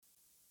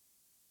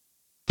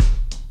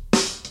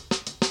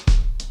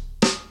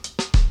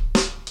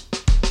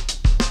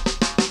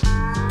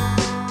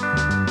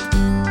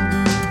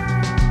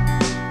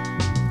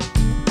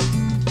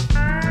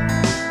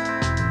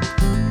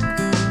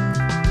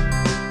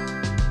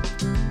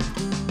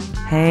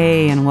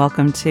Hey, and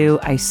welcome to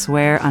I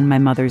Swear on My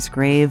Mother's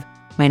Grave.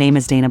 My name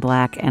is Dana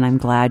Black, and I'm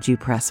glad you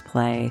press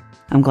play.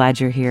 I'm glad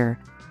you're here.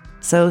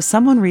 So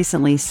someone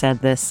recently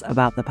said this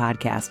about the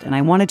podcast, and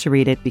I wanted to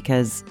read it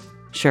because,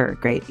 sure,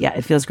 great. Yeah,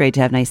 it feels great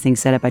to have nice things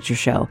said about your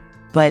show,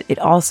 but it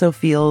also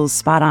feels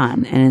spot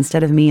on. And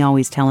instead of me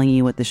always telling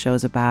you what the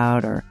show's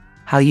about or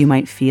how you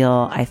might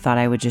feel, I thought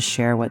I would just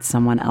share what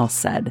someone else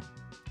said.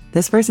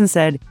 This person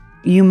said,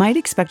 "You might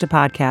expect a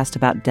podcast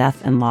about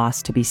death and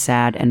loss to be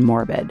sad and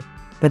morbid,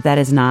 but that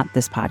is not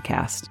this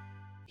podcast.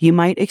 You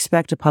might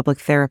expect a public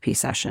therapy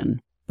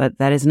session, but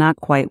that is not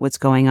quite what's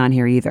going on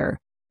here either.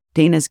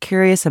 Dana's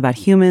curious about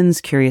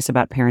humans, curious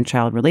about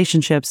parent-child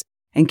relationships,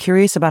 and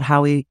curious about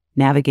how we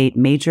navigate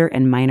major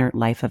and minor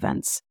life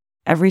events.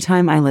 Every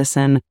time I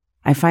listen,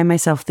 I find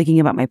myself thinking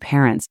about my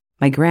parents,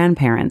 my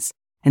grandparents,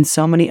 and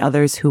so many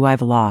others who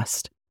I've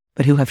lost,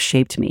 but who have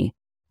shaped me.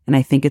 And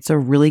I think it's a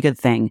really good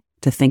thing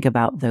to think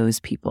about those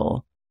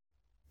people."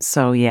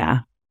 So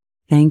yeah,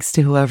 thanks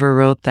to whoever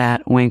wrote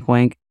that, wink,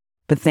 wink.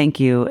 But thank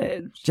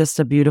you. Just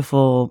a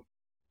beautiful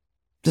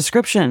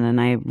description,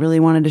 and I really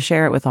wanted to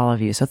share it with all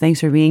of you. So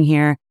thanks for being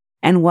here,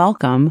 and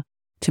welcome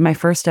to my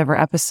first ever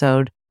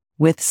episode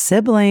with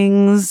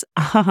siblings.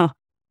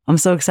 I'm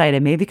so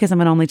excited. Maybe because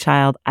I'm an only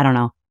child, I don't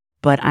know.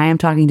 But I am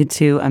talking to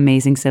two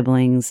amazing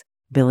siblings,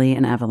 Billy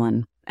and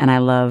Evelyn, and I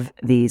love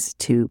these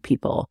two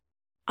people.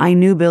 I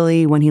knew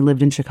Billy when he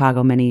lived in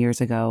Chicago many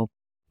years ago.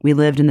 We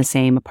lived in the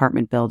same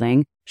apartment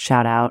building.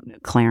 Shout out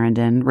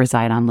Clarendon,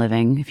 Reside on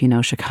Living. If you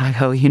know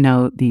Chicago, you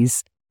know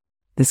this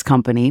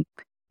company.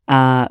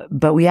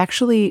 But we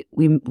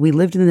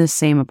lived in the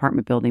same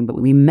apartment building, but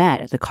we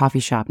met at the coffee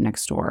shop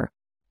next door.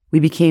 We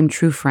became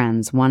true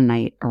friends one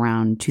night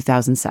around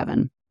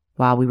 2007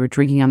 while we were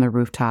drinking on the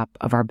rooftop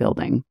of our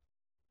building.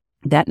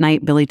 That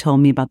night, Billy told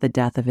me about the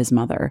death of his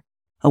mother,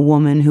 a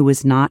woman who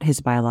was not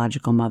his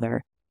biological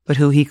mother, but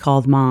who he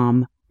called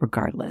Mom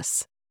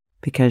regardless,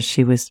 because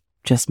she was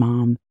just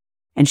Mom,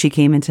 and she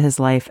came into his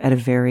life at a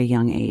very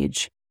young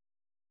age.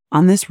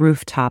 On this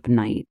rooftop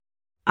night,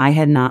 I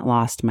had not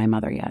lost my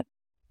mother yet.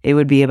 It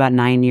would be about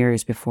 9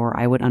 years before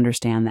I would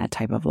understand that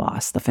type of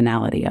loss, the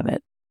finality of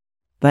it.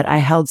 But I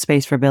held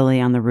space for Billy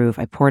on the roof.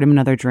 I poured him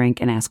another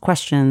drink and asked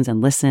questions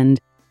and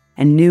listened,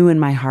 and knew in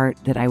my heart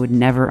that I would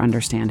never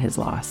understand his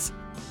loss,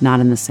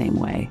 not in the same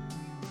way.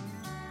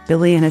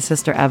 Billy and his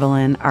sister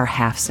Evelyn are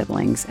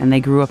half-siblings, and they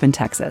grew up in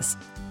Texas.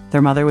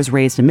 Their mother was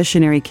raised a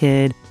missionary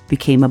kid,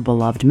 became a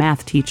beloved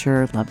math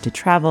teacher, loved to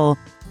travel,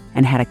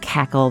 and had a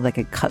cackle that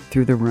could cut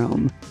through the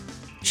room.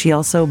 She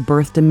also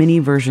birthed a mini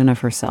version of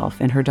herself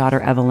and her daughter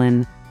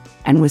Evelyn,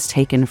 and was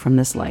taken from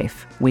this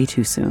life way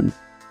too soon,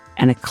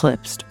 and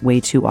eclipsed way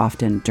too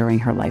often during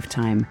her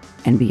lifetime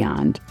and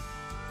beyond.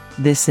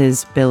 This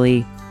is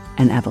Billy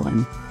and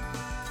Evelyn.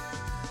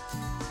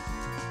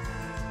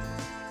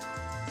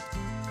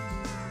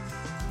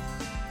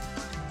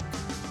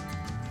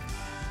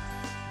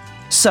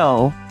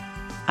 So,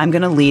 I'm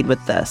going to lead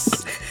with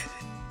this.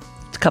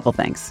 A couple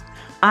things.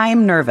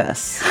 I'm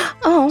nervous.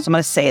 Oh. So I'm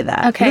going to say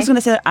that. Okay. I'm just going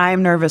to say that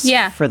I'm nervous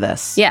for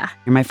this. Yeah.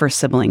 You're my first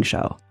sibling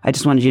show. I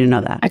just wanted you to know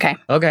that. Okay.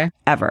 Okay.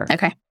 Ever.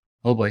 Okay.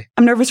 Oh boy.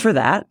 I'm nervous for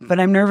that, but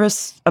I'm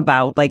nervous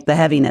about like the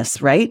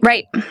heaviness, right?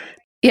 Right.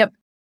 Yep.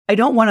 I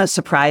don't want to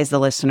surprise the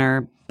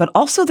listener, but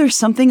also there's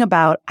something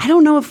about, I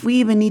don't know if we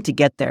even need to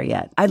get there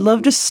yet. I'd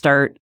love to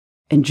start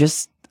and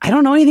I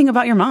don't know anything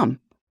about your mom.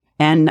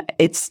 And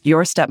it's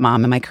your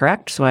stepmom, am I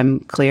correct? So I'm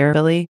clear,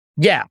 Billy?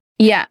 Yeah.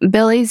 Yeah.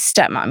 Billy's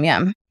stepmom.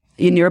 Yeah.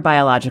 And your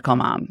biological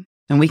mom.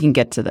 And we can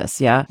get to this,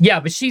 yeah? Yeah,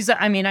 but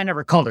I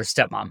never called her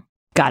stepmom.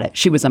 Got it.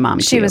 She was a mom,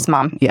 She too. was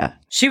mom. Yeah.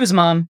 She was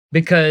mom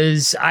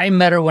because I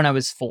met her when I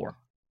was 4.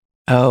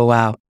 Oh,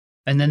 wow.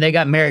 And then they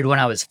got married when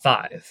I was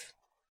 5.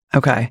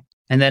 Okay.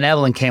 And then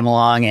Evelyn came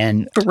along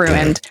and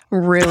Ruined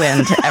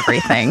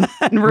everything.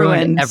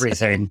 Ruined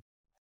everything.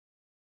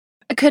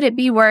 Could it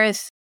be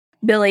worth,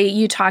 Billy,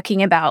 you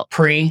talking about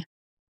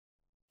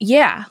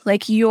Yeah,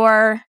 like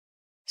your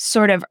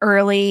sort of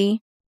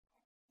early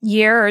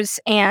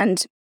years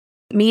and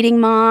meeting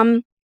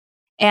mom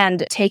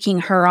and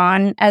taking her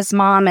on as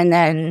mom, and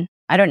then,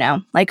 I don't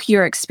know, like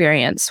your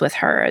experience with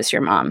her as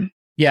your mom?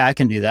 Yeah, I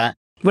can do that.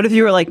 What if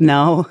you were like,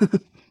 no?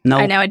 No.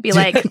 I know, I'd be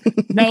like,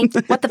 no,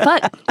 what the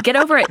fuck? Get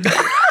over it.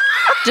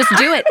 Just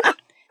do it.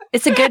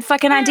 It's a good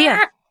fucking idea.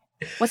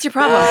 What's your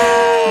problem?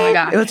 Oh my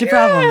God. What's your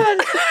problem?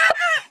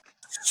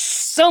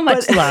 So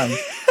much love.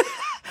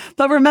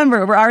 But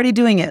remember, we're already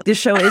doing it. This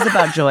show is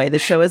about joy.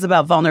 This show is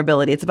about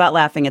vulnerability. It's about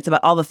laughing. It's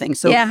about all the things.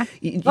 So Yeah.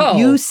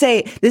 You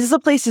say, this is a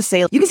place to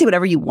say, you can say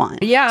whatever you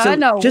want. Yeah, So I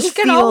know. just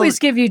We can always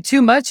give you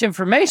too much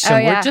information. Oh,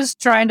 yeah. We're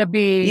just trying to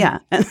be... Yeah.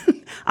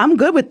 I'm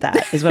good with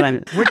that, is what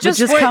I'm... We're just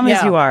come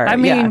as you are. I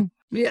Yeah.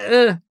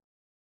 mean,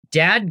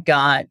 Dad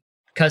got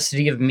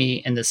custody of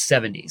me in the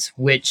 70s,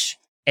 which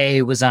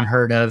A, was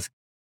unheard of.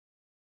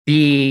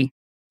 B,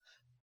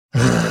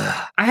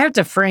 I have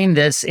to frame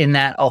this in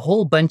that a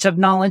whole bunch of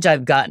knowledge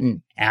I've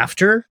gotten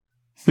after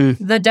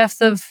the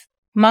death of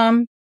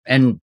Mom,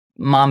 and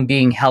Mom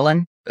being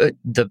Helen,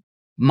 the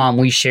mom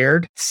we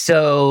shared.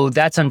 So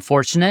that's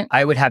unfortunate.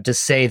 I would have to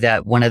say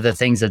that one of the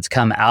things that's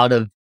come out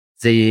of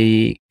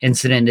the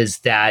incident is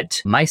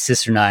that my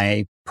sister and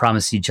I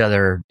promised each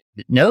other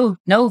no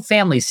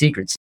family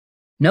secrets,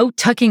 no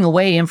tucking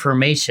away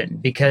information,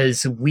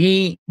 because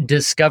we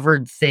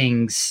discovered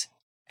things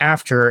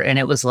after and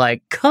it was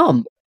like,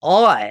 come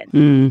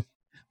on.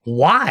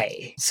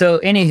 Why? So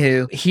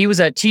anywho, he was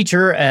a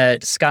teacher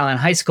at Skyline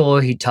High School.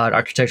 He taught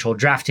architectural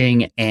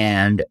drafting,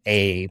 and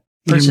a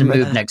person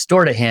moved next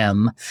door to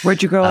him.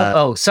 Where'd you grow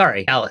up?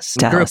 Dallas.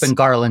 Grew up in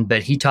Garland,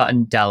 but he taught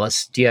in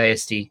Dallas,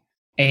 DISD.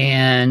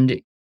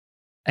 And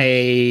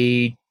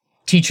a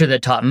teacher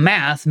that taught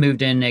math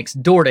moved in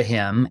next door to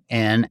him,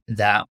 and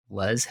that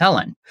was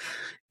Helen.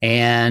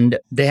 And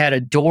they had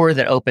a door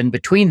that opened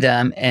between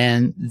them,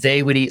 and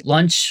they would eat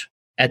lunch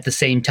at the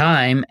same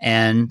time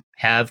and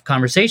have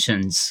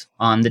conversations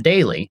on the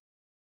daily.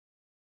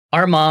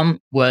 Our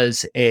mom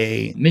was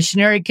a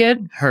missionary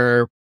kid.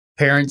 Her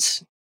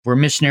parents were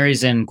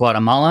missionaries in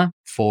Guatemala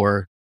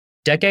for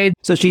decades.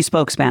 So she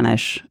spoke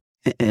Spanish.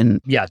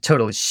 Yeah,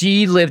 totally.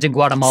 She lived in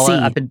Guatemala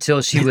up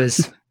until she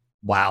was...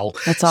 Wow.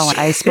 That's all.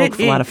 I spoke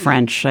a lot of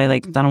French. I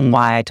don't know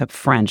why I took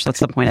French. What's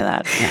the point of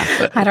that?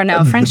 Yeah. I don't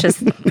know. French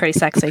is pretty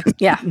sexy.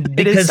 Yeah.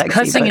 Because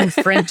cussing in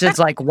French is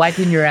like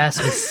wiping your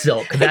ass with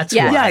silk. That's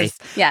why.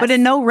 Yes. But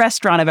in no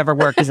restaurant I've ever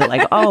worked is it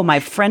like, oh, my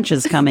French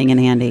is coming in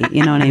handy.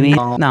 You know what I mean?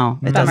 No,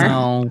 it doesn't.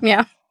 No.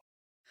 Yeah.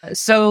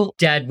 So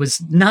Dad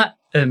was not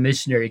a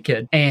missionary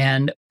kid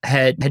and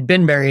had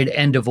been married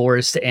and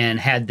divorced and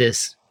had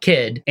this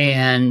kid.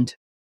 And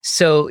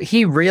so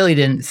he really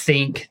didn't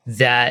think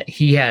that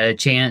he had a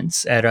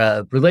chance at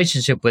a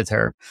relationship with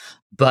her.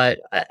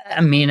 But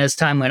I mean, as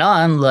time went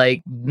on,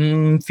 like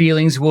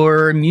feelings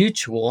were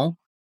mutual.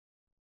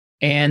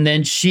 And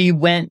then she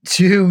went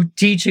to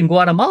teach in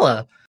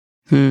Guatemala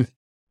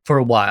for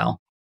a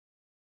while.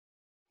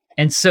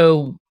 And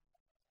so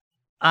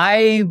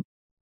I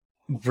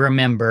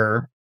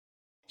remember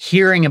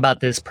hearing about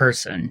this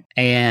person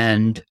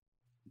and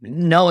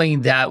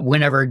knowing that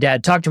whenever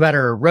Dad talked about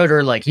her or wrote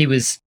her, like he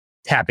was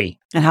happy.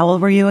 And how old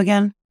were you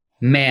again?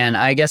 Man,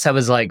 I guess I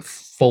was like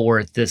 4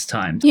 at this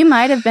time. You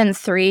might have been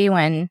 3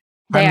 when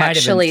they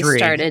actually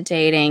started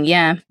dating.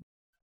 Yeah.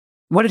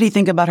 What did he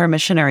think about her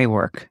missionary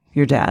work,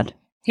 your dad?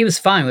 He was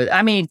fine with it.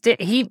 I mean,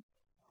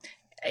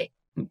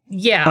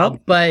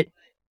 but...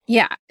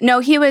 Yeah. No,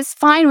 he was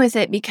fine with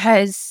it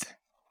because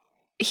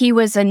he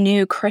was a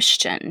new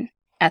Christian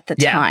at the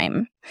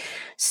time.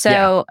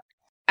 So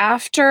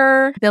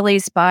after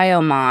Billy's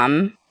bio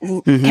mom,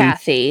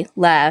 Kathy,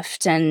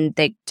 left and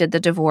they did the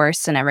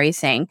divorce and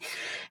everything,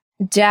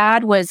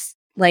 Dad was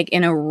like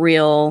in a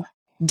real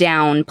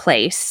down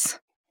place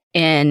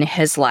in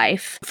his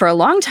life. For a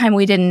long time,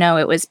 we didn't know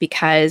it was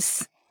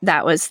because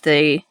that was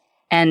the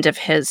end of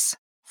his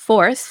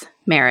 4th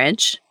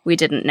marriage. We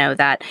didn't know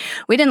that.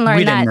 We didn't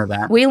learn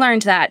that. We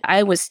learned that.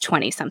 I was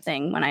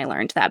 20-something when I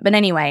learned that. But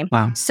anyway,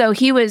 so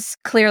he was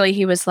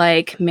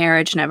like,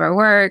 marriage never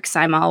works.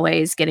 I'm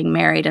always getting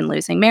married and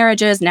losing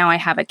marriages. Now I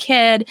have a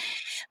kid.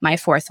 My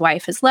 4th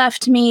wife has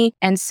left me.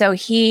 And so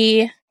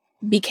he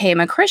became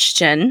a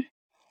Christian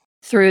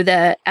through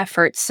the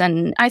efforts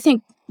and I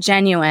think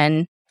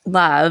genuine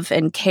love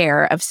and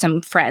care of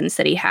some friends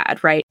that he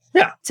had, right?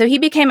 Yeah. So he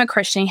became a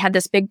Christian. He had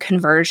this big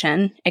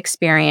conversion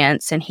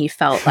experience and he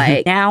felt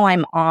like, now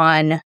I'm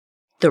on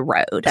the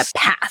road, a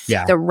path,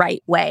 the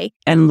right way.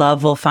 And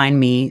love will find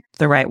me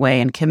the right way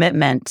and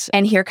commitment.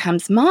 And here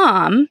comes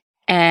Mom.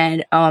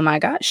 And oh my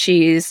gosh,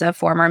 she's a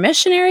former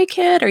missionary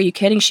kid. Are you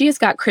kidding? She has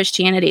got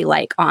Christianity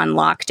like on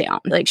lockdown.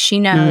 Like she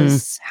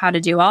knows how to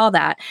do all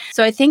that.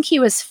 So I think he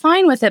was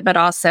fine with it, but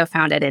also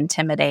found it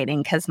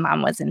intimidating because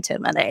Mom was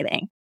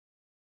intimidating.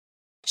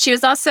 She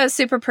was also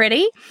super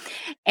pretty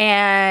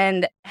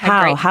and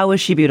how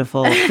was she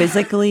beautiful?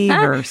 Physically,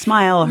 her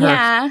smile,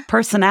 her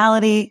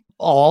personality,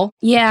 all.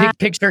 Yeah.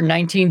 Picture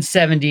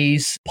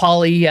 1970s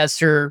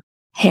polyester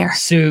hair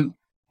suit,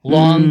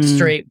 long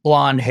straight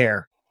blonde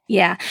hair.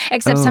 Yeah,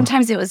 except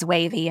sometimes it was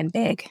wavy and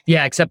big.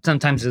 Yeah, except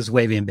sometimes it was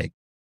wavy and big.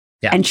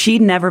 Yeah. And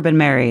she'd never been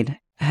married,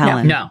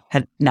 Helen. No.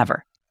 Had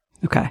never.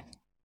 Okay.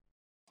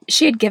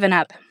 She had given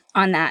up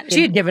on that.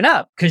 She had given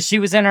up because she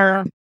was in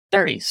her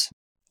 30s.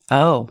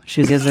 Oh,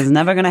 she says, it's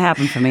never going to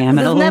happen for me. It's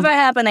never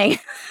happening.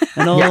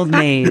 An old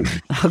maid.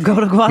 I'll go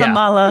to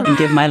Guatemala and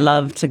give my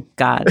love to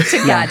God. To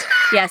God,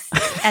 yes.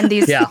 And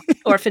these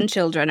orphan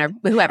children or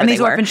whoever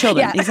these orphan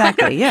children,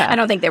 exactly, yeah. I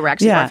don't think they were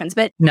actually orphans,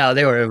 but... No,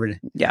 they were...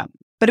 Yeah.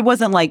 But it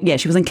wasn't like,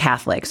 she wasn't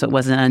Catholic, so it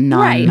wasn't a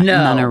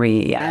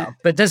nunnery. Yeah. No.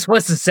 But this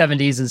was the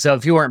 70s, and so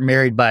if you weren't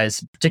married by a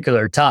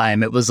particular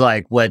time, it was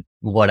like, what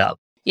up?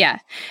 Yeah.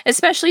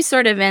 Especially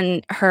sort of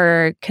in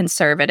her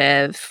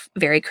conservative,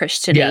 very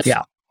Christian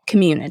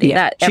community. Yeah.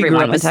 That she everyone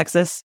grew up was in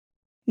Texas?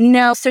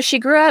 No. So she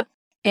grew up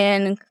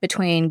in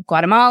between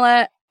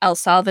Guatemala, El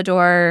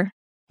Salvador,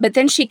 but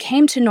then she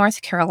came to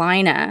North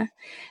Carolina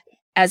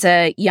as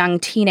a young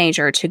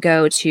teenager to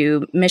go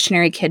to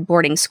missionary kid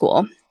boarding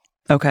school.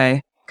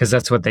 Okay. because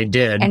that's what they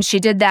did. And she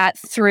did that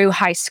through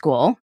high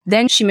school.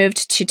 Then she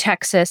moved to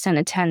Texas and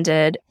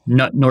attended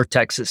North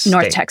Texas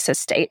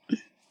State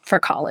for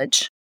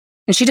college.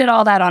 And she did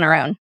all that on her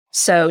own.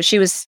 So she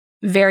was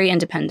very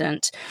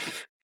independent.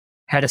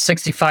 Had a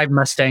 65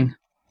 Mustang,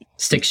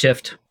 stick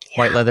shift,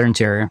 white leather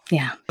interior.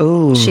 Yeah.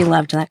 Ooh. She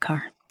loved that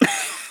car.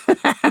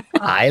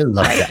 I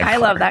love that car. I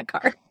love that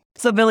car.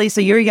 So, Billy,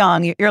 so you're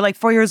young. You're like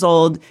 4 years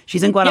old.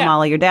 She's in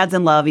Guatemala. Your dad's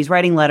in love. He's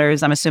writing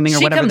letters, I'm assuming, or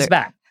she whatever. She comes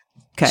back.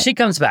 Okay. She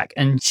comes back,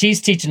 and she's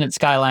teaching at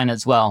Skyline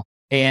as well.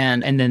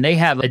 And then they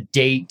have a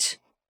date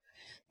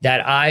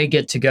that I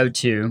get to go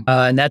to.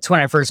 And that's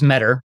when I first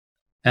met her.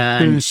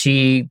 And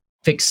she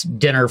fixed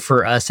dinner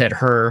for us at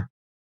her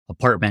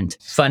apartment.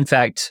 Fun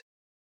fact,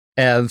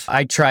 Ev,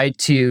 I tried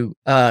to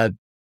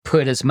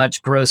put as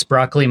much gross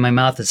broccoli in my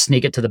mouth and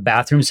sneak it to the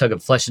bathroom so I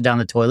could flush it down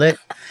the toilet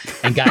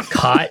and got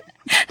caught.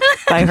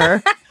 By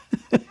her?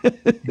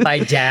 By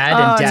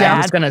Dad.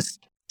 And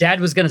Dad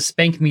was gonna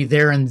spank me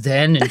there and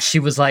then. And she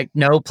was like,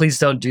 no, please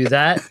don't do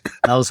that.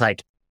 And I was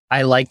like,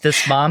 I like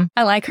this, Mom.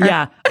 I like her.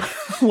 Yeah.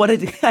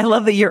 I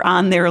love that you're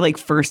on their like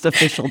first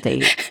official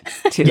date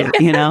too,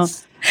 you know?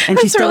 And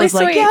she still really is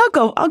like, sweet. yeah,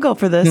 I'll go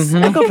for this.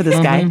 I'll go for this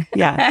guy.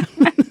 Yeah.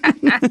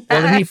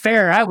 Well, to be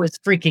fair, I was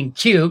freaking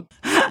cute.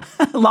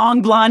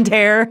 Long blonde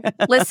hair.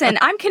 Listen,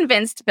 I'm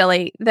convinced,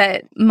 Billy,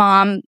 that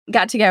Mom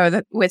got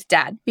together with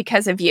Dad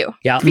because of you.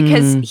 Yeah.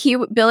 Because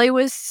Billy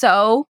was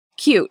so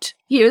cute.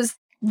 He was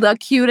the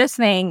cutest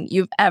thing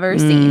you've ever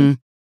seen.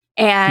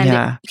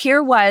 And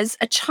here was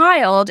a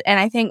child, and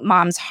I think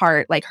Mom's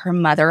heart, like her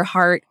mother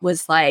heart,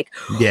 was like,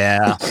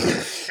 yeah.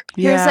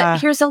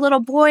 Here's a little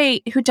boy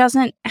who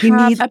doesn't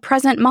have a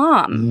present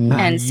mom.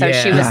 And so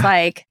she was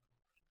like,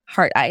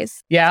 heart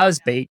eyes. Yeah, I was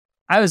bait.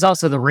 I was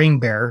also the ring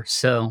bearer,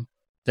 so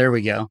there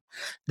we go.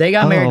 They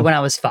got married when I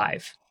was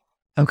 5.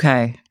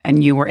 Okay.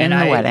 And you were in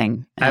the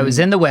wedding. I was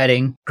in the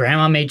wedding.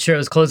 Grandma made sure I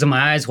was closing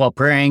my eyes while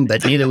praying,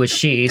 but neither was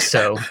she,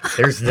 so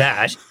there's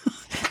that.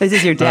 Is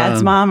this your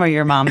dad's mom or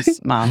your mom's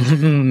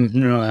mom?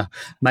 No,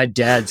 my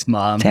dad's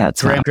mom.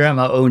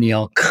 Grandma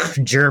O'Neill,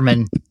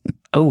 German.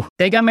 Oh.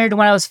 They got married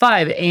when I was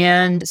 5,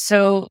 and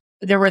so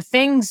there were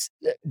things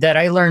that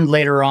I learned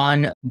later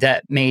on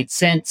that made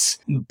sense,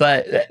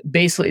 but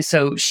basically,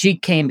 so she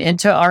came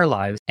into our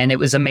lives, and it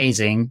was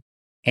amazing.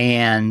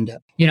 And,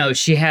 you know,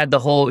 she had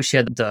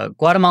the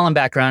Guatemalan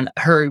background.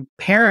 Her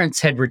parents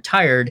had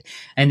retired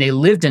and they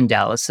lived in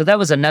Dallas. So that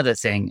was another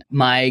thing.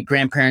 My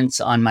grandparents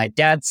on my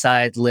dad's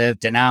side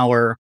lived an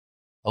hour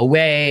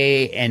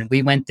away, and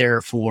we went there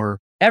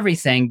for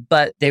everything,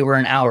 but they were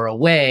an hour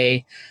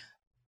away.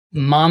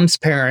 Mom's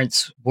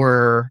parents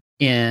were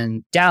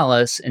in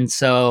Dallas. And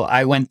so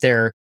I went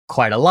there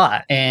quite a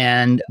lot,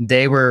 and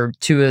they were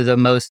two of the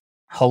most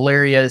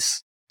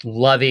hilarious,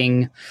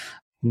 loving,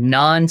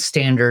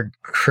 non-standard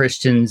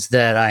Christians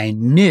that I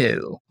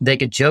knew. They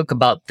could joke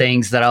about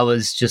things that I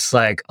was just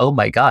like, oh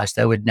my gosh,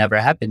 that would never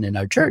happen in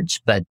our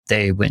church, but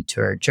they went to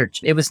our church.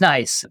 It was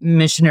nice.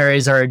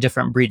 Missionaries are a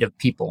different breed of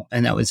people,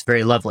 and that was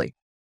very lovely.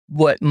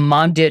 What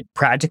Mom did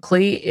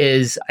practically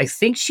is I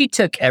think she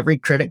took every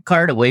credit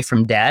card away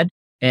from Dad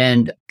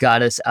and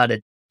got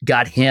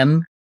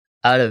him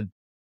out of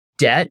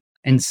debt.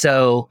 And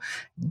so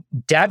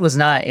Dad was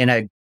not in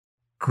a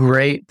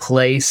great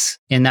place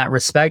in that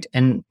respect.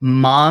 And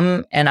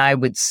Mom and I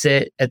would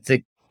sit at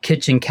the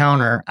kitchen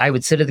counter. I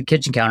would sit at the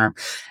kitchen counter,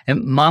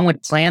 and Mom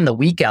would plan the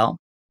week out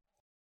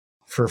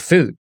for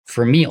food,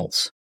 for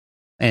meals.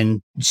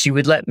 And she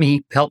would let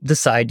me help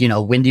decide, you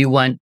know, when do you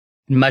want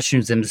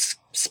mushrooms and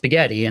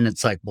spaghetti? And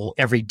it's like, well,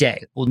 every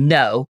day. Well,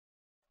 no,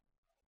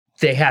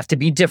 they have to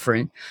be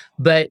different.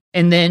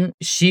 And then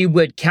she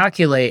would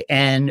calculate,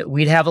 and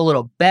we'd have a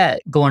little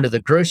bet going to the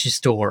grocery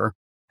store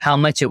how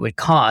much it would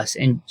cost,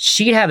 and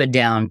she'd have it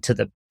down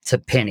to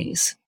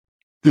pennies.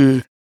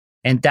 And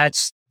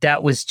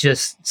that was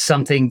just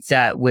something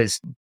that was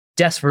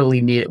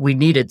desperately needed. We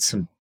needed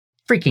some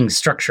freaking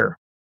structure.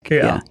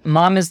 Yeah.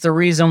 Mom is the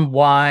reason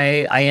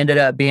why I ended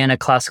up being a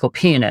classical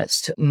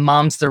pianist.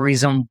 Mom's the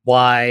reason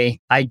why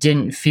I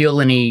didn't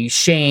feel any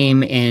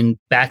shame in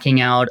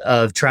backing out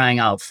of trying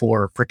out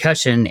for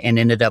percussion and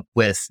ended up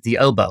with the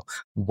oboe.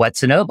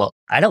 What's an oboe?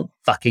 I don't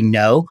fucking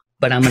know,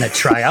 but I'm going to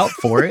try out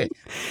for it.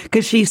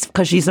 Because she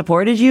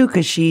supported you?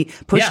 Because she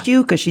pushed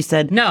you? Because she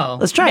said, no,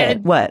 let's try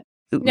it. What?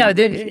 No,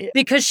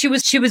 because she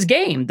was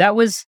game. That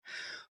was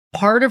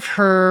part of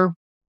her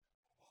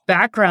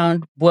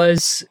background.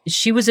 Was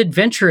she was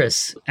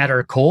adventurous at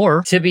her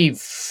core. To be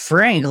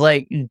frank,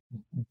 like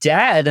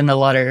Dad in a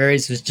lot of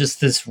areas was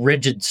just this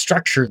rigid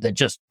structure that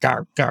just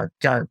gar.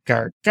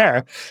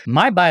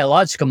 My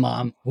biological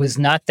mom was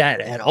not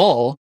that at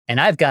all. And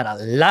I've got a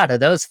lot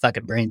of those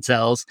fucking brain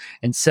cells.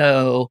 And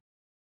so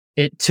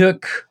it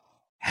took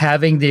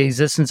having the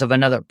existence of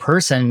another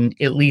person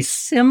at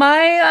least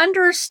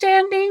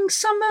semi-understanding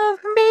some of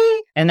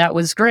me. And that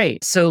was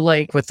great. So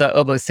like with the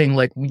oboe thing,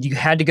 like you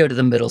had to go to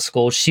the middle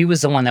school. She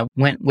was the one that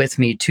went with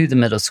me to the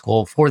middle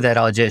school for that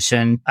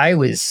audition. I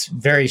was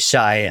very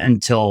shy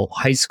until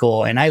high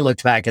school. And I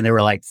looked back and there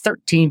were like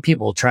 13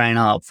 people trying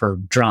out for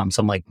drums.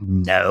 I'm like,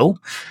 no.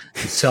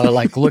 So I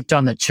like looked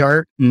on the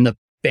chart and the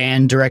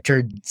band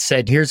director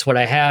said, here's what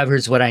I have,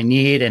 here's what I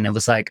need. And it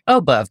was like, oh,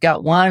 but I've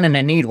got one and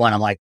I need one. I'm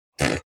like,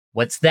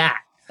 what's that?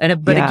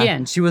 But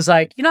again, she was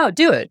like,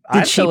 do it.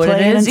 Did she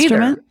play an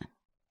instrument? Either.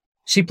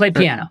 She played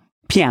piano.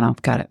 Piano,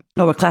 got it.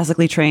 Oh, a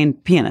classically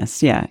trained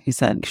pianist. Yeah, you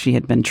said she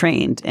had been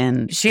trained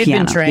in She had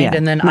piano. been trained,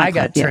 and then I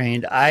got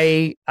trained.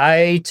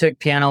 I took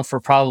piano for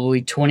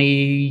probably 20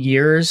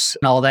 years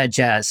and all that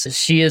jazz.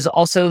 She is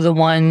also the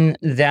one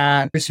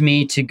that forced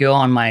me to go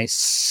on my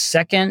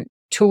second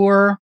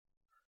tour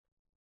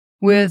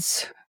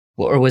with...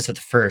 Or was it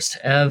the first,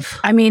 Ev?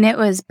 I mean, it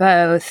was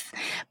both.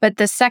 But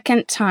the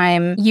second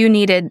time, you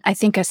needed, I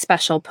think, a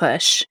special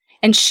push.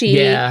 And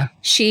she, I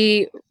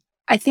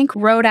think,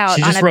 wrote out...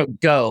 She just wrote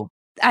go.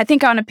 I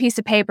think on a piece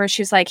of paper,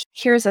 she was like,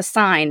 here's a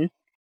sign.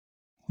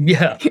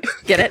 Yeah.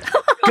 Get it?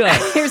 Go.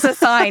 Here's a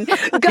sign. Go.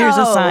 Here's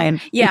a sign.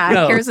 Yeah,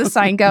 Go. Here's a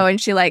sign. Go.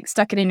 And she like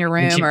stuck it in your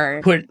room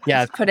or... Put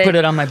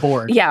it on my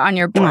board. Yeah, on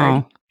your board.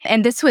 Oh.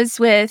 And this was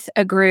with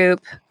a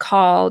group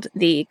called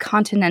the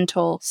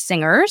Continental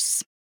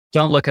Singers.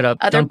 Don't look it up.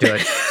 Don't do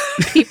it.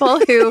 People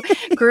who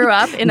grew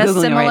up in a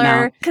Googling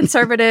similar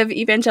conservative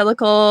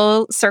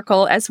evangelical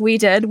circle as we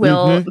did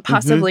will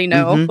possibly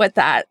know what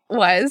that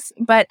was.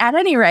 But at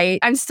any rate,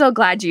 I'm still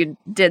glad you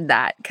did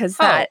that because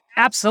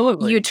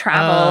absolutely. You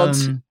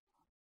traveled.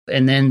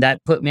 And then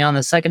that put me on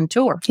the second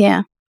tour.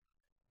 Yeah.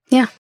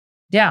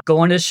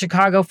 Going to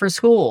Chicago for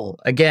school.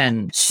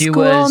 Again, she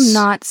School was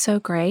not so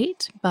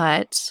great,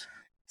 but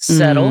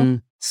settle.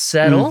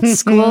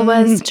 School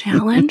was a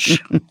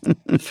challenge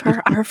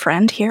for our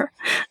friend here.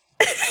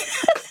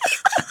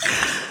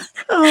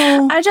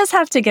 I just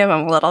have to give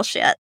him a little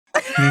shit.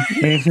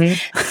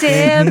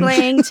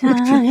 Sibling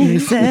time.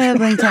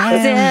 Sibling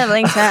time.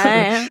 Sibling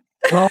time.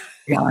 Oh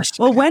gosh.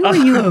 Well, when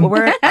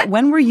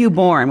were you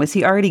born? Was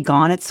he already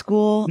gone at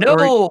school?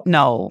 No.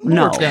 No.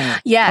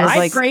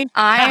 Yes.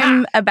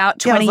 I'm about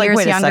 20 like, years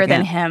wait a younger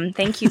than second. him.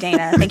 Thank you,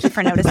 Dana. Thank you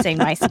for noticing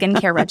my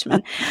skincare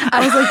regimen.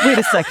 I was like, wait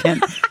a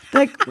second.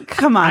 Like,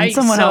 come on,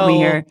 someone help me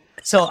here.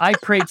 So I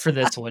prayed for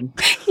this one.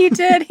 He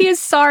did. He's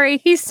sorry.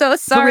 He's so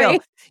sorry. For real.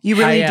 You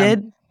really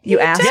did? You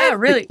asked? Yeah,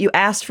 really. You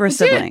asked for a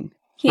sibling.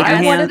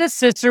 I wanted a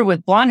sister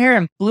with blonde hair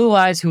and blue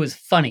eyes who was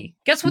funny.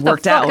 Guess what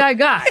Worked the fuck out. I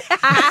got?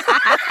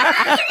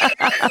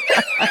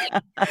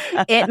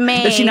 It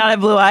may. Does she not have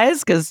blue eyes?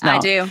 Because I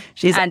do.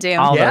 I do.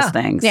 All those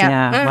things.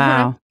 Yeah.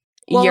 Wow.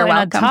 Well, You're and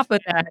welcome. on top of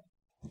that,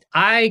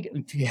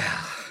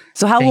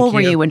 So how Thank old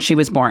were you. you when she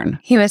was born?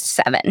 He was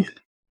 7.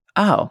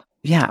 Oh,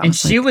 yeah. And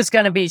she was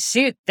going to be,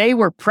 they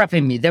were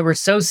prepping me. They were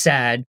so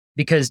sad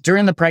because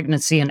during the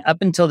pregnancy and up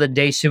until the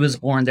day she was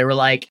born, they were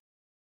like,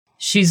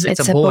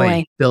 it's a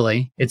boy,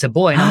 Billy. It's a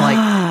boy. And I'm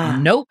like,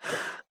 nope.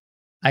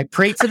 I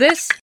prayed to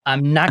this.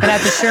 I'm not going to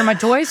have to share my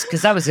toys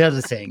because that was the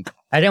other thing.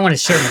 I didn't want to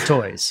share my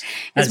toys.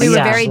 Because we were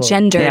very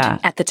gendered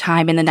at the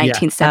time in the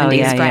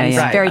 1970s, friends.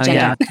 Right. Very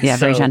gendered. Yeah,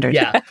 very gendered.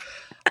 Yeah.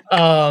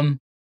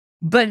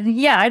 But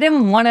yeah, I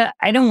didn't want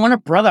a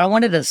brother. I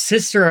wanted a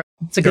sister.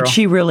 It's a girl. Did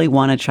she really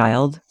want a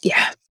child?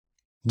 Yeah.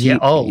 Yeah.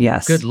 Oh,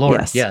 yes. Good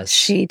Lord. Yes.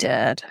 She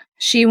did.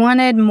 She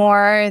wanted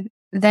more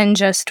than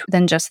just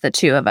the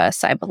two of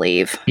us, I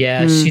believe.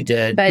 Yeah, she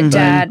did. But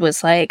Dad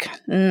was like,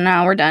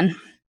 no, we're done.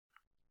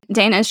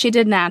 Dana, she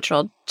did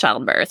natural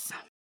childbirth.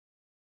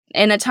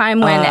 In a time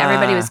when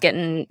everybody was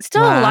getting,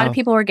 still a lot of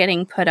people were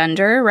getting put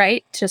under,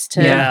 right? Just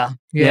to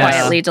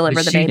quietly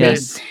deliver the baby.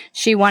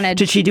 She wanted...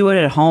 Did she do it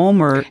at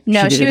home or...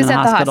 No, she was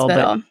at the hospital.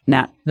 But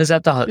not... Was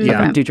at the hospital.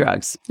 Couldn't do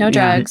drugs. No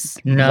drugs.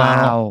 No.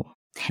 Wow.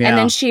 Yeah. And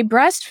then she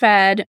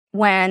breastfed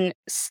when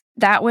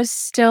that was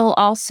still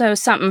also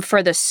something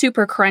for the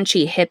super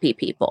crunchy hippie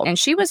people. And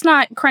she was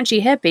not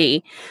crunchy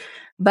hippie,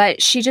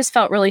 but she just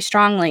felt really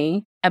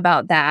strongly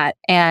about that.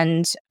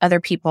 And other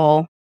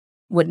people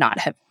would not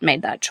have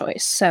made that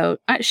choice. So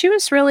she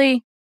was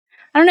really,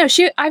 I don't know.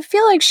 I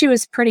feel like she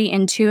was pretty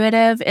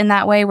intuitive in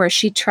that way where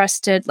she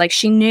trusted, like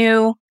she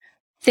knew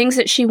things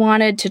that she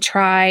wanted to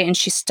try and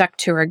she stuck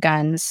to her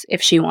guns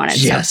if she wanted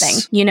something.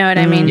 You know what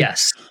I mean?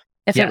 Yes.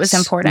 If it was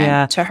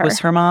important to her. Was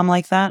her mom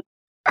like that?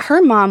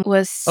 Her mom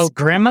was... Oh,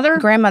 grandmother?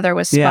 Grandmother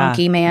was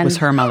spunky, man. Was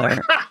her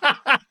mother.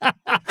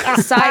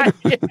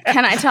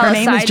 Can I tell her a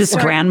name side is just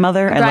story?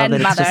 grandmother? I love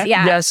it. Grandmother,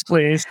 yeah. Yes,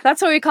 please.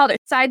 That's what we called it.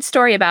 Side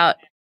story about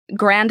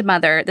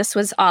grandmother. This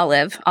was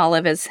Olive.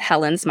 Olive is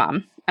Helen's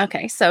mom.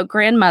 Okay, so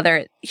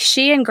grandmother,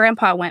 she and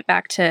grandpa went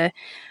back to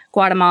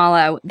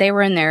Guatemala. They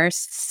were in their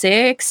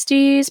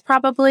 60s,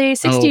 probably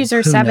 60s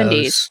or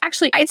 70s. Knows?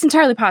 Actually, it's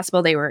entirely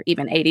possible they were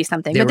even 80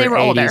 something, but they were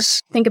 80s. older.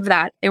 Think of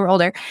that. They were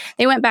older.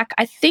 They went back,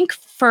 I think,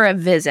 for a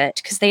visit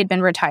because they had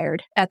been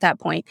retired at that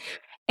point.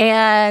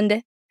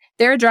 And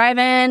they're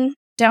driving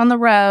down the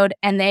road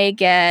and they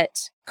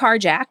get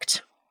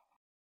carjacked.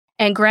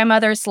 And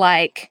grandmother's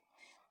like,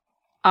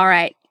 all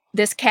right,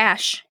 this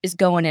cash is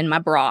going in my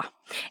bra.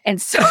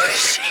 And so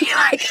she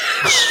like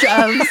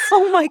shoves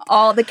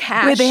all the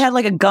cash. Wait, they had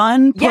like a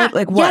gun? Yeah.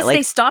 Like what? Yes, like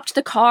they stopped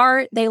the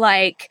car. They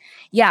like,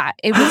 yeah,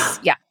 it was,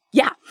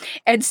 yeah.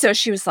 And so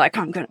she was like,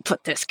 I'm going to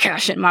put this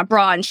cash in my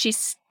bra. And she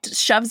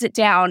shoves it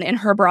down in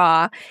her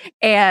bra.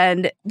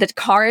 And the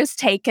car is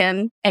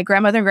taken. And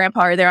grandmother and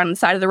grandpa are there on the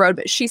side of the road,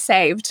 but she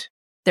saved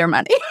their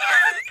money.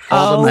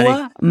 All the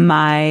money.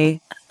 My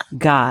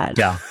God.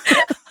 Yeah.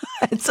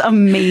 It's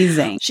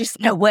amazing. She's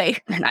no way.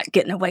 They're not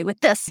getting away with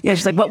this. Yeah,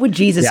 she's like, what would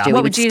Jesus do? What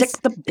He would Jesus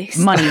stick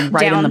the money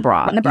right in the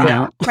bra. In the bra. You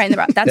know? Right in the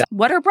bra. That's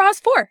what are bras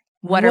for.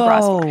 What are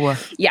bras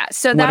for? Yeah.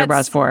 So that's what are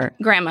bras for?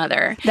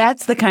 Grandmother.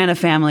 That's the kind of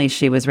family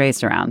she was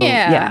raised around.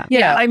 Yeah.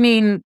 I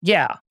mean,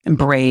 yeah. And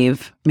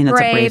brave. I mean,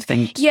 that's a brave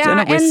thing.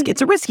 Yeah.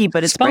 It's a risky,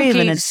 but it's brave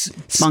and it's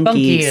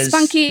spunky.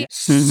 Spunky,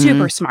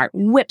 super smart,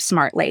 whip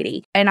smart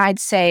lady. And I'd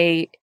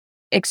say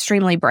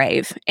extremely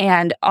brave.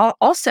 And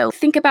also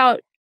think about,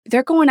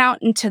 they're going out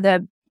into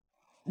the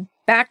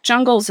back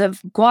jungles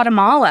of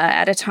Guatemala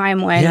at a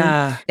time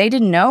when they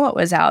didn't know what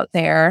was out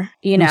there,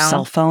 you know.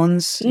 Cell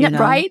phones,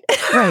 right?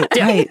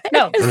 Right.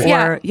 No. Or,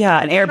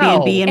 an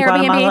Airbnb in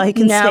Guatemala he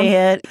can stay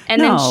at.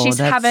 And then she's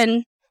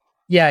having...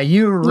 Yeah,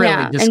 you were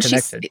really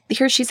disconnected. And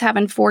here she's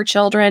having 4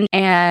 children,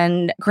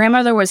 and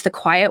grandmother was the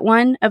quiet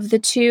one of the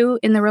two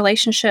in the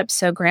relationship.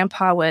 So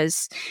grandpa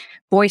was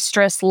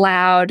boisterous,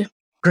 loud.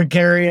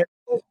 Gregarious.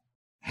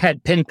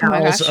 Had pen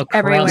pals across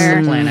everywhere.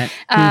 the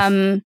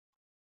planet.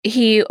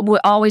 He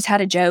always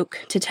had a joke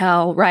to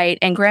tell, right?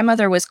 And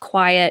grandmother was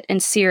quiet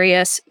and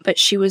serious, but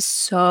she was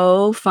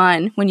so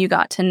fun when you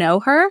got to know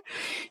her.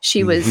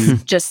 She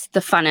was just the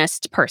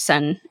funnest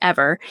person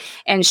ever.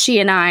 And she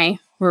and I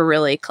were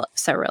really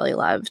close. I really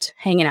loved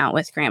hanging out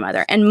with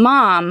grandmother. And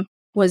mom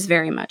was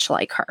very much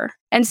like her.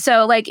 And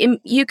so like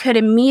you could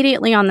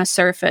immediately on the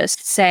surface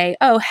say,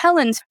 oh,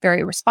 Helen's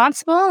very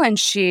responsible and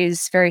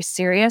she's very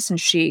serious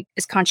and she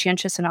is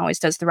conscientious and always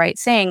does the right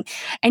thing.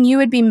 And you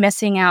would be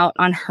missing out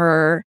on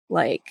her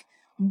like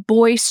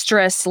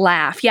boisterous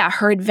laugh. Yeah,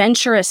 her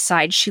adventurous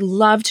side. She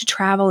loved to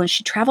travel and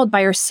she traveled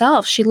by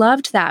herself. She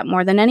loved that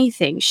more than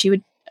anything. She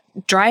would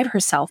drive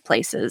herself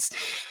places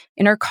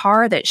in her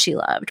car that she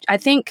loved. I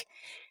think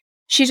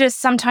she just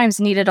sometimes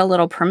needed a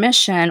little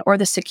permission or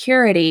the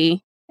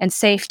security and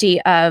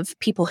safety of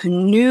people who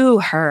knew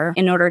her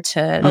in order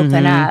to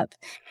open up.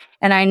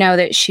 And I know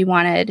that she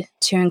wanted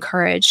to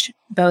encourage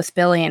both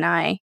Billy and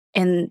I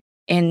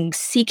in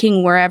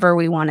seeking wherever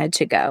we wanted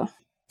to go.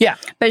 Yeah.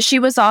 But she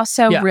was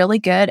also really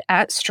good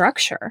at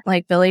structure.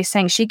 Like Billy's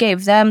saying, she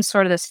gave them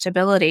sort of the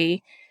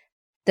stability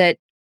that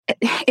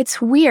it's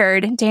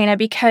weird, Dana,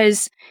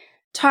 because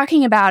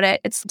talking about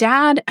it, it's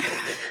Dad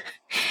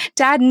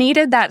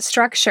needed that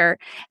structure.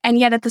 And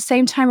yet at the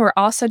same time, we're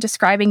also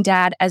describing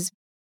Dad as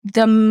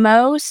the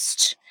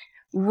most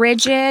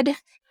rigid.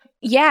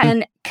 Yeah.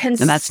 And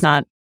that's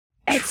not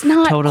it's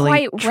not totally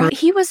quite true. right.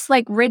 He was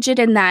like rigid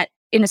in that,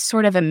 in a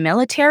sort of a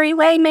military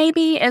way,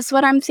 maybe is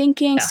what I'm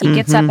thinking. So he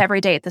gets up every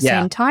day at the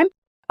same time.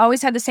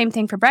 Always had the same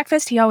thing for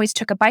breakfast. He always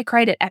took a bike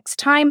ride at X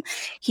time.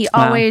 He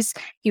was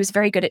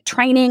very good at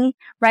training,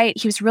 right?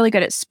 He was really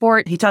good at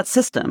sport. He taught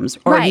systems,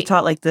 or he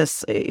taught like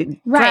this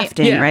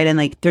drafting, right? And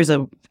like there's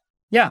a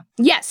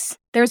yes,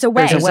 there's a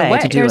way. There's a way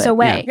to do There's it. a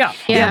way.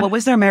 Yeah. What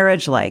was their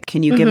marriage like?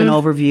 Can you give an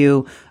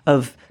overview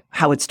of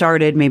how it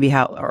started? Maybe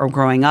how, or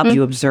growing up,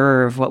 you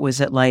observe. What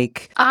was it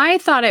like? I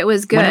thought it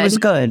was good. When it was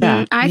good.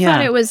 I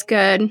thought it was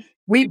good.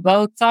 We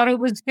both thought it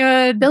was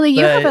good. Billy,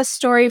 you have a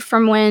story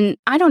from when,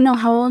 I don't know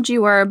how old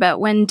you were, but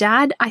when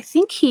Dad, I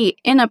think he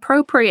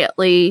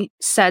inappropriately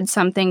said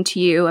something to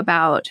you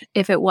about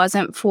if it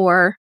wasn't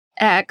for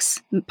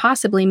X,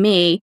 possibly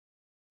me,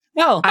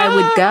 I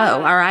would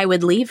go or I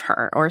would leave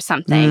her or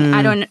something.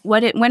 I don't,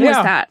 when was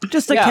that?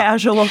 Just a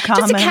casual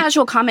comment. Just a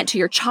casual comment to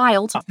your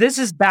child. This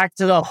is back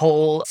to the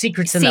whole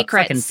secrets in the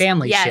fucking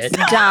family shit.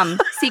 Dumb.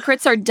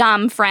 Secrets are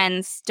dumb,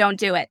 friends. Don't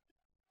do it.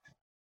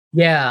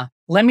 Yeah.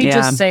 Let me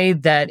just say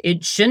that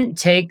it shouldn't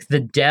take the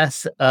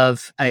death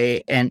of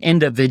an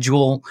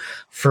individual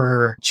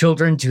for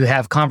children to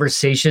have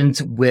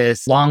conversations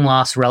with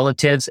long-lost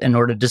relatives in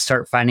order to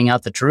start finding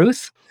out the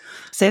truth.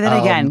 Say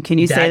that again. Can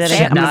you say that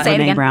again? I'm going to say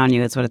name brown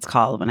you. It's what it's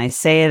called. When I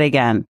say it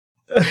again,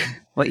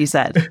 what you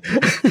said.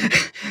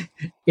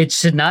 It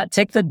should not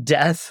take the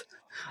death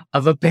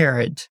of a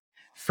parent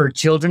for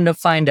children to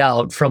find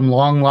out from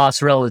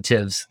long-lost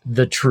relatives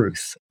the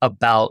truth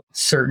about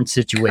certain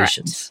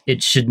situations. Correct.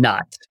 It should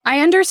not. I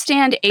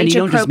understand age-appropriate. And you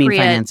don't just mean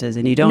finances,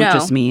 and you don't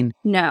just mean...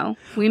 No,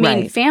 we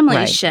mean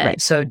family shit.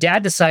 Right. So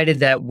Dad decided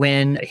that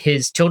when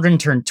his children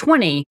turned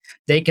 20,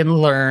 they can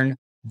learn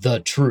the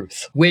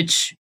truth,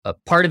 which a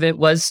part of it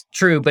was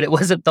true, but it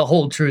wasn't the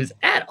whole truth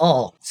at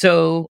all.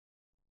 So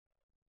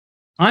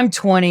I'm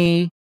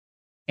 20,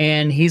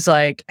 and he's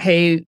like,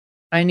 hey,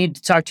 I need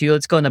to talk to you.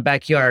 Let's go in the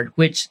backyard,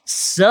 which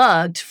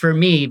sucked for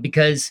me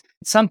because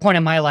at some point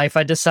in my life,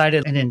 I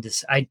decided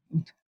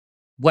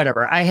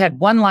whatever. I had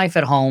one life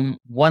at home,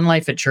 one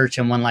life at church,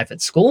 and one life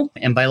at school.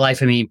 And by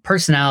life, I mean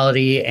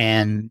personality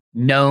and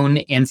known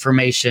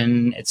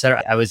information,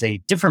 etc. I was a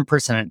different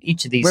person in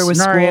each of these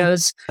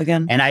scenarios. School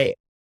again? And I,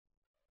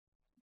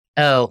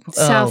 yeah,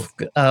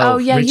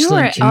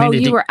 Richland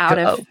you were out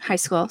of high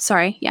school.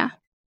 Sorry, yeah.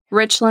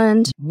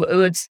 Richland.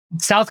 It's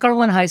South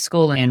Carolina High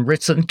School and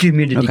Richland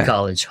Community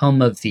College,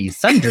 home of the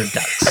Thunder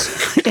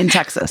Ducks. In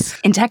Texas.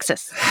 In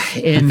Texas.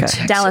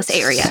 Texas. Dallas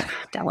area.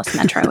 Dallas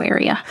metro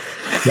area.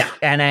 Yeah.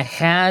 And I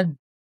had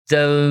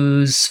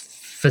those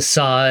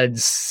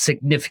facades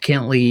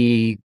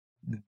significantly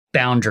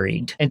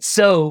boundaried. And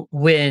so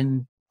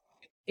when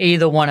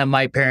either one of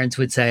my parents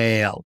would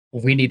say, oh,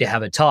 we need to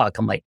have a talk,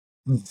 I'm like,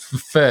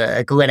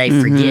 fuck, what I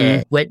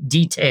forget? What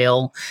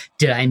detail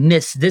did I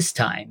miss this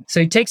time? So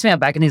he takes me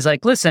out back and he's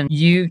like, listen,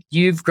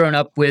 you've grown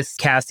up with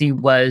Kathy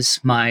was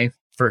my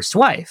first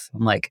wife.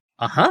 I'm like,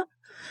 uh-huh.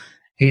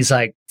 He's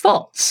like,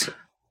 false.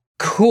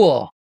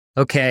 Cool.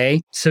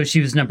 Okay. So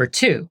she was number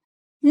 2.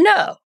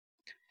 No.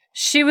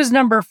 She was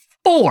number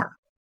 4.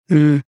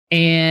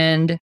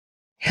 And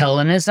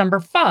Helen is number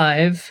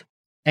 5.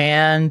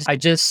 And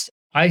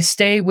I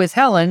stay with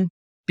Helen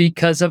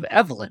because of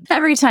Evelyn.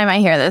 Every time I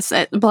hear this,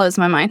 it blows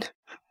my mind.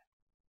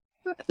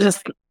 It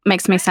just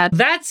makes me sad.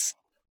 That's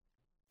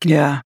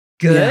good.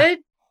 Yeah.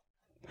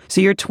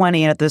 So you're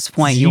 20, and at this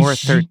point, you're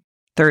 13.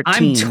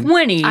 I'm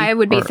 20. I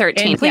would be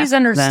 13. And please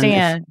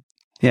understand.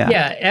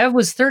 Yeah, Ev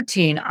was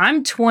 13.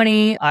 I'm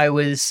 20.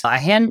 I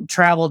hadn't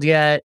traveled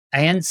yet. I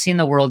hadn't seen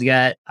the world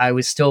yet. I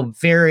was still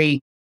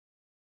very,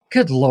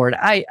 good Lord.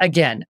 I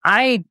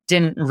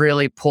didn't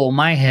really pull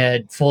my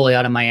head fully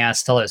out of my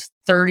ass till I was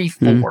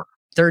 34,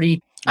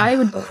 30. I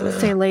would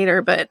say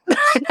later, but,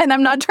 and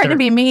I'm not trying to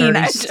be mean.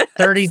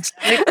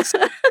 36.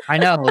 I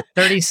know.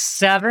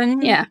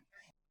 37. Yeah.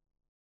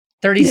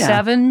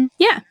 37.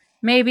 Yeah.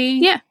 Maybe.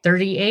 Yeah.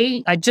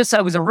 38.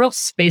 I was a real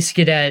space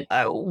cadet.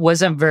 I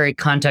wasn't very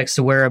context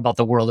aware about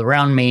the world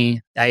around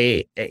me.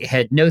 I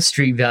had no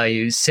street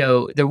values.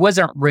 So there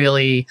wasn't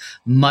really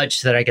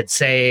much that I could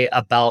say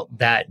about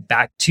that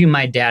back to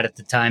my dad at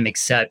the time,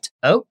 except,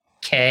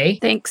 okay.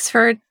 Thanks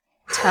for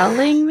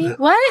telling me.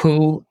 What?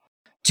 Who?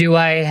 Do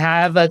I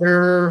have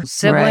other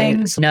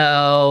siblings? Right.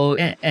 No.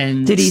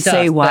 And did he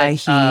say why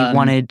he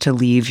wanted to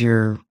leave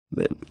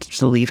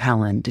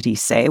Helen? Did he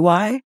say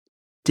why?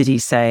 Did he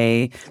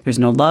say there's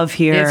no love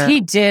here? If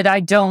he did,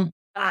 I don't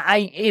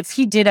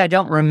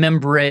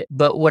remember it.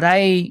 But what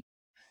I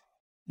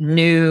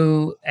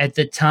knew at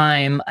the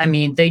time, I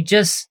mean,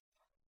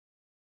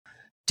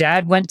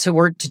 Dad went to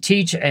work to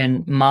teach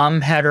and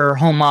Mom had her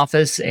home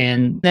office,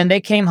 and then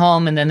they came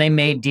home and then they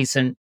made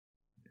decent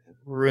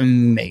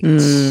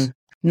roommates.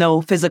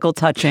 No physical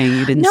touching.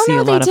 You didn't see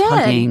a lot of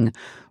hugging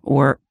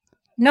or...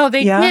 No,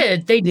 they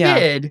did. They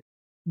did.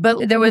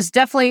 But there was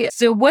definitely...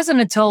 So it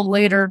wasn't until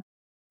later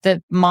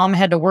that Mom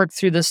had to work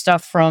through the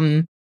stuff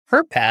from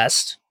her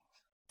past.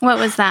 What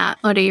was that?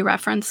 What are you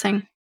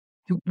referencing?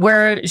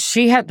 Where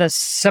she had the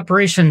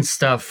separation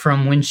stuff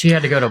from when she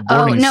had to go to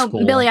boarding school. Oh,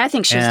 no, Billy, I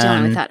think she's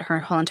dealing with that her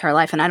whole entire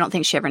life, and I don't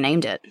think she ever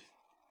named it.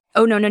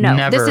 Oh, no.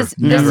 Never, this is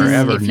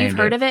if you've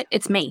heard of it,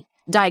 it's me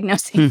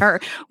diagnosing her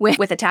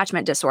with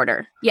attachment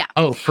disorder. Yeah.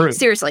 Oh, fruit.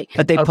 Seriously.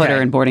 But they put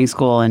her in boarding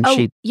school and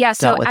she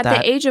so at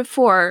the age of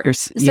 4,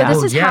 this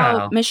is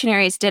how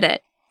missionaries did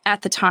it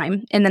at the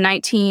time in the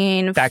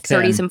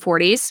 1930s and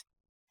 40s.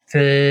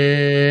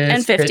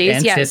 And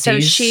 50s, yeah. 50s. So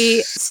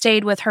she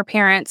stayed with her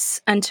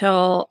parents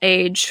until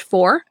age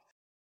 4.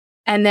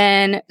 And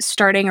then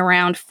starting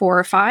around 4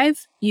 or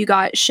 5, you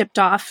got shipped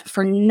off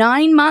for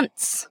 9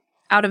 months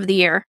out of the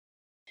year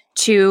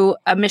to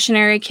a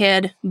missionary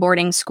kid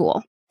boarding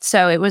school.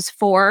 So it was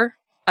 4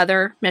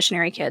 other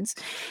missionary kids.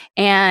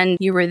 And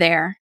you were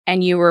there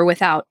and you were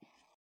without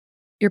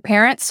your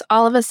parents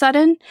all of a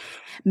sudden.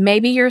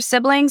 Maybe your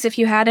siblings, if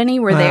you had any,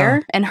 were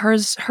there, and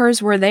hers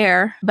were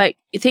there. But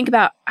you think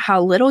about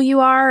how little you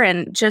are,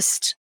 and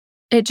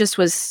it just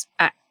was,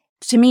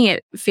 to me,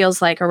 it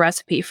feels like a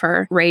recipe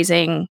for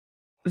raising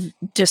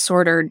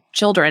disordered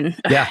children.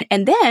 Yeah.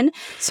 And then...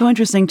 So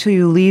interesting, too.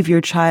 You leave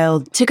your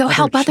child to go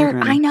help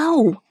children. I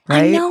know.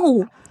 Right? I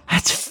know.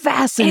 That's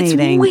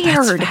fascinating. It's weird.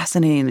 That's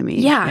fascinating to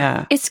me.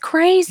 Yeah. It's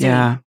crazy.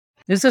 Yeah.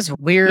 This is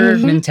weird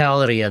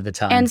mentality of the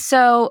time. And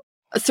so...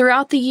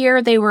 throughout the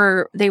year, they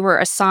were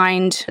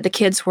assigned, the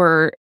kids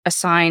were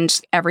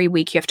assigned every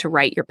week. You have to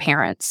write your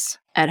parents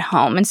at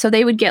home. And so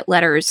they would get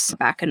letters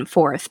back and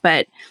forth,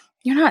 but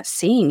you're not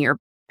seeing your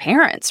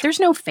parents.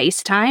 There's no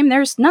FaceTime.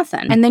 There's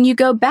nothing. And then you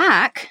go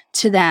back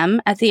to them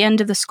at the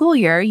end of the school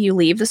year. You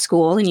leave the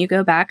school and you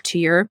go back to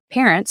your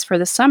parents for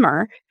the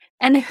summer.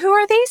 And who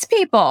are these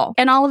people?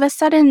 And all of a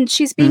sudden,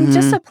 she's being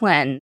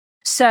disciplined.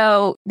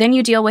 So then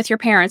you deal with your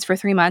parents for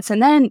 3 months.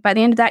 And then by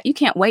the end of that, you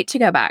can't wait to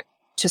go back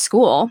to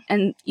school,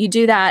 and you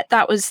do that.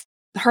 That was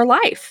her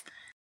life.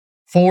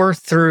 4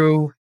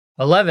 through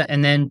 11,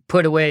 and then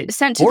put away,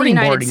 sent to the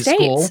United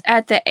States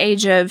at the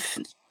age of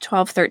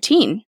 12,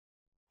 13,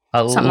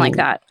 something like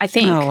that, I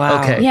think. Oh,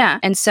 wow. Okay. Yeah.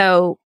 And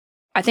so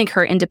I think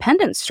her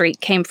independence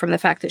streak came from the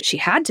fact that she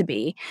had to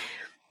be.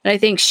 And I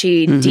think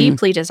she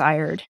deeply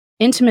desired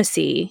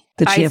intimacy.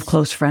 Did she have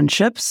close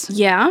friendships?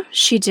 Yeah,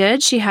 she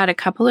did. She had a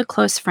couple of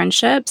close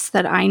friendships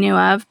that I knew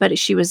of, but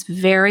she was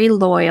very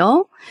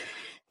loyal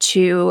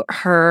to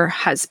her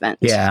husband.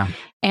 Yeah.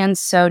 And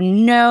so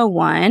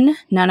none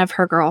of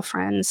her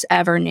girlfriends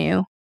ever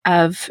knew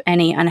of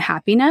any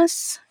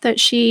unhappiness that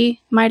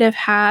she might have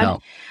had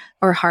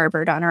or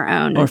harbored on her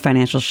own. Or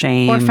financial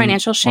shame.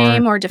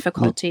 Or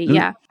difficulty.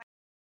 Yeah.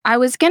 I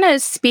was going to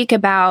speak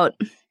about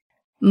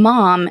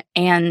mom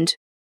and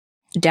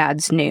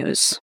dad's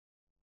news.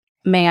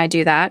 May I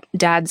do that?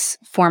 Dad's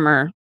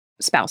former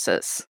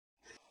spouses.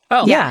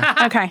 Oh, yeah.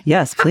 Okay.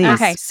 Yes, please.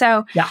 Okay.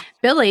 So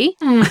Billy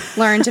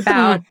learned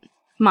about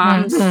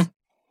mom's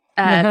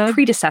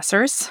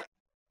predecessors.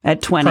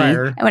 At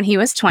 20. When he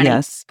was 20.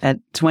 Yes, at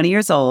 20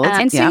 years old.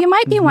 And so you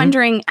might be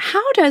wondering,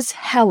 how does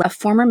Helen, a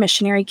former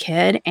missionary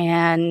kid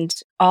and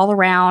all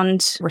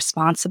around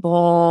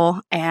responsible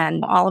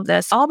and all of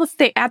this, all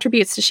the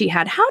attributes that she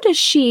had, how does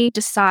she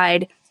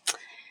decide,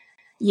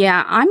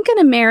 yeah, I'm going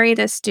to marry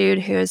this dude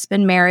who has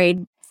been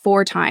married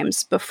 4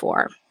 times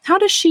before? How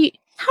does she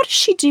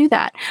do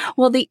that?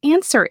 Well, the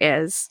answer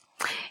is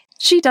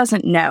she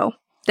doesn't know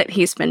that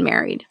he's been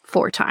married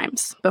 4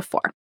 times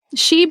before.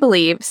 She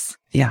believes,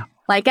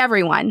 like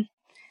everyone,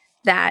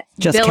 that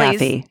just Billy's,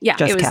 Kathy. Yeah,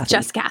 just it was Kathy.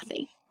 just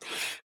Kathy.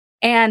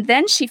 And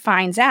then she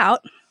finds out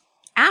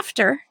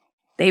after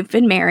they've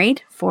been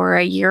married for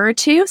a year or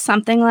 2,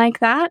 something like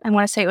that. I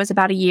want to say it was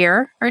about a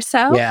year or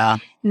so. Yeah.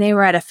 And they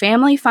were at a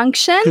family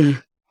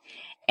function.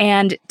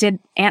 And did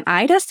Aunt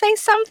Ida say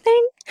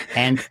something?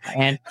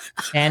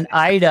 And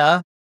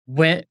Ida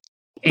went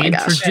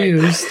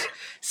introduced,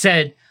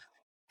 said,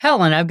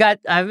 Helen,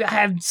 I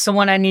have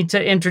someone I need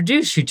to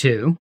introduce you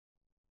to.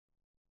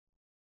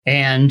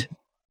 And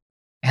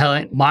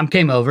mom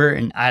came over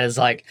and Ida's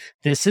like,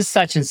 this is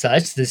such and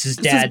such. This is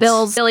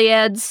Billy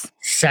Ed's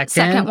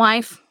second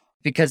wife.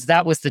 Because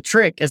that was the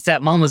trick, is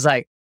that mom was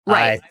like,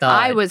 right. I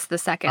thought I was the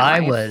second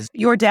wife.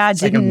 Your dad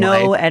didn't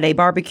know at a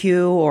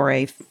barbecue or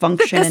a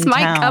function in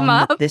town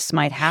that this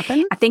might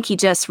happen? I think he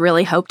just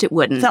really hoped it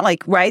wouldn't. It's not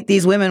like,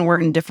 these women were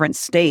in different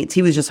states.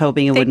 He was just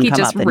hoping it wouldn't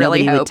come up. That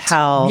really nobody would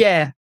tell.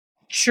 Yeah.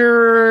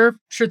 Sure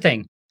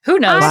thing. Who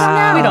knows? I don't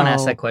know. We don't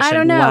ask that question. I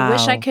don't know.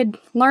 Wish I could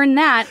learn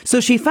that. So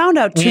she found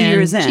out 2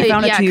 years in. She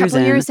found out 2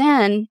 years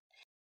in.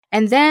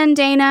 And then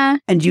Dana.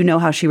 And you know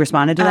how she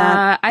responded to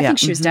that? I think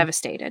she was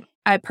devastated.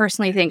 I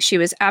personally think she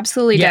was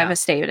absolutely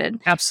devastated.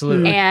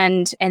 Absolutely.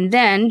 And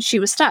then she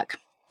was stuck.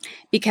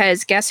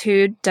 Because guess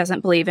who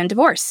doesn't believe in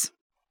divorce?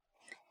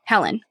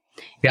 Helen.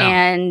 Yeah.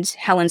 And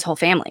Helen's whole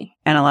family.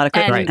 And a lot of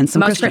and some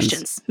most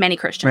Christians. Many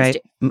Christians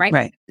do.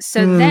 Right.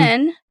 So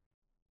then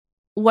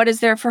what is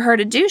there for her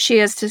to do? She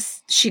has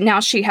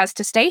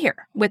to stay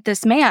here with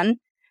this man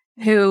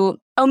who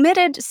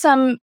omitted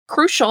some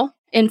crucial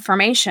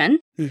information.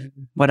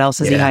 What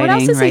else is he hiding? What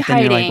else is he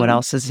hiding? Then you're like, what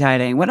else is he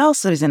hiding? What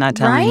else is he not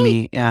telling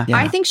me? Yeah.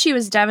 I think she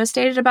was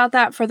devastated about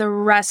that for the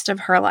rest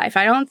of her life.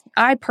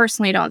 I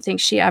personally don't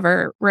think she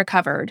ever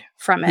recovered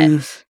from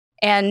it.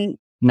 And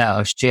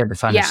no, she had to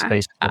find a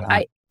space for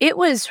that. It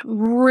was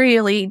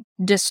really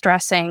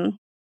distressing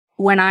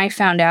when I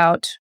found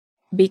out,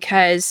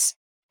 because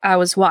I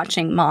was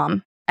watching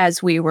mom as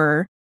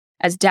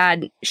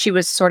dad, she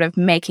was sort of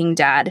making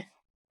dad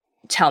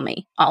tell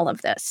me all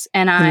of this.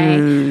 And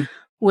I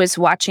was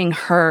watching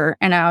her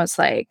and I was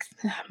like,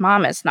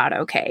 mom is not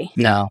okay.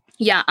 No.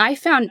 Yeah, I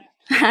found.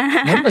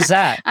 When was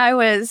that? I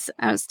was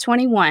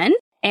 21.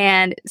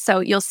 And so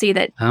you'll see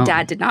that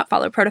dad did not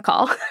follow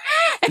protocol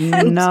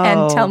and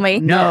tell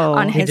me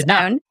on his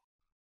own.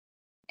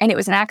 And it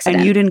was an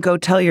accident. And you didn't go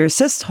tell your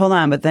sister. Hold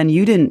on, but then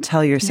you didn't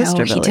tell your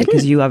sister, Billy,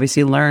 because you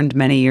obviously learned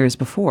many years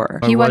before.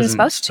 He wasn't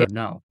supposed to.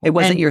 No, it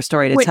wasn't your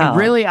story to tell.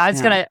 Really, I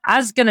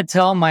was gonna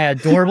tell my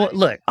adorable.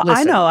 Look,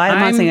 listen, I know. I'm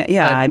not saying it.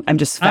 Yeah, I'm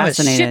just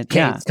fascinated. I'm a shit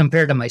case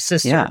compared to my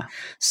sister. Yeah.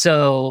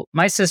 So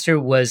my sister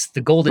was the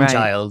golden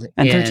child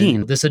and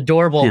 13. This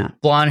adorable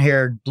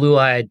blonde-haired,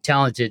 blue-eyed,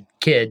 talented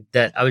kid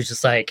that I was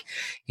just like,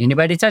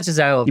 anybody touches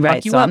that, I will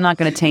fuck you so up. I'm not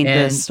going to taint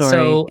this story.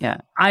 So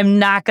I'm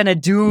not going to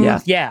do,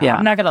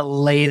 I'm not going to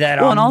lay that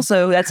on. Well, and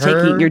also that's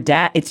taking your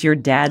dad, it's your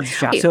dad's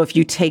job. So if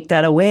you take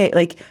that away,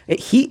 like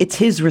it's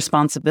his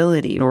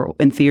responsibility, or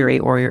in theory,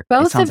 or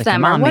both of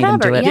them, or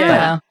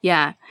whatever.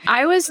 Yeah.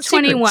 I was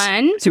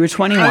 21. So you were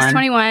 21. I was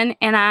 21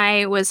 and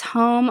I was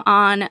home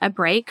on a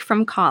break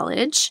from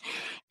college.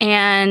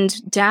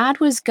 And dad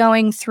was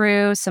going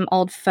through some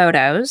old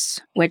photos,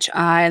 which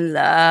I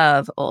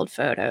love old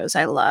photos.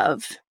 I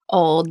love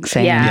old.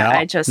 Same.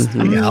 I just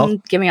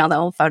give me all the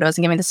old photos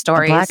and give me the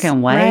stories. The black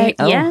and white. Right?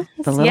 Oh,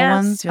 the little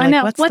ones. You're I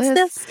know. Like, What's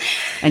this?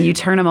 And you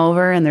turn them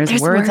over and there's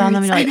words on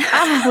them. And you're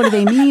like, what do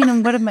they mean?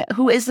 And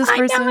who is this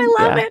person? I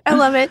love it. I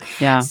love it.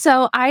 Yeah.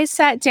 So I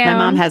sat down.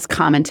 My mom has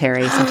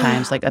commentary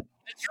sometimes, like a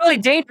It's really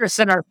dangerous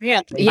in our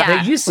family.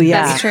 Yeah. They used to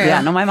Yeah, That's true.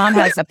 yeah. No, my mom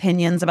has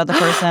opinions about the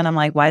person. I'm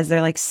like, why is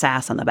there like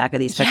sass on the back of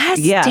these pictures?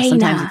 Yes, Dana.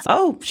 Sometimes it's,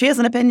 oh, she has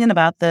an opinion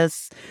about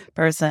this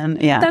person.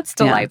 Yeah. That's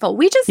yeah. delightful.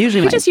 We just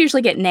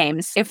usually get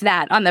names, if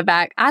that, on the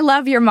back. I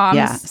love your mom's.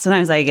 Yeah.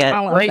 Sometimes I get, I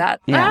love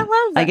that. yeah, I love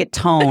that. I get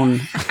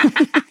tone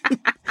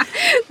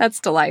That's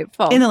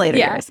delightful. in the later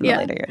Yeah,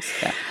 years.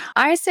 Yeah.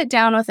 I sit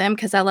down with him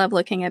because I love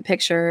looking at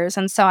pictures.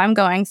 And so I'm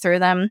going through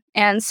them.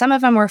 And some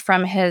of them were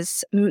from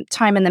his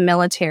time in the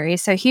military.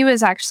 So he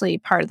was actually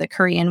part of the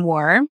Korean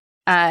War.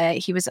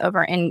 He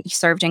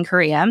served in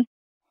Korea.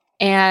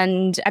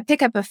 And I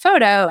pick up a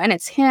photo and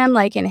it's him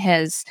like in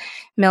his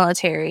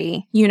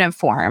military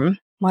uniform,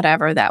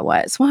 whatever that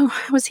was. Well,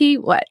 was he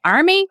what?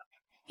 Army?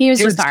 He was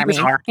just Army.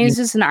 He was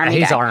just an Army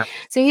guy. Army.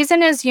 So he's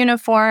in his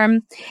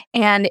uniform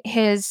and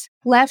his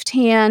left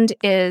hand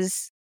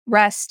is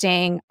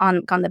resting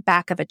on the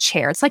back of a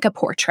chair. It's like a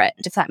portrait,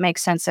 if that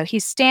makes sense. So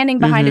he's standing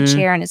behind a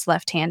chair and his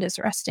left hand is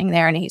resting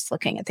there and he's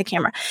looking at the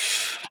camera.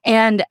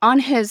 And on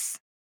his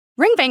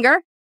ring finger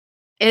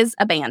is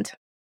a band.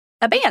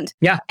 A band.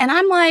 Yeah. And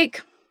I'm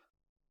like,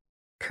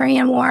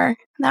 Korean War.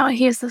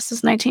 This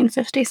is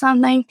 1950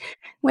 something.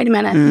 Wait a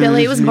minute.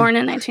 Billy was born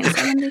in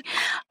 1970.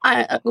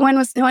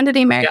 When did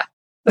he marry? Yeah.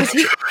 Was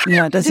he?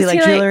 Yeah. Does he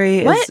like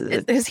jewelry? What?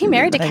 Is he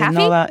married to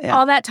Kathy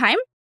all that time?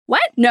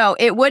 What? No,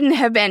 it wouldn't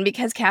have been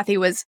because Kathy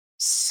was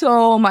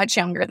so much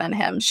younger than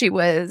him. She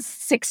was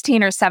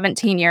 16 or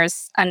 17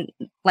 years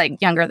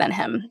younger than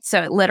him.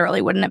 So it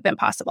literally wouldn't have been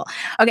possible.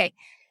 Okay.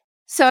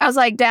 So I was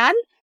like, Dad,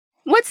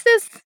 what's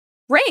this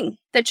ring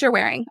that you're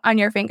wearing on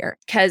your finger?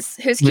 Because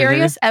who's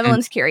curious?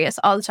 Evelyn's curious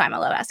all the time. I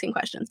love asking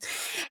questions.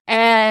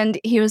 And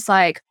he was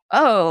like,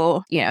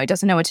 oh, he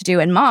doesn't know what to do.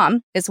 And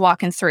Mom is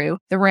walking through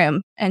the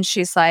room and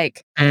she's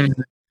like,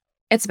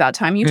 it's about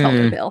time you told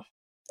her, Bill.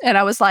 And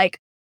I was like,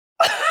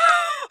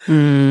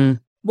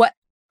 what?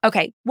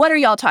 Okay, what are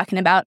y'all talking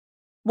about?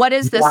 What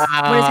is this? Wow.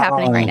 What is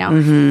happening right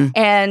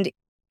now?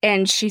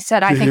 And she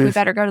said, I think we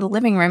better go to the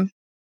living room.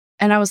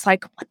 And I was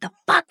like, what the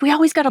fuck? We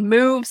always got to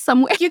move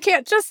somewhere. You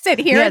can't just sit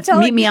here and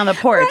meet me on the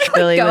porch. Right?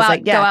 Billy was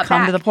like, come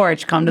back to the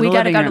porch. Come to the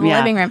living room. We got to go to the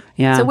living room.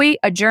 Yeah. So we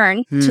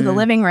adjourn to the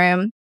living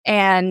room.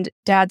 And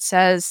Dad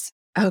says,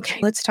 okay,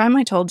 it's time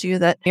I told you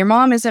that your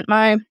mom isn't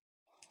my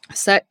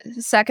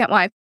second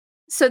wife.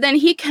 So then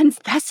he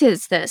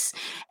confesses this.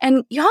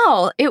 And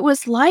y'all, it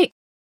was like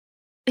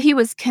he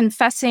was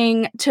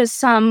confessing to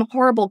some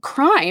horrible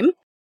crime.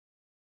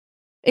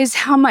 Is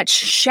how much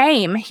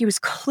shame he was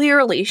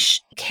clearly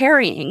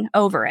carrying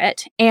over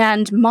it.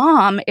 And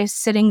Mom is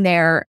sitting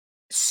there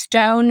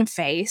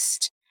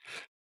stone-faced.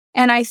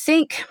 And I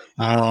think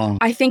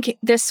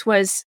this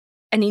was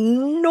an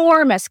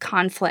enormous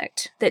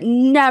conflict that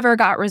never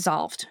got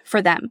resolved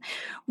for them,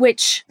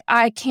 which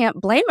I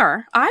can't blame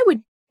her.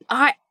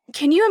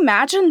 Can you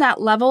imagine that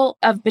level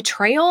of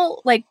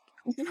betrayal? Like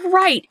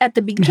right at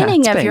the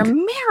beginning of your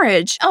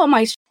marriage. Oh,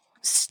 my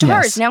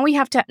stars.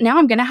 Yes. Now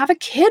I'm going to have a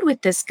kid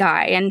with this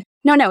guy. And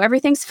no,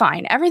 everything's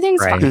fine.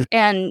 Everything's fine.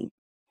 And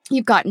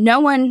you've got no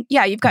one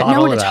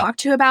to talk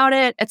to about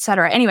it,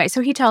 etc. Anyway,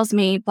 so he tells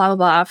me, blah, blah,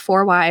 blah,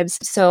 4 wives.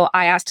 So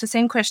I asked the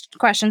same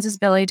questions as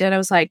Billy did. I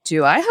was like,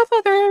 do I have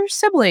other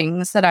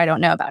siblings that I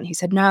don't know about? And he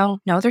said, no,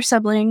 they're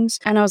siblings.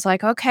 And I was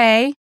like,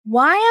 okay,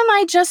 why am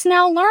I just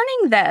now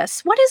learning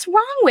this? What is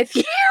wrong with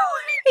you?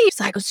 He's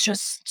like, it's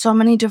just so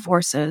many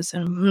divorces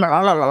and blah,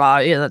 blah, blah, blah.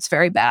 Yeah, that's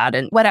very bad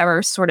and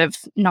whatever sort of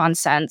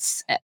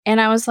nonsense.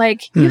 And I was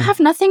like, you have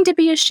nothing to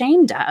be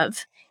ashamed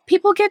of.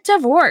 People get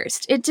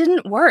divorced. It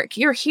didn't work.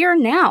 You're here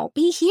now.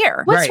 Be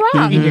here. What's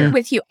wrong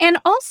with you? And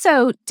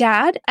also,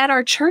 Dad, at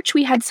our church,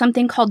 we had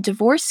something called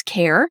Divorce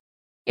Care.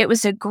 It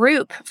was a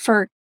group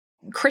for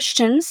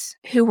Christians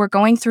who were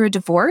going through a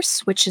divorce,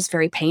 which is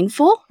very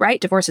painful,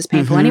 right? Divorce is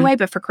painful anyway,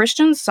 but for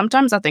Christians,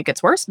 sometimes I think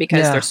it's worse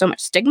because there's so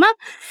much stigma.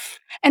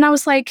 And I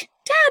was like,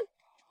 Dad,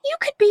 you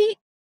could be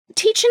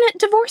teaching at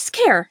Divorce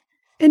Care.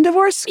 In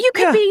divorce? You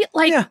could be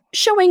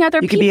showing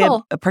other people. You could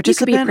be a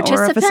participant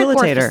or a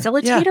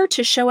facilitator.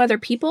 To show other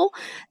people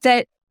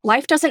that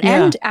life doesn't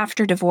end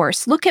after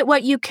divorce. Look at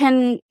what you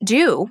can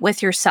do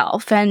with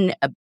yourself and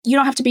you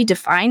don't have to be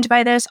defined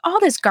by this, all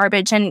this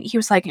garbage. And he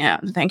was like, yeah,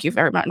 thank you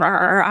very much. And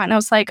I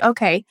was like,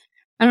 okay,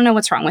 I don't know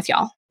what's wrong with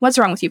y'all. What's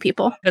wrong with you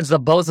people? Because the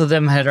both of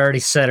them had already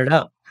set it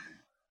up.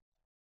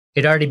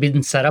 It had already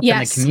been set up in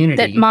the community.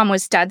 That Mom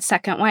was Dad's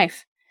second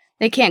wife.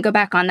 They can't go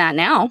back on that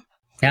now.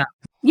 Yeah.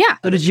 Yeah.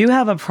 So did you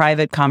have a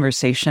private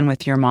conversation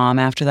with your mom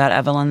after that,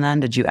 Evelyn,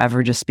 then? Did you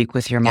ever just speak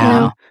with your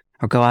mom?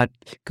 Or go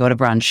to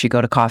brunch, you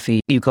go to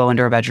coffee, you go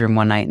into her bedroom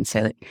one night and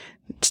say, like,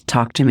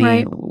 talk to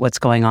me, what's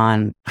going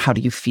on? How do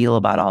you feel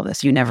about all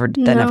this? That never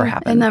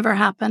happened. It never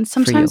happened.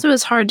 Sometimes it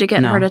was hard to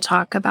get her to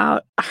talk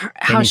about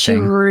how she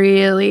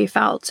really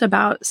felt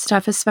about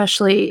stuff,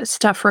 especially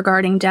stuff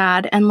regarding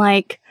Dad. And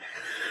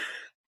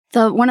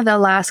one of the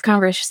last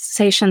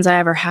conversations I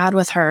ever had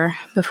with her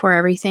before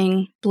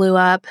everything blew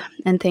up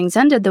and things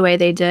ended the way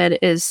they did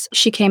is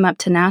she came up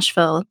to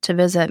Nashville to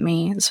visit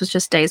me. This was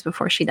just days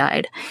before she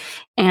died.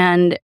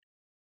 And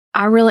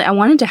I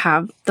wanted to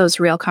have those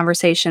real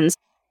conversations.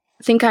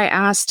 think I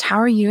asked, how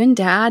are you and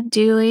Dad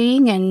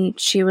doing? And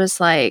she was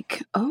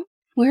like, oh,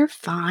 we're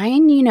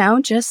fine.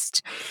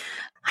 Just,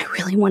 I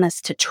really want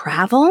us to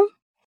travel.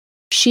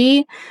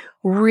 She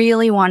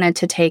really wanted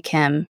to take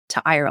him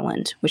to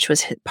Ireland, which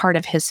was part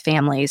of his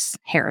family's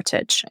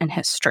heritage and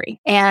history.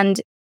 And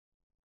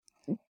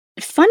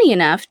funny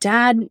enough,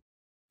 Dad,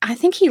 I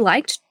think he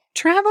liked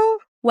travel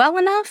well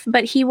enough,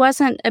 but he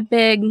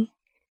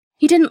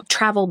didn't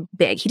travel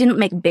big. He didn't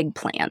make big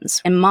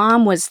plans. And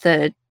Mom was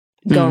the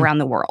go around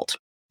the world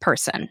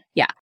person.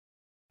 Yeah.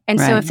 And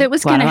so if it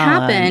was going to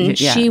happen,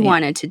 she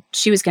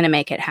was going to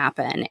make it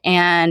happen.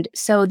 And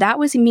so that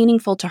was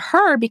meaningful to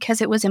her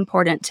because it was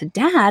important to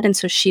Dad. And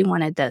so she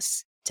wanted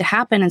this to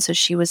happen. And so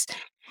she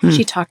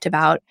talked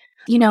about,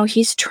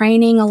 he's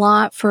training a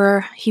lot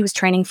he was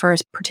training for a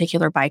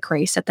particular bike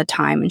race at the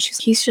time. And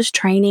he's just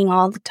training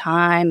all the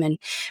time. And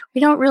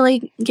we don't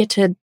really get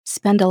to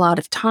spend a lot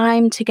of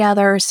time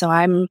together. So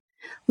I'm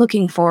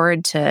looking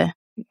forward to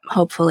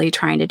hopefully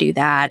trying to do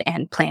that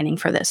and planning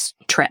for this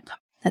trip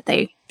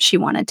that she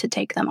wanted to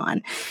take them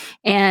on.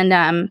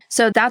 And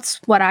so that's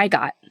what I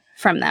got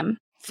from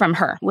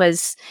her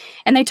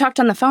and they talked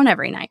on the phone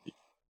every night.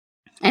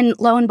 And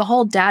lo and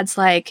behold, Dad's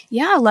like,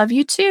 yeah, I love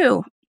you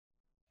too.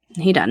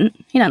 He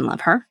doesn't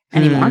love her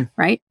anymore,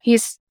 right?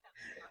 He's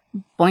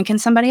boinking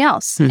somebody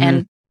else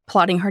and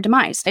plotting her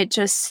demise.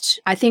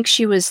 I think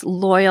she was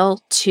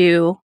loyal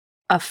to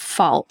a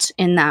fault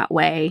in that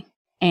way.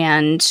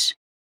 And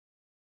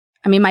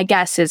I mean, my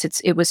guess is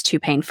it was too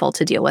painful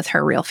to deal with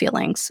her real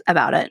feelings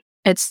about it.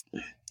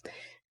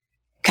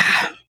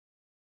 God.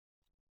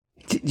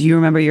 Do you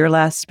remember your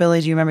last, Billy?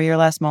 Do you remember your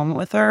last moment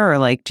with her?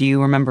 Or do you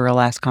remember a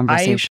last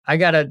conversation? I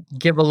got to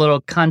give a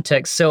little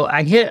context. So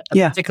I hit a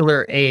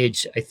particular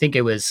age. I think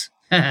it was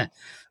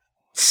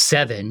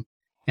 7.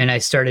 And I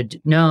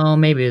started, no,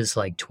 maybe it was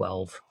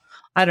 12.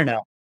 I don't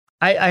know.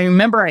 I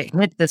remember I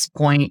hit this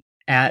point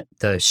at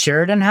the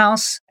Sheridan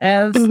house,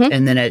 Ev,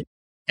 and then it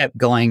kept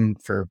going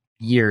for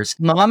years.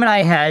 Mom and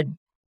I had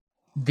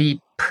the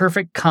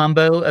perfect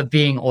combo of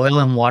being oil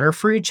and water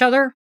for each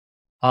other.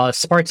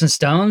 Sparks and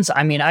stones.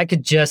 I mean, I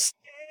could just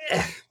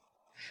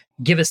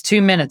give us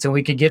 2 minutes and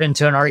we could get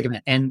into an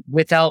argument and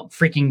without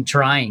freaking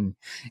trying.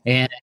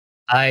 And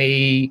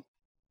I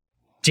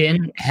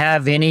didn't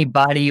have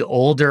anybody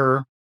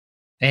older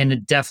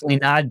and definitely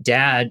not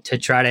Dad to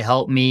try to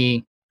help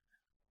me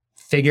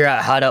figure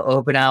out how to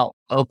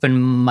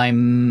open my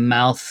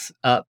mouth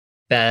up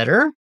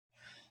better.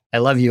 I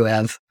love you,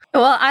 Ev.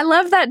 Well, I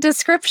love that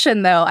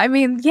description, though. I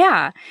mean,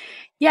 yeah,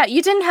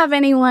 you didn't have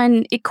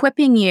anyone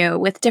equipping you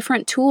with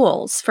different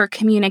tools for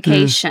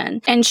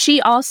communication. And she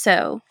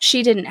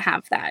didn't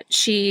have that.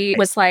 She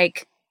was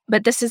like,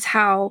 but this is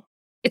how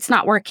it's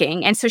not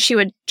working. And so she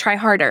would try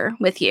harder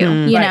with you,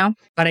 you know?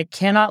 But I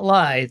cannot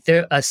lie.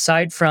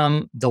 Aside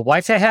from the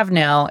wife I have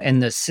now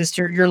and the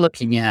sister you're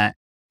looking at,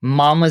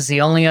 Mom was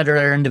the only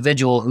other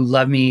individual who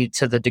loved me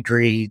to the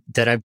degree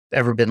that I've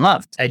ever been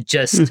loved.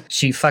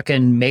 She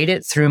fucking made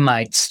it through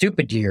my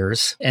stupid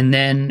years. And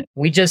then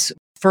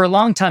for a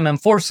long time,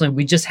 unfortunately,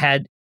 we just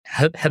had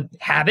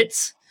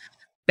habits,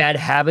 bad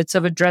habits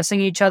of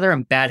addressing each other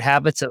and bad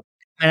habits of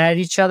coming at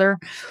each other.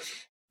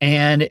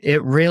 And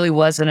it really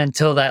wasn't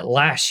until that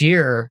last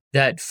year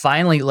that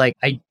finally,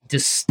 I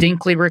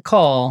distinctly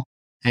recall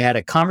I had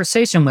a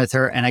conversation with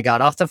her and I got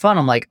off the phone.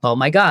 I'm like, oh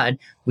my God,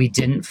 we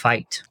didn't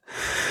fight.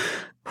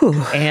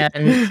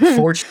 And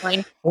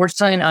fortunately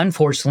and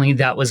unfortunately,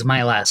 that was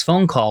my last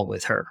phone call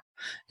with her,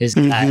 is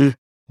that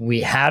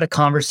we had a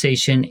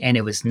conversation and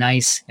it was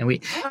nice.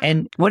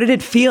 And what did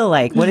it feel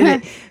like?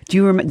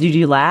 Did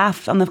you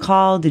laugh on the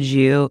call? Do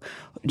you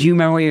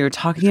remember what you were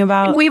talking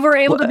about? We were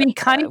able to be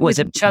kind with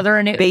each other,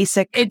 and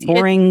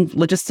boring,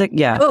 logistic.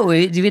 Yeah. Oh,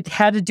 it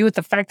had to do with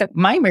the fact that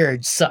my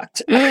marriage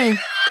sucked.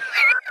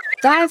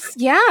 That's,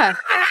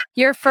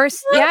 your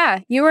first,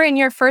 you were in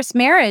your first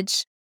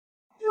marriage.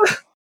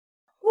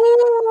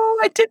 Oh,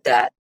 I did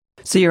that.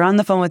 So you're on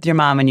the phone with your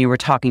mom and you were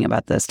talking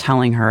about this,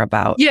 telling her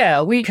about.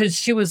 Yeah, because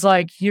she was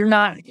like,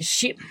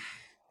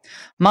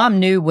 Mom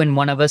knew when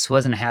one of us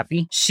wasn't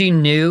happy. She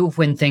knew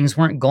when things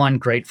weren't going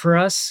great for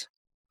us.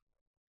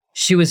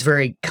 She was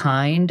very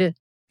kind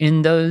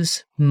in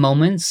those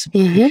moments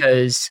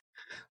because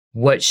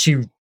what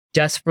she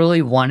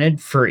desperately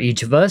wanted for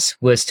each of us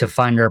was to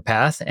find our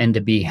path and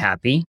to be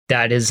happy.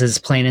 That is as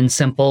plain and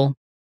simple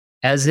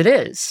as it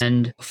is.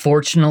 And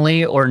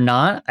fortunately or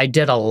not, I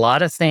did a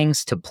lot of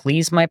things to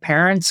please my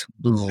parents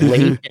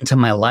late into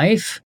my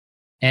life.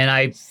 And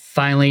I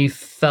finally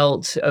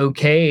felt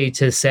okay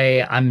to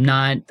say,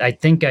 I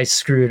think I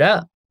screwed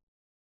up.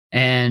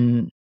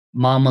 And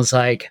Mom was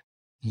like,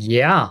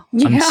 yeah,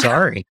 I'm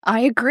sorry.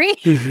 I agree.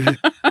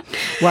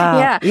 Wow.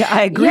 Yeah,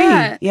 I agree.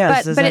 Yeah.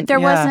 Yes, but there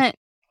wasn't,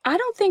 I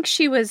don't think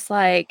she was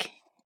like,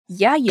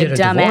 yeah, you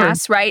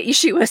dumbass, right?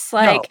 She was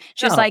like,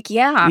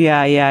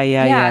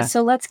 yeah.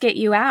 So let's get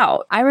you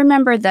out. I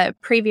remember the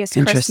previous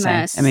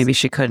Christmas. And maybe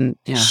she couldn't.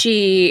 Yeah.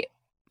 She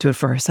do it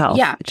for herself.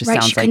 Yeah, it just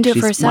sounds like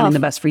she's wanting the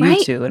best for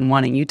you too, and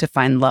wanting you to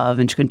find love,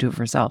 and she couldn't do it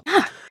for herself.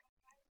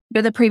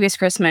 But the previous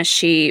Christmas,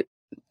 she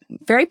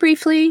very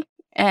briefly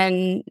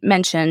and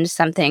mentioned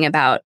something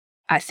about,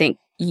 I think,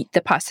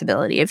 the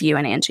possibility of you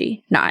and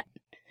Angie not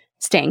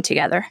staying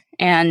together.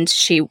 And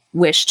she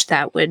wished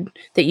that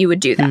you would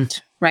do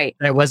that, right?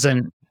 I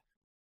wasn't,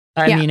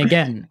 I mean,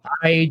 again,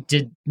 I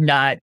did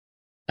not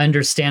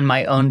understand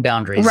my own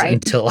boundaries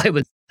until I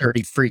was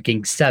 30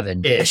 freaking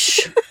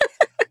 7-ish.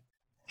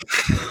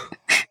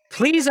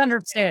 Please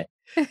understand.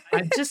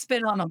 I've just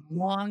been on a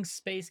long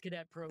space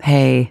cadet program.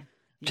 Hey,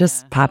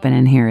 just popping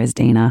in here as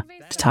Dana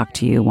to talk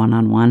to you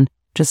one-on-one,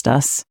 just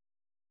us.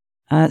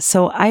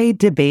 So I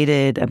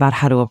debated about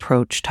how to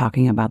approach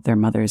talking about their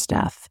mother's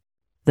death,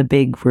 the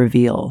big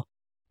reveal.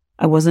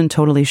 I wasn't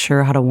totally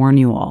sure how to warn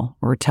you all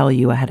or tell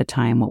you ahead of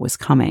time what was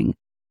coming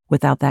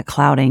without that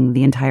clouding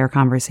the entire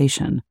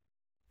conversation.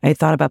 I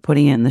thought about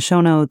putting it in the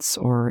show notes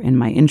or in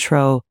my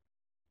intro,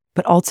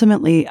 but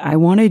ultimately I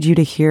wanted you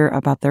to hear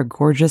about their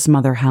gorgeous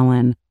mother,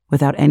 Helen,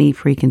 without any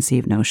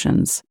preconceived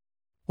notions,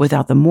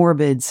 without the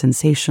morbid,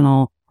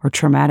 sensational, or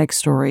traumatic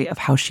story of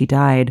how she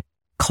died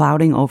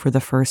clouding over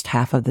the first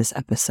half of this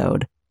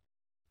episode.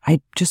 I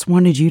just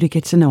wanted you to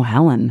get to know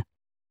Helen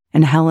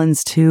and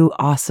Helen's two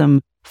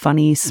awesome,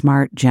 funny,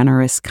 smart,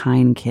 generous,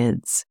 kind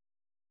kids.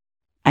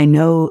 I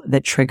know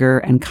that trigger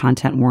and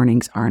content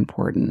warnings are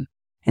important,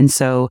 and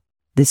so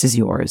this is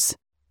yours,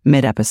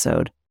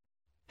 mid-episode.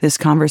 This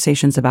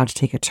conversation's about to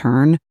take a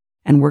turn,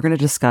 and we're going to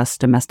discuss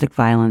domestic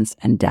violence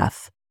and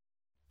death.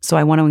 So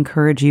I want to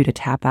encourage you to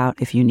tap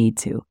out if you need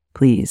to.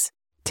 Please,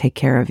 take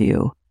care of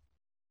you.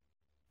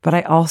 But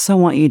I also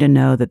want you to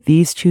know that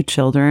these two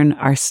children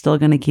are still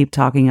going to keep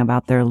talking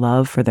about their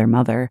love for their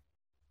mother,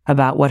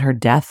 about what her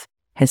death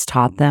has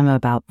taught them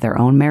about their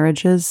own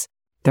marriages,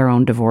 their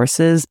own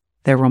divorces,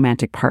 their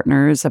romantic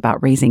partners,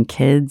 about raising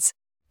kids,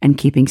 and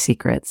keeping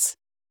secrets.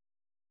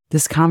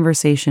 This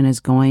conversation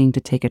is going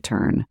to take a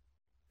turn,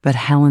 but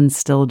Helen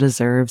still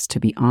deserves to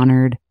be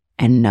honored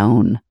and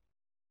known.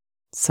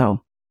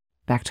 So,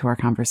 back to our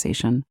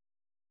conversation.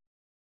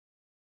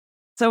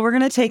 So we're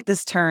going to take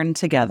this turn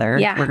together.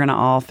 Yeah. We're going to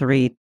all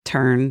three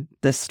turn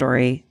this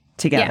story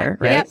together,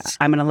 right? Yep.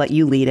 I'm going to let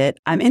you lead it.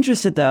 I'm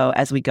interested, though,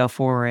 as we go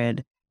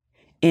forward,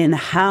 in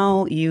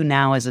how you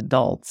now as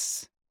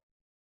adults,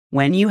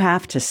 when you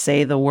have to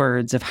say the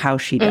words of how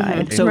she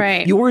died. So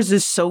yours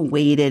is so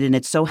weighted and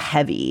it's so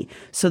heavy.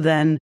 So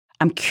then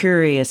I'm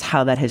curious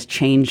how that has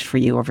changed for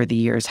you over the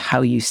years,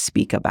 how you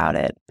speak about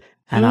it.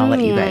 And I'll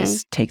let you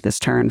guys take this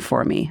turn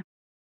for me.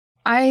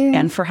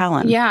 And for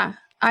Helen. Yeah.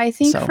 I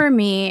think for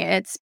me,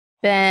 it's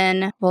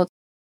been,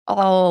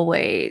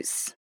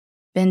 always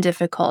been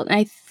difficult. And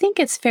I think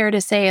it's fair to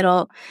say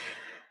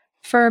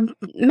for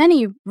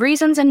many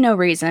reasons and no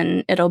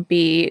reason, it'll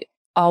be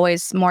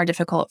always more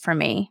difficult for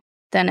me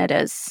than it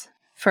is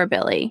for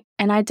Billy.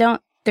 And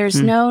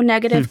there's no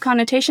negative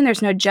connotation.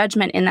 There's no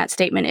judgment in that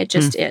statement. It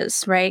just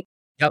is, right?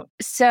 Yep.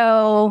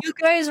 So you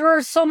guys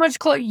were so much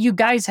close. You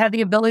guys had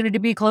the ability to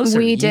be closer.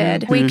 We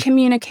did. We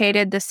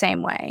communicated the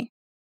same way.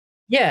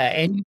 Yeah,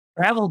 and you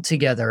traveled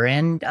together,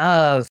 and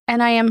I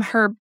am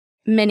her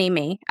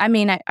mini-me. I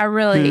mean, I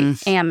really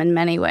am in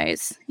many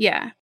ways.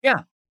 Yeah.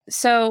 Yeah.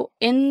 So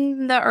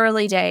in the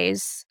early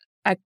days,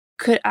 I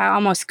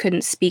almost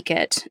couldn't speak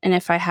it. And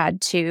if I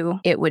had to,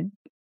 it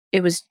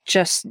was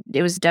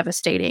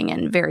devastating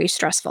and very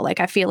stressful. Like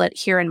I feel it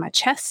here in my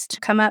chest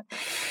come up.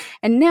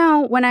 And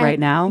now when right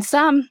now,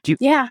 some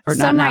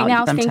right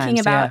now thinking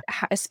about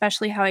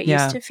especially how it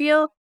used to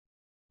feel.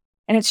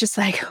 And it's just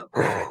like,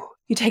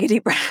 you take a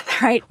deep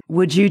breath, right?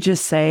 Would you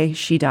just say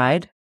she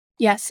died?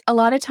 Yes. A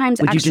lot of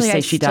times, would you just say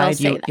she died?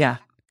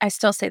 I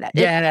still say that.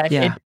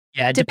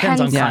 It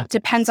depends on context.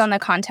 Depends on the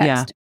context.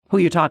 Yeah. Who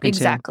you're talking to.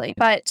 Exactly.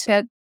 But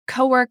a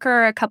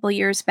coworker a couple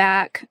years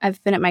back,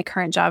 I've been at my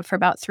current job for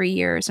about 3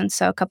 years. And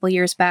so a couple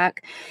years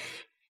back,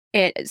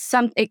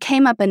 it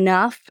came up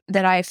enough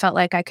that I felt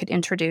like I could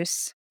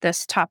introduce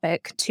this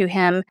topic to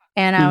him.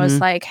 And I was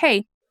like,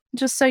 hey,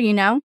 just so you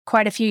know,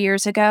 quite a few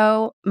years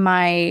ago,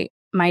 my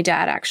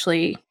dad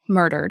actually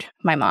murdered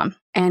my mom.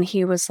 And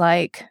he was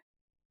like,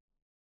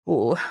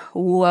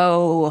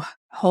 whoa,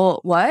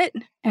 what?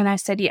 And I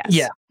said, yes.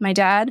 Yeah. My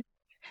dad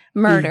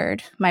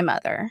murdered my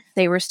mother.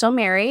 They were still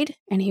married.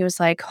 And he was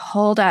like,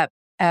 hold up,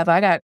 Ev,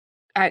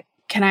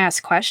 can I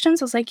ask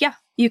questions? I was like, yeah,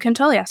 you can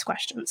totally ask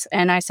questions.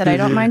 And I said, I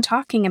don't mind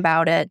talking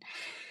about it.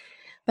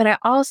 But I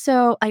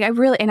also, I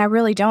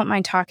really don't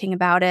mind talking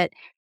about it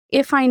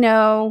if I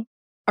know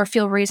or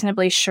feel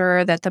reasonably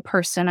sure that the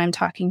person I'm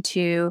talking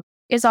to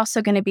is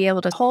also going to be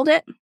able to hold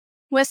it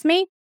with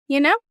me. You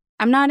know,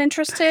 I'm not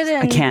interested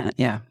in. I can't.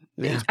 Yeah.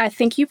 I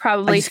think you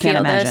probably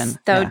feel this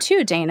though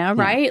too, Dana,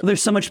 right?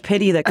 There's so much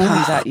pity that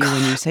comes at you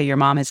when you say your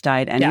mom has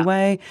died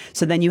anyway.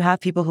 So then you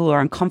have people who are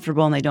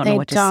uncomfortable and they don't know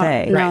what to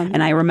say. No.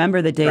 And I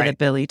remember the day that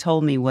Billy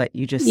told me what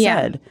you just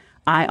said.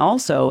 I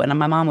also, and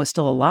my mom was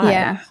still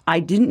alive, I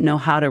didn't know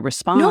how to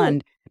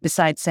respond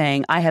besides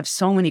saying, I have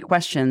so many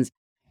questions.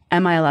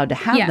 Am I allowed to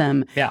have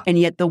them? Yeah. And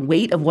yet the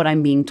weight of what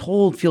I'm being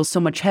told feels so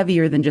much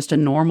heavier than just a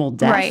normal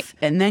death. Right.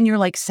 And then you're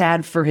like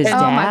sad for his Oh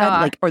my dad,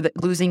 God. like, or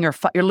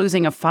you're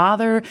losing a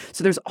father.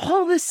 So there's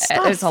all this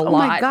stuff. It's a oh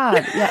lot. my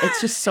God. Yeah,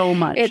 it's just so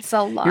much. It's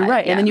a lot. You're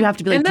right. Yeah. And then you have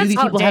to be like, And do that's these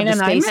how people have Dana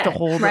the and I space to met.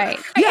 hold Right.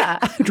 Yeah.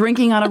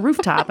 Drinking on a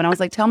rooftop. And I was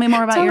like, tell me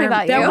more about Tell me your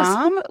about you.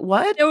 mom.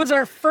 What? It was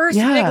our first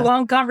Yeah. big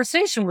long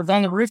conversation was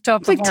on the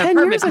rooftop. It's like of our 10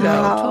 years apartment.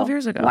 ago, Wow. 12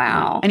 years ago.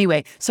 Wow.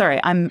 Anyway, sorry,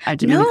 I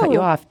didn't mean to cut you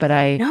No. off, but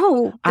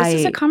No, this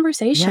is a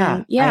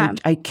conversation. Yeah.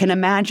 I can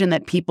imagine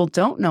that people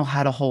don't know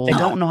how to hold. They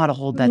don't know how to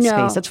hold that No.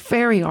 space. That's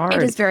very hard.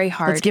 It is very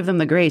hard. Let's give them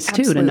the grace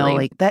too to know Absolutely.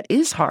 like that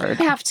is hard.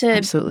 You have to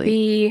Absolutely.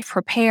 be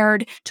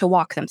prepared to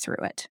walk them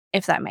through it,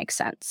 if that makes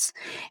sense.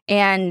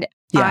 And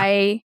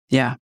Yeah.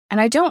 Yeah.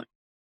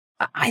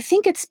 I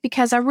think it's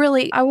because I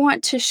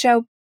want to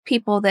show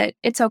people that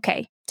it's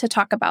okay to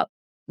talk about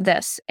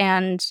this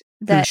and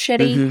that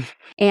shitty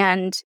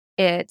and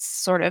it's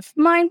sort of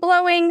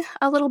mind-blowing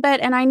a little bit.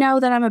 And I know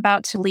that I'm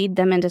about to lead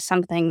them into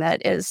something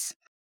that is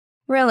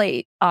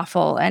really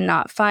awful and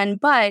not fun.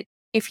 But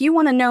if you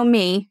want to know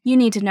me, you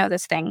need to know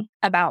this thing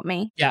about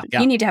me. Yeah.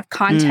 You need to have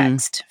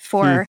context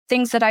for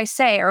things that I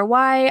say or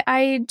why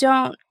I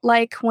don't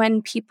like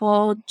when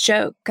people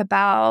joke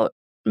about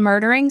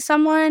murdering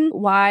someone,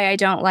 why I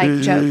don't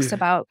like jokes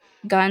about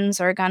guns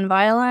or gun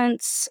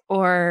violence,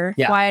 or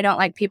why I don't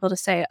like people to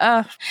say,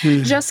 oh,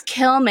 just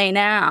kill me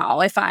now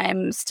if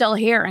I'm still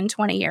here in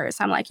 20 years.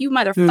 I'm like, you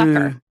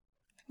motherfucker.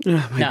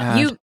 Oh my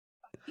God.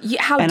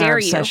 How and dare our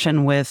you?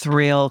 obsession with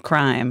real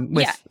crime,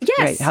 with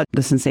Yes. how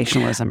the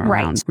sensationalism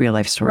around real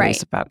life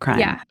stories about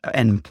crime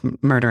and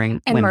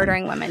murdering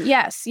women.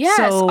 Yes,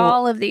 So,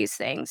 all of these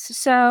things.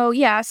 So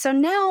so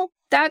now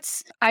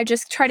I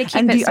just try to keep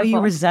and it simple. are you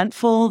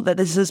resentful that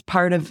this is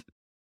part of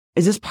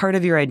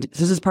your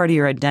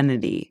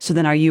identity? So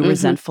then are you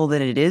resentful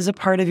that it is a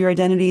part of your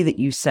identity that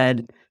you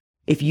said,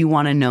 if you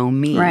want to know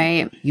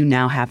me, you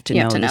now have to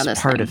know this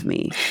part thing. of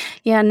me?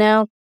 Yeah,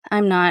 no,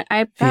 I'm not.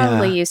 I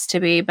probably used to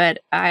be, but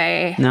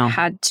I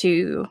had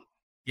to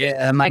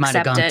Yeah, I might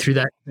have gone it. through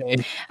that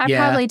phase. I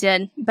probably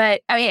did.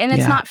 But I mean, and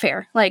it's not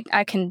fair. Like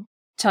I can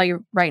tell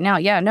you right now,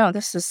 no,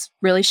 this is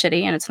really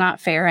shitty and it's not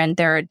fair. And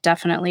there are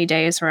definitely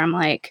days where I'm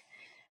like,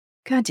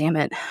 God damn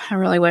it. I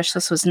really wish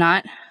this was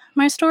not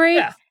my story.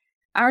 Yeah.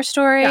 Our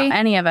story,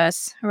 any of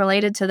us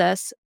related to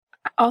this.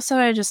 Also,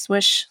 I just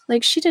wish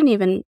like she didn't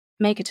even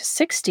make it to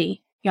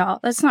 60, y'all.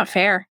 That's not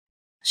fair.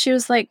 She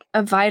was like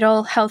a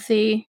vital,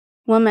 healthy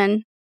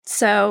woman.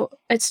 So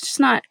it's just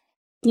not,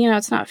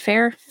 it's not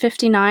fair.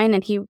 59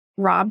 and he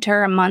robbed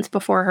her a month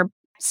before her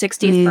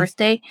 60th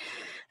birthday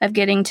of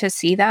getting to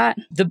see that.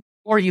 The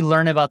more you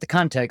learn about the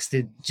context,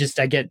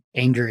 I get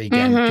angry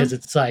again because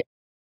it's like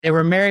they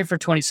were married for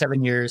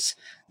 27 years.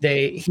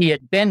 He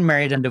had been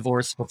married and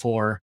divorced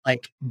before.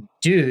 Like,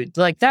 dude,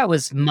 like that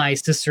was my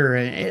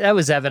sister. That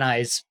was Ev and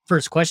I's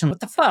first question.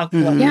 What the fuck?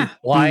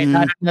 Why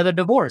not another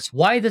divorce?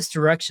 Why this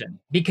direction?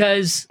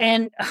 Because,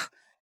 and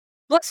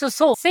what's this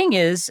whole thing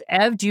is,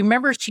 Ev, do you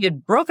remember she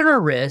had broken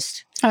her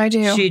wrist? I do.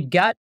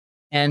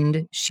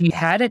 And she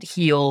had it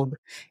healed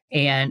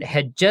and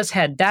had just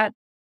had that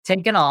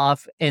taken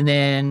off. And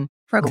then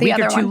broke a the week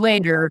other or two one.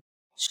 later,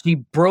 she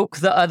broke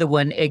the other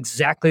one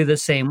exactly the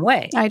same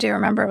way. I do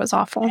remember. It was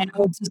awful. And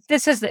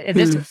this is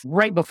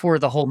right before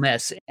the whole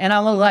mess. And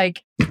I'm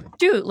like,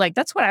 dude, like,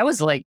 that's what I was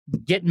like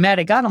getting mad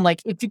at God. I'm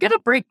like, if you're going to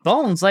break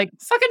bones, like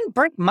fucking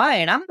break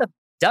mine. I'm the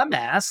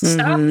dumbass.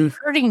 Stop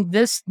hurting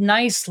this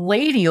nice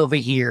lady over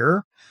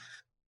here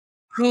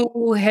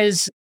who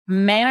has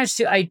managed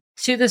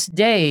to this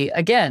day,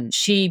 again,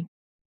 she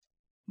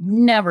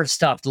never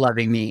stopped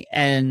loving me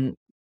and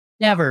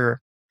never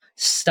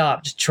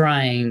stopped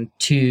trying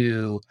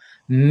to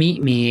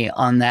meet me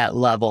on that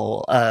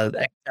level of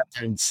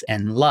acceptance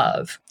and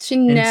love. She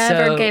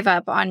never gave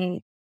up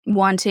on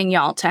wanting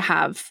y'all to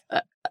have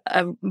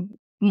a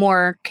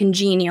more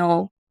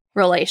congenial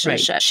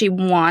relationship. Right. She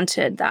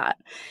wanted that.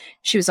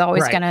 She was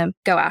always going to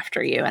go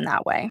after you in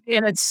that way.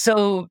 And it's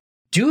so,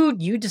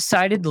 dude, you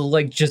decided to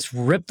like just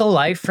rip the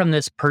life from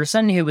this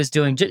person who was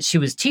doing, she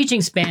was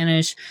teaching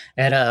Spanish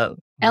at a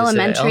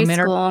elementary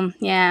school.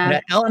 Yeah.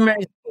 At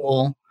elementary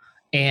school.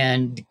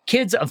 And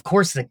kids, of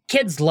course, the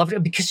kids loved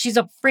it because she's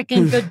a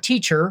freaking good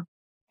teacher.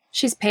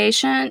 She's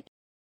patient.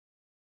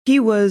 He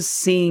was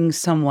seeing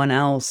someone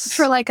else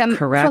for like a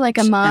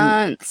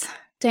month,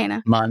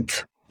 Dana.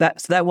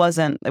 It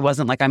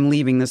wasn't like I'm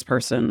leaving this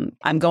person.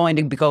 I'm going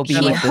to go be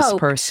with this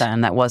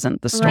person. That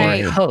wasn't the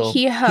story. Right.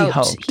 He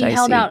hoped. He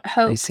held out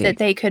hope that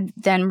they could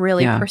then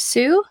really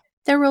pursue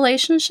their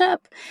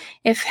relationship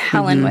if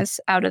Helen was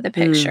out of the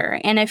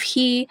picture. And if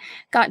he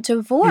got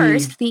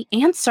divorced, the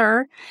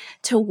answer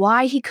to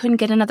why he couldn't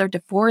get another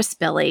divorce,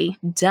 Billy,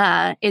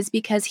 is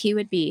because he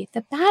would be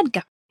the bad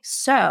guy.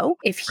 So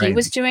if he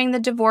was doing the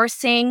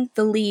divorcing,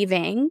 the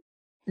leaving,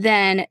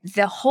 then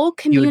the whole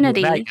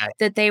community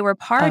that they were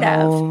part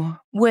of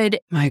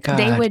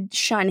they would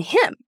shun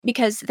him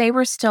because they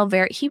were still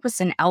he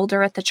was an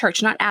elder at the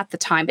church, not at the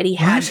time, but he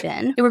had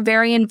been. They were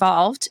very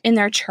involved in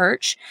their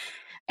church.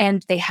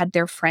 And they had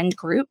their friend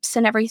groups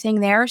and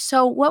everything there.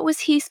 So what was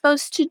he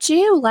supposed to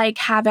do? Like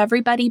have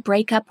everybody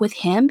break up with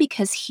him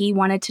because he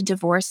wanted to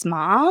divorce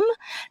mom?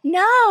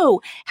 No.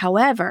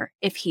 However,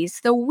 if he's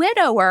the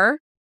widower,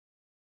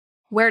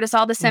 where does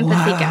all the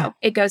sympathy go?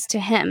 It goes to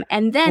him.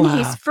 And then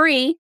he's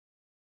free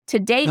to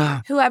date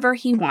whoever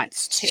he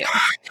wants to.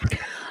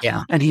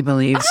 Yeah. And he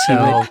believes he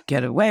would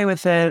get away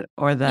with it,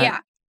 or that... Yeah.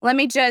 Let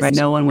me just...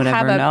 no one would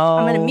ever know.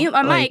 I'm going to mute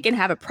my mic and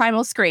have a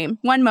primal scream.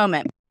 One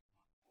moment.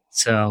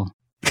 So...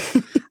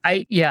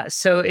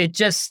 so it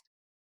just...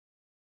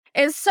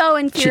 It's so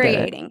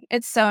infuriating.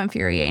 It's so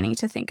infuriating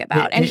to think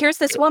about. And here's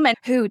this woman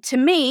who, to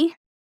me,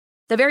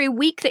 the very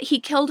week that he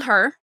killed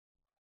her,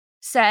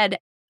 said,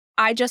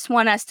 I just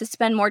want us to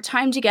spend more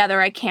time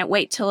together. I can't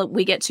wait till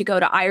we get to go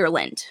to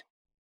Ireland.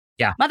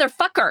 Yeah.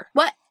 Motherfucker.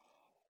 What?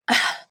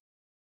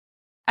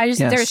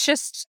 There's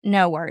just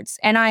no words.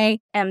 And I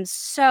am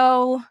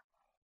so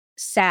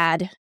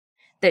sad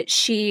that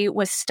she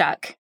was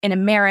stuck in a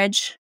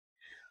marriage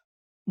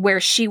where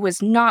she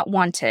was not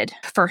wanted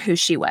for who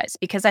she was,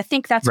 because I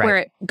think that's where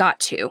it got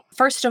to.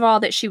 First of all,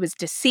 that she was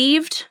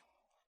deceived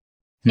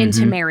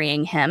into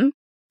marrying him.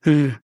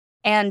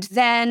 And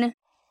then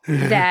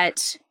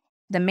that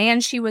the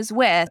man she was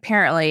with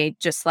apparently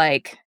just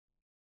like,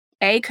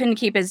 A, couldn't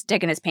keep his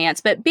dick in his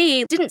pants, but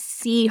B, did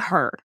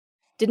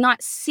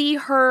not see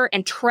her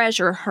and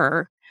treasure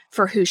her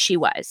for who she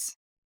was.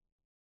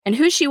 And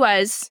who she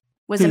was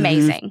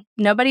amazing.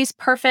 Nobody's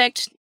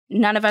perfect.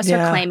 None of us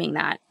are claiming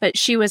that, but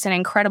she was an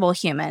incredible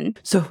human.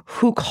 So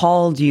who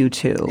called you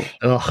to?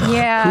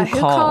 Yeah, who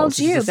called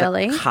you,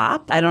 Billy? A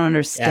cop? I don't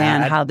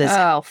understand how this...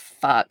 Oh,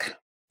 fuck.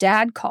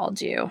 Dad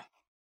called you.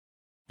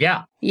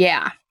 Yeah.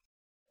 Yeah.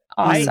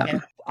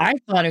 Awesome. I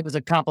thought it was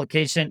a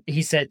complication.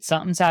 He said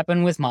something's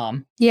happened with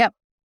mom. Yep.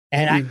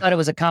 And I thought it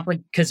was a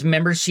complication because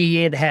remember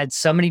she had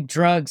so many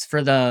drugs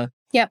for the...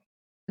 Yep.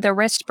 The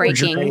wrist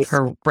breaking.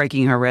 Her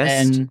breaking her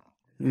wrist.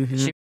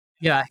 And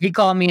he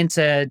called me and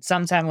said,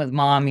 something's happened with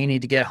mom. You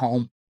need to get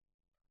home.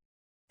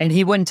 And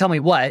he wouldn't tell me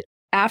what.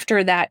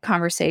 After that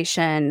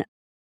conversation,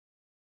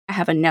 I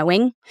have a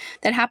knowing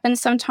that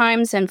happens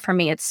sometimes. And for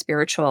me, it's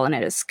spiritual and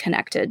it is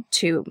connected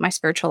to my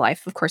spiritual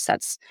life. Of course,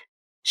 that's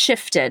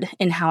shifted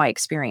in how I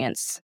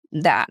experience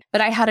that.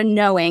 But I had a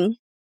knowing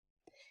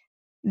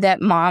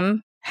that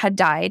mom had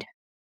died.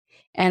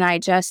 And I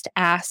just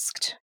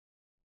asked,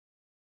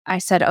 I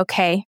said,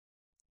 okay,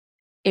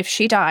 if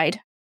she died,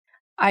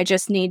 I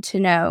just need to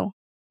know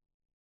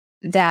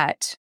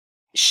that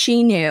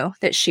she knew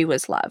that she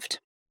was loved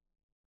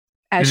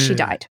as she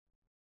died.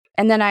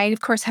 And then I,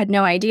 of course, had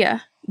no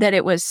idea that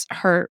it was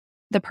her,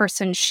 the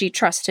person she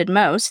trusted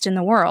most in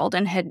the world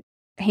and had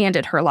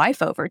handed her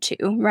life over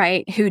to,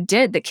 right? Who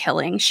did the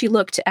killing. She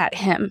looked at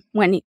him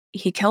when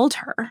he killed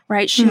her,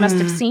 right? She must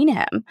have seen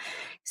him.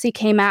 So he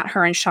came at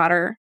her and shot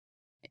her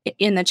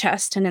in the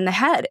chest and in the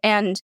head.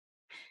 And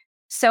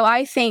so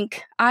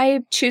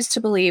I choose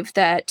to believe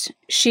that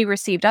she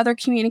received other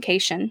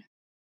communication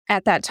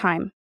at that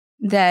time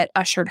that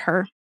ushered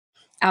her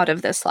out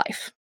of this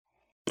life.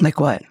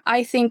 Like what?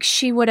 I think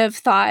she would have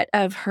thought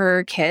of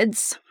her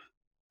kids.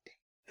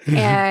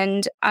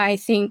 And I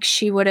think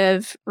she would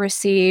have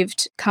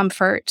received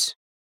comfort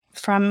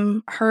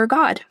from her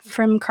God,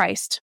 from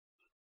Christ.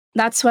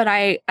 That's what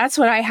I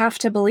have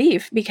to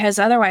believe, because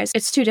otherwise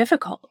it's too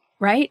difficult,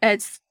 right?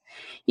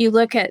 You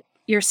look at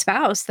your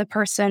spouse, the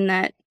person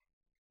that,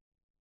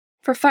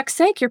 for fuck's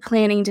sake, you're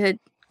planning to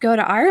go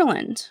to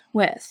Ireland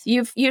with.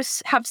 You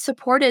have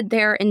supported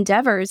their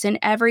endeavors in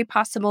every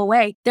possible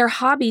way. Their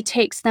hobby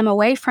takes them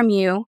away from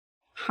you.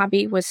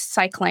 Hobby was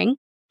cycling.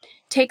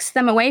 Takes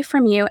them away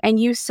from you, and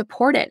you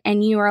support it.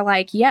 And you are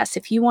like, yes,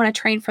 if you want to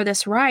train for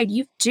this ride,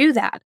 you do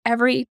that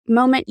every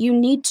moment you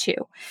need to.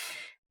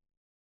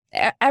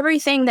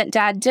 Everything that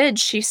Dad did,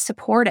 she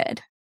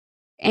supported.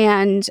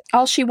 And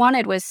all she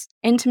wanted was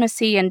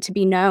intimacy and to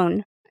be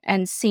known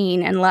and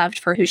seen and loved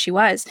for who she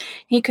was.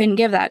 He couldn't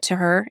give that to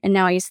her. And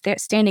now he's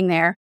standing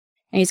there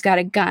and he's got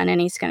a gun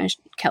and he's going to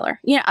kill her.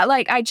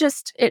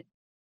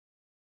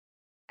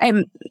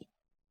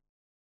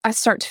 I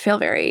start to feel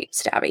very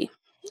stabby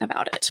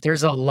about it.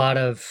 There's a lot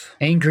of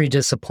angry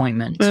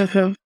disappointment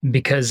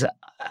because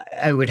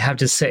I would have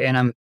to say, and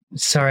I'm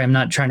sorry, I'm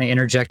not trying to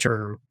interject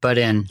or butt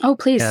in. Oh,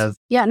 please.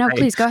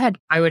 Please go ahead.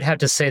 I would have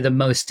to say the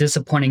most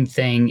disappointing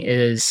thing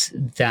is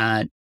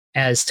that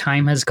as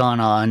time has gone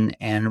on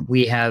and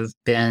we have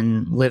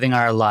been living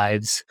our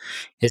lives,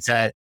 is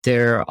that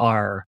there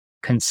are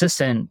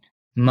consistent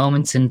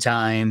moments in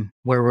time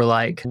where we're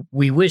like,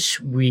 we wish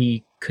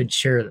we could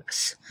share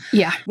this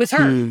with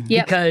her.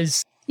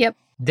 Because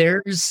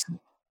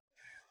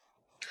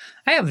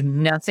I have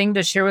nothing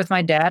to share with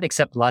my dad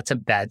except lots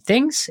of bad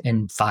things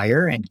and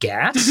fire and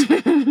gas.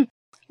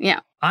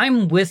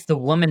 I'm with the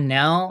woman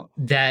now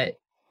that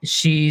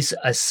she's,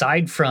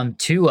 aside from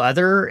two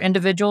other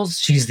individuals,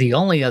 she's the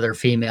only other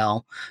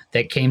female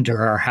that came to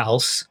our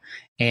house,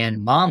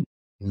 and mom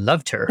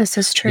loved her. This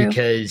is true.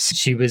 Because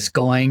she was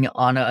going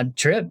on a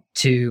trip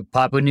to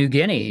Papua New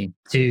Guinea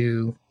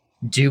to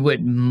do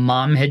what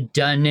mom had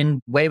done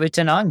in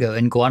Huehuetenango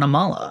in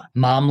Guatemala.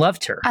 Mom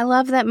loved her. I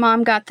love that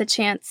mom got the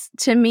chance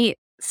to meet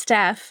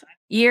Steph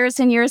years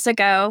and years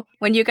ago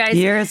when you guys...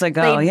 Years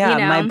ago,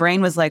 my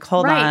brain was like,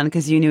 hold on,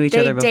 because you knew each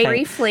other before. They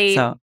briefly...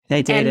 So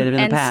they dated in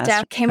the past. And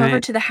Steph came over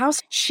to the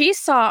house. She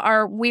saw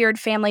our weird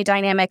family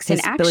dynamics in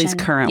action. Billy's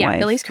current wife.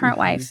 Billy's current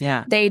wife.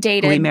 Yeah. They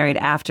dated. We married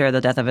after the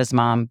death of his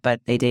mom,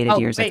 but they dated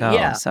years ago.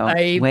 Yeah, so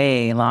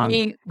way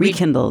long.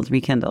 Rekindled.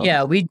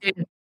 Yeah, we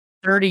dated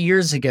 30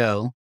 years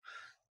ago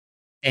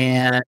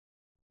and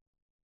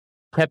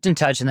kept in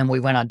touch. And then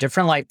we went on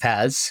different life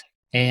paths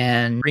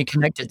and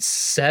reconnected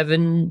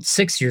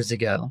 6 years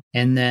ago.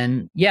 And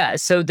then,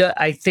 so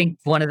I think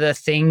one of the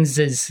things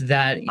is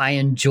that I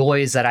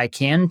enjoy is that I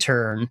can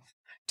turn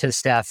to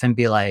Steph and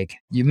be like,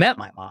 you met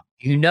my mom.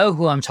 You know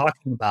who I'm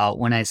talking about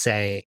when I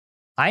say,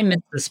 I met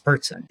this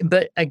person.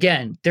 But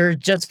again, there have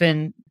just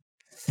been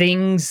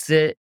things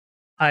that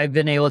I've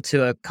been able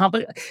to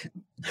accomplish.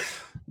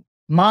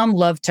 Mom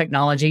loved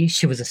technology.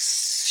 She was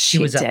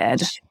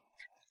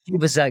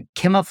a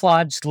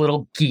camouflaged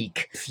little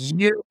geek. If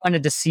you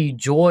wanted to see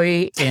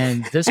joy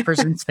in this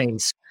person's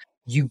face,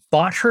 you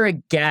bought her a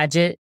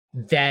gadget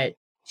that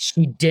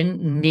she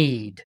didn't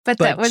need. But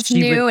that was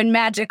new and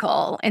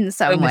magical in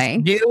some way.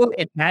 New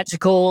and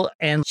magical,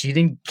 and she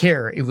didn't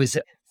care. It was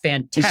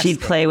fantastic. She'd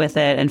play with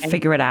it and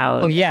figure it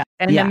out. Oh, yeah.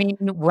 And I mean,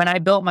 when I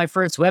built my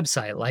first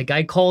website, like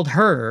I called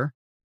her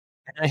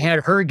and I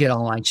had her get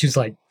online. She was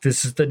like,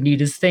 this is the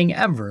neatest thing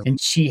ever. And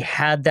she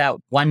had that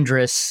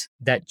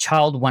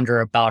child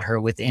wonder about her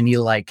with any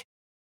like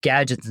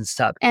gadgets and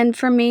stuff. And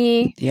for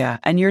me... Yeah.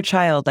 And your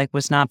child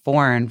was not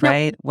born,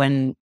 right?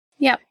 When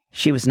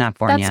she was not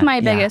born yet. That's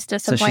my biggest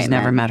disappointment. So she's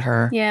never met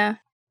her. Yeah.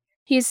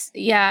 He was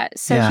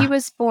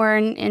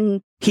born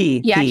in...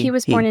 He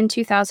was born in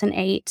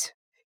 2008.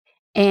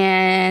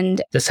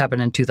 And this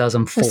happened in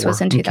 2004. This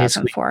was in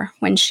 2004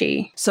 when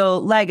she... So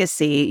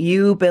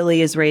legacy,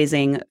 Billy, is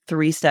raising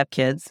 3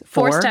 stepkids.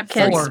 Four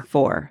stepkids.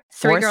 Four.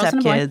 3 girls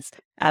stepkids.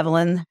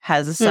 Evelyn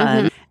has a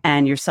son,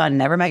 and your son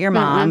never met your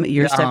mom.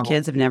 Your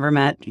stepkids have never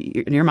met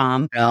your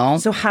mom. No.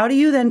 So how do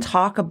you then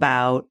talk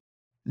about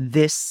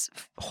this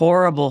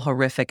horrible,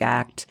 horrific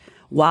act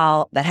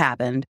that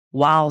happened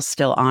while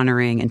still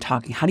honoring and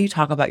talking? How do you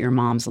talk about your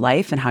mom's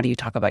life, and how do you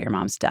talk about your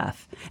mom's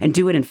death? And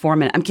do it in 4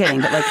 minutes. I'm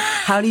kidding, but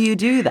how do you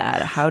do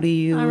that? How do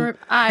you...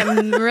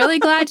 I'm really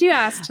glad you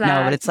asked that.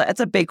 No, but it's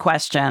a big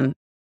question.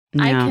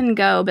 I can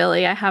go,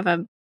 Billy. I have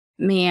a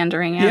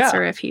meandering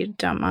answer if you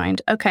don't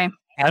mind. Okay.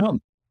 I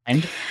don't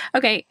mind.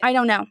 Okay, I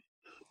don't know.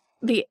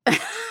 The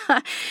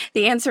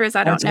answer is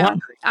I don't know.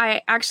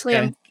 I actually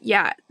am.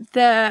 Yeah.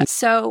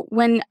 So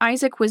when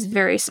Isaac was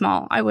very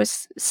small, I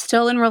was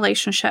still in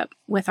relationship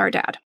with our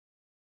dad.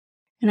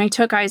 And I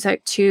took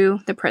Isaac to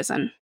the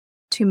prison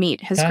to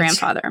meet his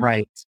grandfather.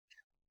 Right.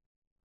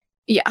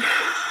 Yeah.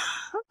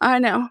 I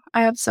know.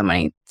 I have so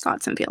many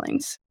thoughts and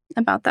feelings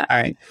about that.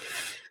 All right.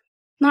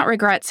 Not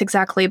regrets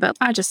exactly, but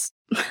I just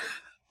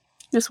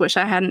wish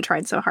I hadn't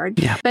tried so hard.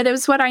 Yeah. But it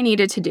was what I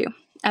needed to do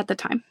at the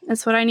time.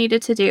 It's what I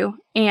needed to do.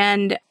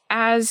 And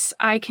as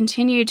I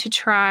continued to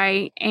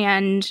try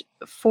and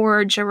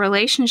forge a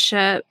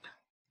relationship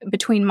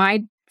between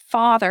my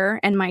father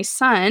and my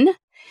son,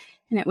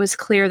 and it was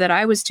clear that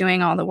I was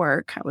doing all the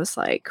work, I was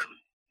like,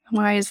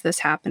 why is this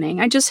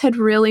happening? I just had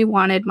really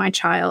wanted my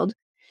child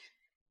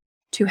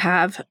to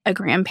have a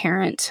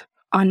grandparent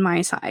on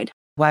my side.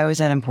 Why was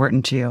that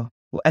important to you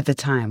at the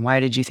time? Why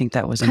did you think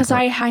that was important?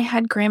 Because I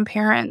had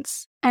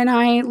grandparents, and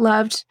I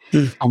loved...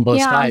 on both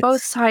sides. On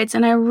both sides.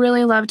 And I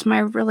really loved my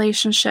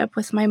relationship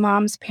with my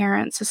mom's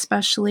parents,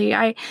 especially.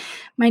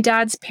 My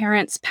dad's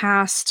parents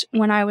passed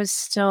when I was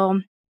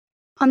still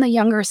on the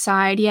younger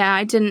side. Yeah,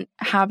 I didn't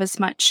have as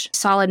much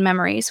solid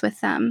memories with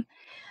them.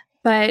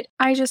 But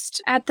I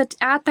just, at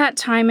that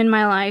time in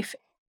my life,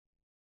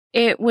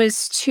 it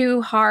was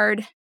too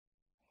hard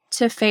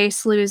to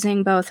face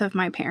losing both of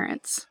my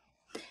parents.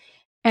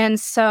 And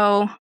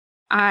so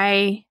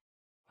I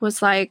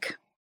was like,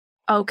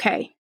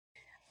 okay,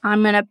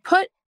 I'm going to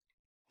put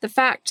the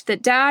fact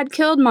that dad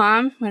killed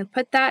mom, I'm going to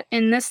put that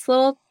in this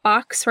little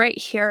box right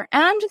here.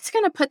 And I'm just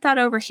going to put that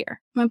over here.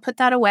 I'm going to put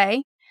that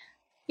away.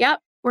 Yep,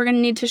 we're going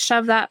to need to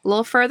shove that a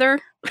little further,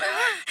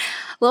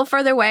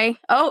 away.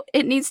 Oh,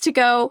 it needs to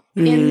go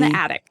in the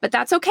attic. But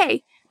that's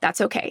okay.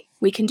 That's okay.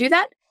 We can do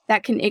that.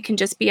 It can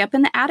just be up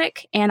in the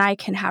attic, and I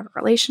can have a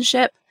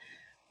relationship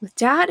with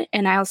dad,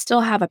 and I'll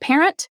still have a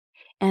parent,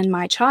 and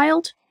my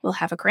child will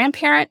have a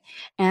grandparent,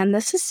 and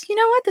this is, you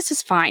know what? This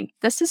is fine.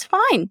 This is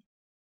fine.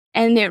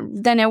 And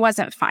then it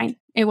wasn't fine.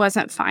 It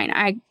wasn't fine.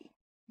 I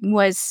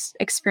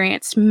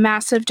experienced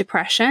massive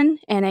depression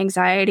and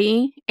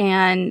anxiety,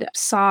 and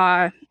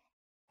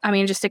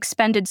just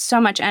expended so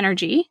much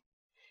energy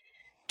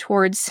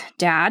towards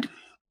dad.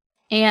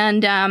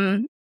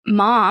 And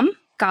mom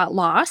got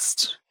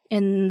lost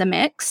in the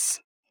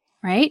mix,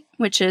 right?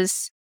 Which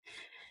is,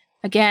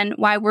 again,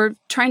 why we're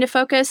trying to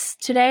focus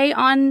today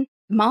on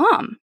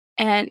mom.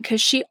 And because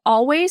she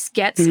always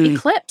gets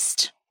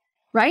eclipsed,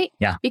 right?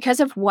 Yeah. Because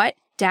of what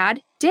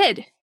dad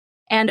did.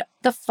 and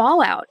the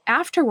fallout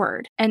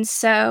afterward. And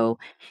so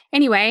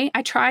anyway,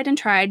 I tried and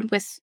tried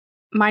with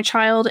my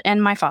child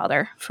and my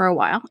father for a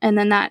while. And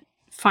then that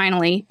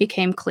finally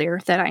became clear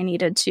that I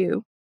needed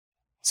to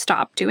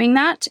stop doing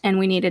that and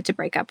we needed to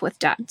break up with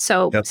Dad.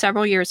 So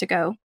several years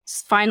ago,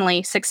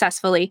 finally,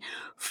 successfully,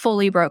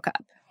 fully broke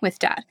up with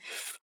Dad.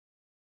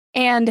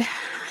 And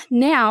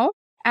now,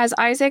 as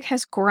Isaac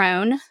has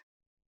grown,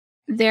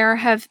 there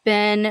have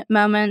been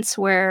moments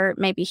where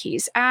maybe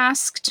he's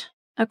asked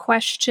a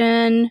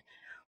question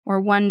or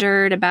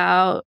wondered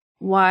about,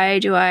 why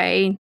do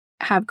I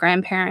have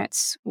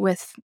grandparents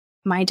with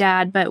my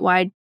dad, but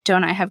why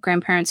don't I have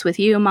grandparents with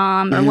you,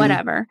 Mom, or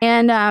whatever?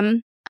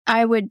 And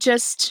I would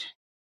just,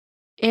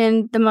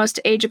 in the most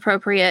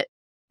age-appropriate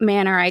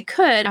manner I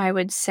could, I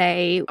would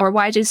say, or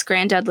why does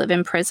Granddad live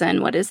in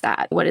prison? What is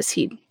that? What is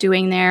he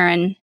doing there?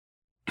 And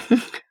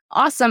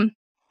awesome.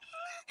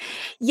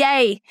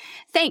 Yay.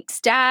 Thanks,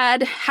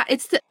 Dad.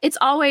 It's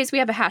always, we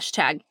have a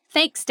hashtag.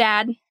 Thanks,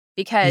 Dad,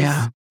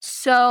 because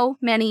so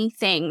many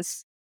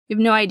things. You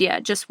have no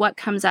idea just what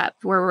comes up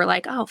where we're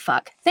like, oh,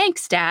 fuck.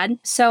 Thanks, Dad.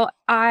 So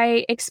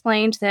I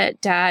explained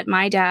that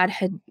my dad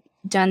had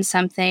done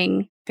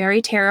something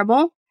very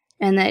terrible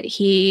and that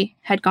he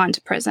had gone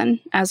to prison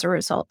as a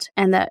result.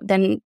 And that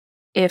then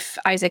if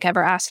Isaac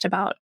ever asked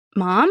about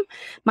my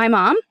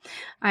mom,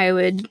 I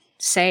would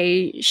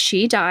say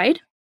she died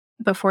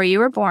before you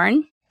were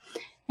born.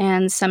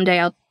 And someday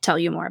I'll tell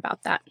you more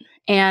about that.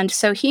 And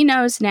so he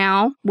knows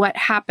now what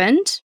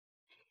happened.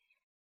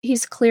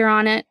 He's clear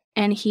on it,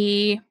 and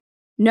he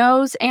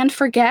knows and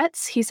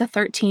forgets. He's a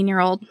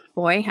 13-year-old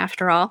boy,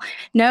 after all.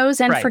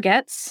 Knows and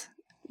forgets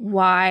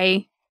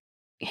why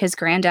his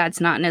granddad's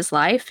not in his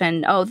life.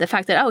 And, the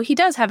fact that, he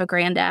does have a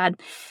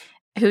granddad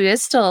who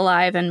is still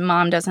alive and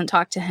Mom doesn't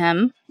talk to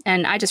him.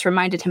 And I just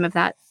reminded him of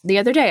that the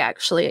other day,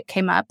 actually. It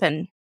came up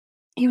and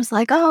he was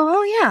like,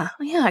 yeah,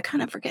 I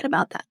kind of forget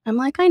about that. I'm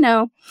like, I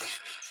know.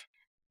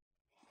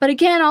 But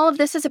again, all of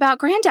this is about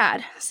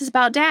Granddad. This is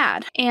about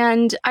Dad.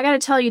 And I got to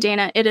tell you,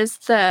 Dana, it is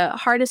the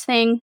hardest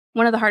thing,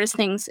 one of the hardest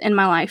things in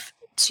my life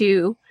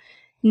to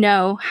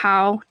know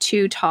how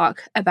to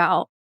talk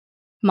about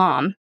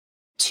Mom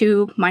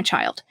to my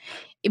child,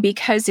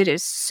 because it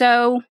is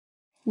so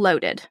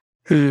loaded.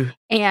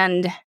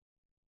 And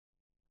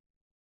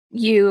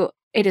it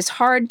is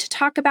hard to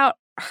talk about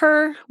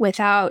her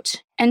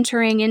without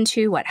entering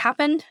into what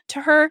happened to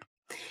her.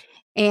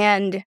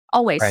 And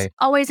always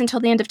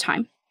until the end of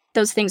time,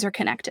 those things are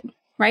connected,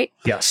 right?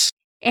 Yes.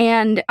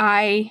 And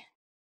I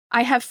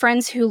have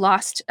friends who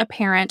lost a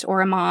parent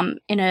or a mom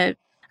in a,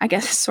 I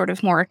guess, sort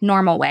of more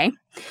normal way.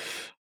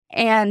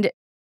 And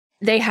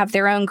they have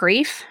their own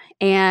grief,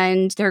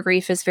 and their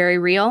grief is very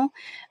real,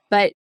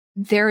 but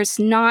there's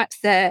not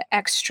the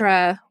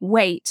extra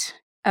weight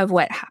of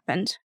what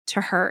happened to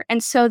her.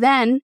 And so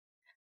then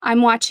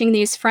I'm watching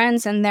these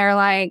friends and they're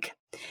like,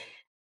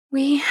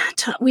 we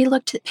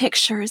looked at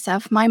pictures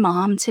of my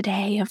mom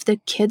today, of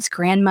the kid's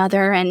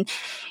grandmother, and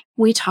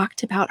we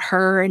talked about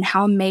her and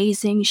how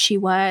amazing she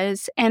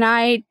was. And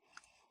I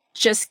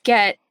just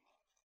get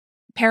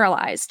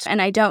paralyzed,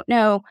 and I don't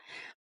know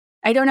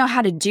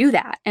how to do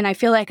that. And I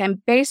feel like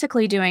I'm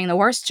basically doing the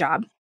worst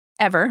job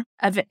ever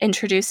of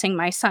introducing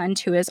my son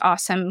to his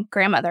awesome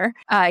grandmother.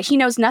 He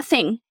knows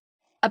nothing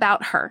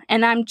about her.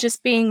 And I'm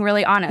just being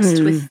really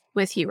honest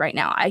with you right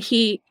now. I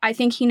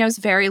think he knows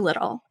very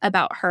little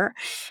about her.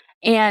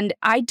 And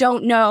I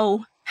don't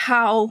know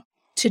how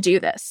to do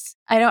this.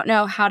 I don't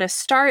know how to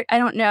start. I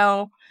don't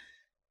know.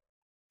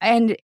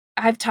 And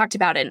I've talked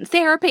about it in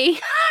therapy.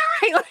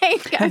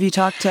 Right? Have you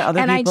talked to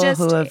other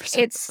people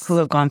who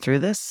have gone through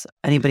this?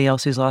 Anybody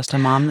else who's lost a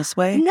mom this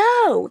way?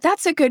 No,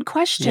 that's a good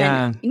question.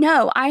 Yeah.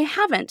 No, I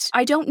haven't.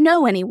 I don't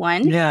know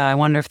anyone. Yeah, I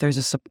wonder if there's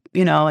a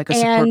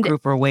support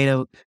group or a way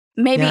to...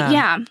 Maybe,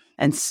 yeah.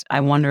 And I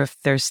wonder if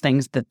there's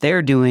things that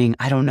they're doing,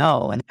 I don't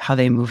know, and how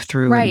they move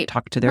through and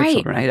talk to their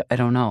children. I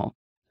don't know.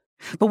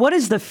 But what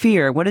is the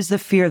fear? What is the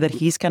fear that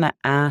he's going to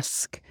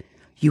ask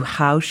you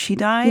how she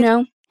died?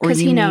 No, because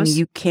he knows.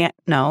 You can't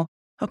know.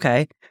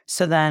 Okay.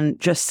 So then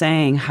just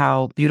saying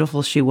how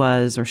beautiful she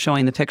was or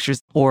showing the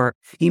pictures, or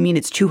you mean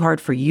it's too hard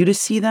for you to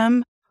see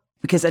them?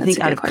 Because I think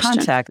out of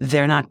contact,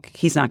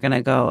 he's not going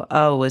to go,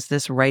 oh, was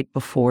this right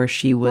before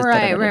she was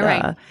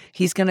Right.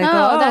 He's going to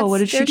go, what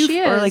did she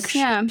do? Or like,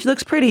 she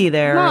looks pretty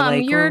there. Mom,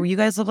 or you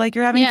guys look like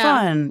you're having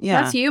fun.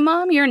 Yeah. That's you,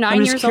 Mom? You're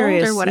 9 years old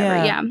or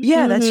whatever.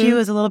 Yeah, that's you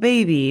as a little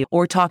baby.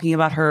 Or talking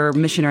about her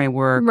missionary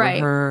work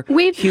or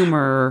her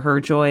humor, or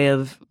her joy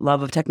of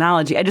love of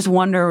technology. I just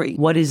wonder,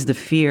 what is the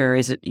fear?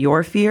 Is it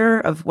your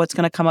fear of what's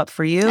going to come up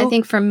for you? I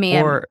think for me,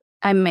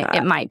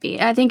 it might be.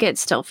 I think it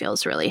still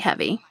feels really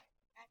heavy.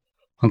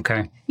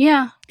 Okay.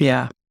 Yeah.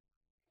 Yeah.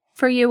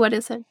 For you, what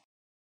is it?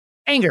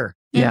 Anger.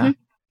 Yeah.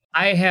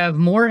 I have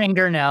more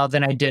anger now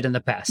than I did in the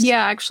past.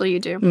 Yeah, actually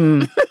you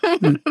do.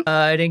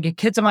 I didn't get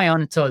kids on my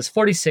own until I was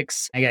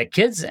 46. I got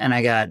kids, and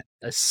I got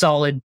a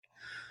solid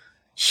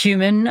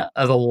human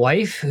of a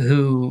wife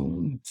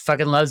who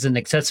fucking loves and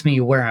accepts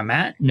me where I'm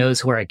at,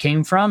 knows where I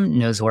came from,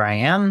 knows where I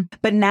am.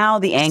 But now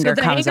the anger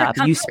comes up.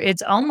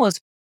 It's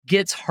almost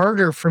gets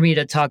harder for me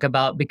to talk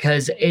about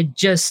because it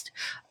just,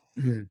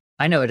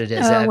 I know what it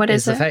is. What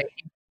is the it? fact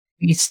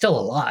he's still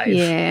alive.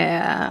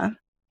 Yeah.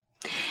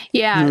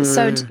 Yeah.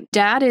 So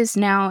Dad is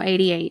now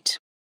 88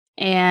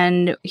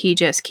 and he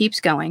just keeps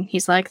going.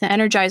 He's like the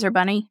Energizer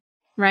Bunny,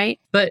 right?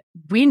 But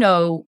we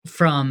know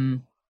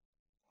from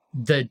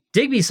the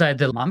Digby side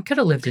that Mom could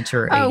have lived into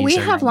her 80s. Oh, we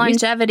or have 90s.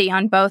 longevity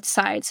on both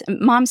sides.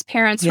 Mom's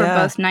parents were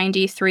both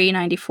 93,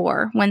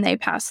 94 when they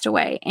passed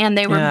away, and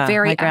they were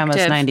very my grandma's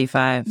active.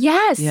 95.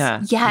 Yes.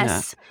 Yeah.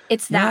 Yes.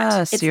 It's that.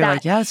 Yes. It's You're that.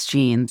 like, yes,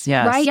 genes.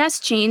 Yes. Right? Yes,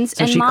 genes.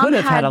 So and she Mom could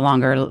have had a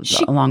longer life.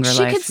 She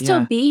could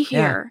still be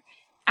here,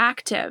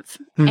 active,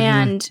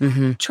 and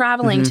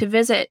traveling to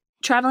visit,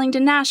 traveling to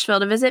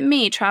Nashville to visit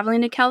me,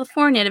 traveling to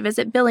California to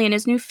visit Billy and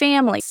his new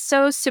family.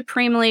 So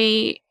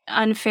supremely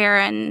unfair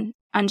and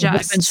unjust. It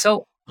would have been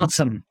so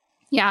awesome.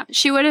 Yeah,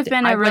 she would have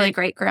been a really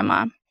great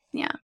grandma.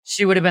 Yeah.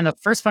 She would have been the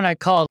first one I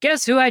called.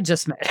 Guess who I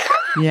just met?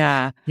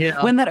 Yeah. You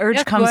know? When that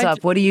urge comes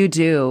up, what do you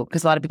do?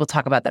 Because a lot of people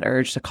talk about that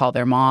urge to call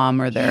their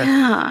mom or their,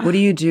 what do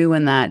you do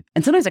when that,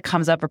 and sometimes it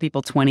comes up for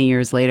people 20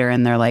 years later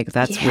and they're like,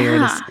 that's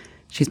weird.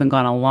 She's been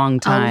gone a long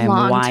time.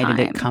 Why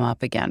did it come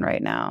up again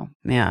right now?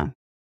 Yeah.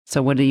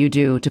 So what do you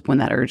do when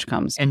that urge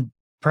comes? And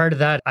prior to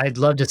that, I'd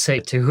love to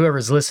say to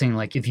whoever's listening,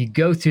 like if you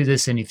go through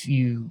this and if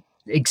you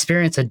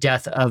experience a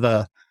death of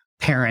a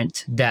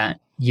parent that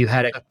you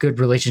had a good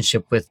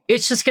relationship with,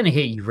 it's just going to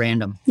hit you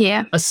random.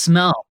 Yeah. A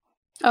smell.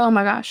 Oh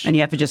my gosh. And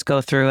you have to just go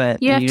through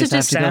it. You have to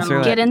just go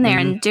through get in there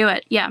and do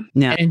it. Yeah.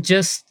 Yeah. And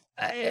just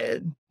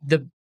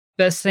the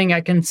best thing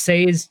I can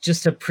say is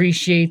just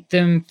appreciate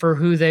them for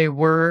who they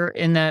were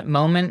in that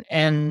moment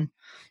and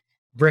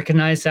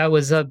recognize that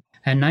was a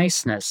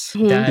niceness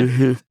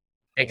that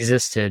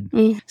existed.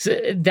 So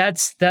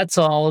that's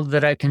all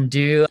that I can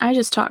do. I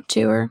just talk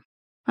to her.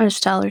 I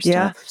just tell her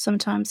stuff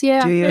sometimes.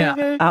 Yeah. Do you?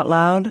 Yeah. Out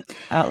loud?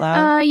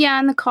 Yeah,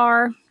 in the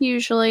car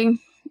usually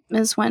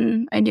is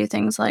when I do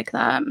things like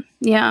that.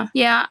 Yeah.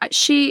 Yeah.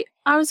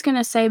 I was going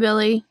to say,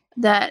 Billy,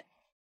 that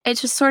it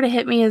just sort of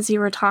hit me as you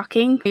were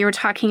talking. You were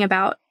talking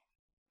about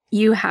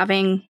you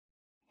having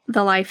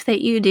the life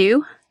that you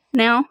do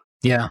now.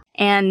 Yeah.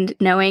 And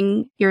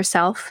knowing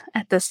yourself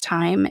at this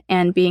time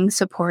and being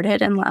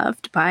supported and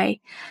loved by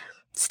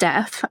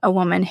Steph, a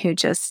woman who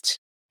just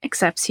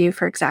accepts you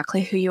for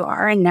exactly who you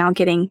are, and now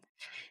getting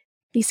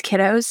these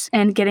kiddos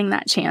and getting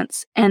that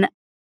chance. And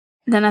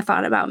then I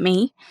thought about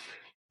me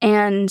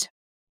and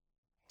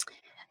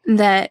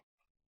that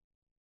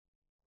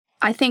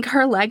I think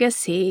her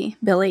legacy,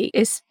 Billy,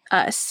 is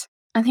us.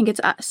 I think it's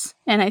us.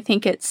 And I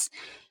think it's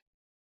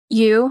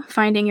you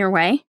finding your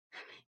way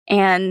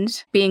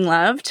and being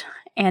loved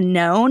and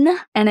known.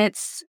 And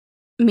it's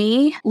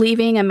me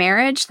leaving a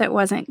marriage that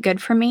wasn't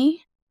good for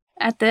me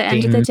at the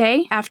end of the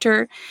day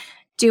after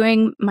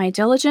doing my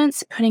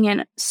diligence, putting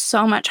in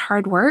so much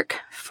hard work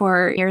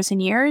for years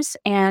and years,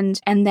 and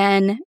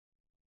then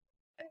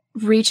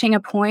reaching a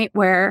point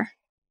where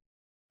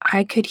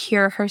I could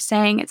hear her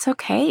saying, "It's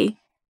okay.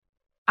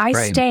 I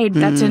stayed.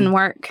 That didn't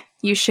work.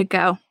 You should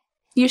go.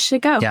 You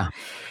should go." Yeah.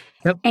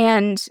 Yep.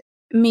 And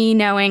me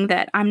knowing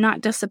that I'm not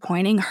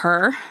disappointing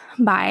her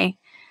by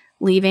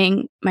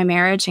leaving my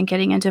marriage and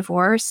getting a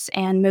divorce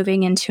and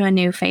moving into a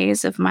new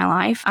phase of my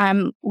life.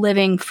 I'm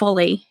living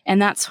fully.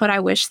 And that's what I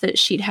wish that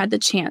she'd had the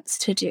chance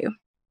to do.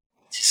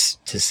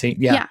 To see.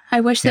 Yeah. Yeah.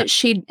 I wish that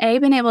she'd A,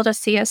 been able to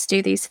see us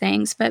do these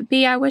things, but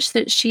B, I wish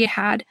that she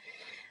had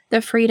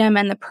the freedom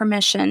and the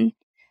permission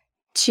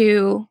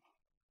to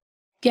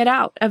get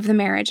out of the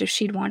marriage if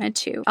she'd wanted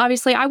to.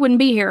 Obviously, I wouldn't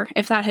be here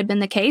if that had been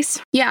the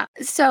case. Yeah.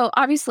 So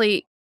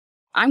obviously,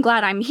 I'm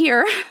glad I'm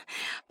here,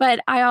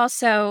 but I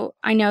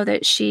know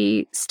that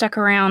she stuck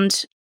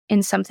around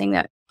in something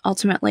that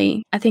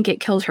ultimately, I think it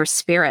killed her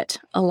spirit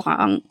a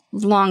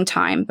long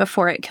time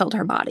before it killed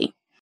her body.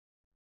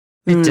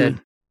 It did.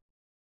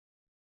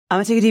 I'm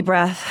going to take a deep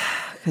breath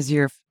because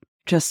you're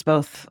just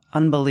both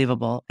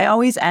unbelievable. I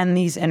always end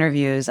these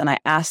interviews and I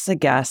ask the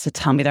guests to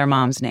tell me their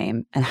mom's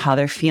name and how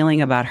they're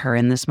feeling about her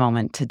in this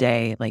moment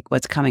today, like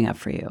what's coming up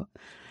for you.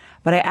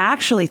 But I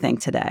actually think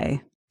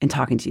today, in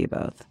talking to you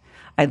both,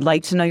 I'd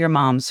like to know your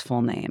mom's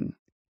full name,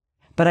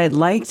 but I'd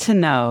like to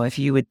know if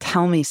you would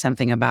tell me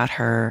something about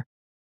her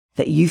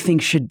that you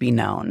think should be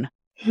known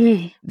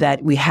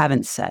that we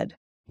haven't said.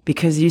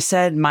 Because you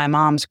said my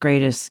mom's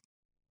greatest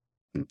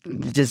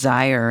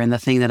desire and the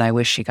thing that I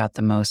wish she got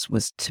the most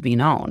was to be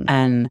known.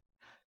 And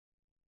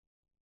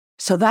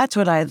so that's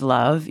what I'd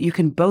love. You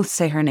can both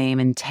say her name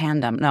in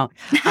tandem. No,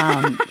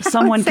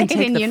 someone can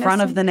take the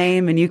front of the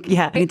name and you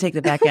can take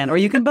the back end. Or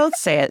you can both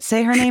say it.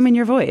 Say her name in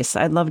your voice.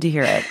 I'd love to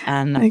hear it.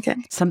 And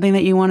something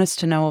that you want us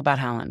to know about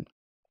Helen.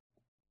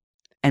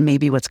 And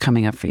maybe what's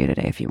coming up for you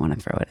today if you want to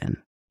throw it in.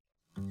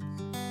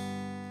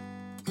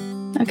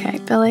 Okay,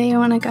 Billy, you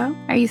want to go?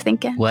 Are you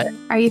thinking? What?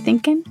 Are you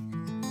thinking?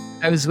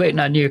 I was waiting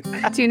on you.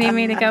 Do you need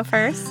me to go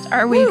first? Or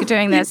are we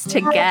doing this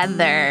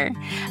together?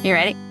 You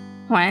ready?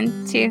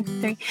 1, 2,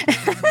 3.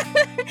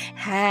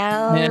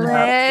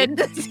 Helen.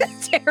 This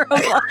is terrible.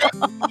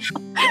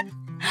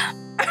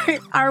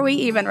 Are we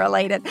even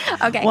related?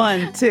 Okay.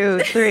 1, 2,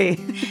 3.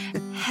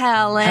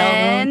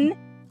 Helen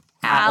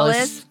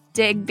Alice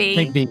Digby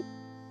Digby.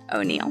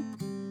 O'Neill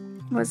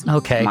was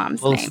Okay.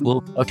 mom's name.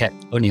 Okay,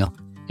 O'Neill.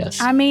 Yes.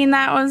 I mean,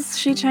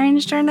 she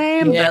changed her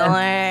name.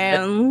 Yeah,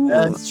 Billy.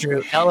 that's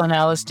true. Helen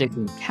Alice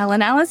Digby.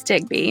 Helen Alice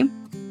Digby.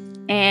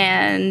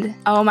 And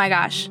oh my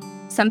gosh,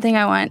 something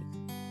I want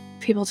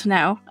people to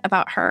know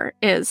about her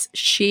is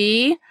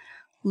she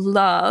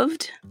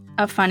loved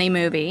a funny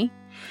movie.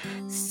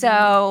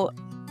 So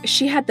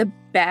she had the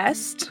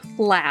best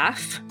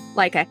laugh,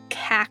 like a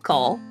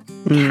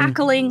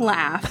cackling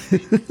laugh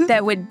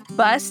that would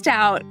bust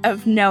out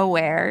of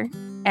nowhere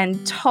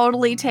and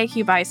totally take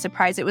you by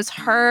surprise. It was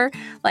her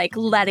like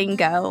letting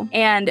go.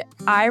 And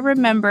I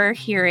remember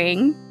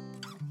hearing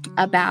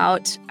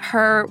about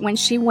her when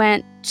she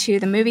went to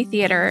the movie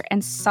theater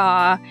and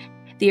saw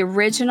the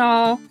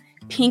original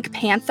Pink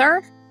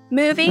Panther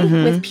movie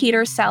with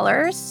Peter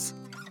Sellers.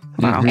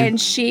 Wow. And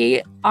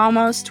she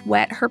almost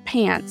wet her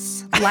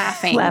pants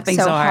laughing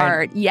so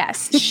hard.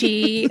 Yes,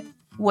 she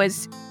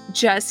was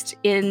just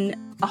in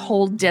a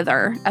whole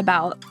dither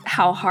about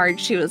how hard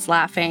she was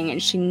laughing,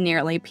 and she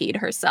nearly peed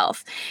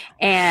herself.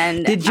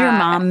 And did your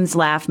mom's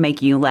laugh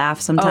make you laugh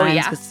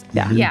sometimes? Oh,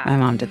 yeah. My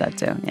mom did that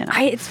too. Yeah.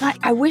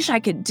 I wish I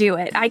could do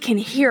it. I can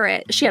hear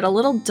it. She had a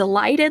little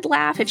delighted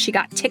laugh if she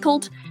got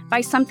tickled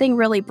by something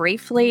really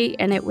briefly,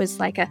 and it was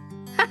like a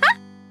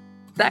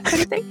that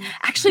kind of thing.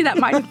 Actually, that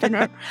might have been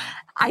her.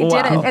 I did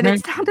it, and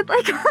it sounded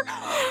like her.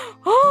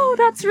 Oh,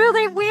 that's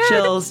really weird.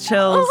 Chills.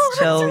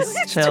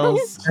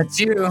 That's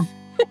you.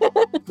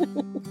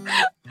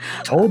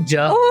 Told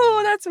ya.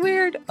 Oh, that's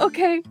weird.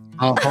 Okay.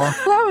 Uh-huh.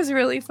 That was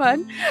really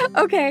fun.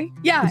 Okay.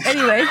 Yeah.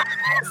 Anyway,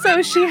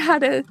 so she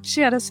had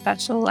a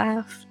special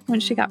laugh when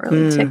she got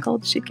really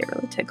tickled. She'd get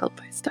really tickled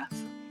by stuff.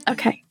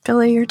 Okay,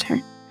 Billy, your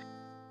turn.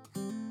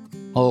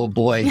 Oh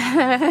boy.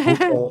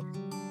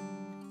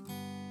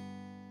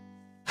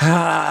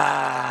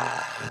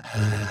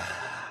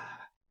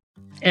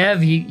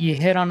 Ev, you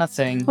hit on a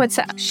thing. What's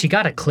that? She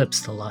got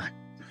eclipsed a lot.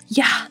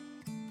 Yeah.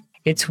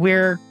 It's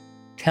weird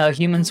how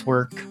humans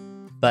work,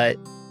 but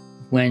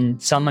when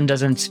someone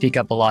doesn't speak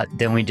up a lot,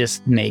 then we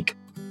just make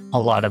a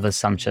lot of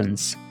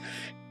assumptions.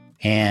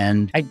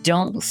 And I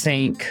don't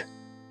think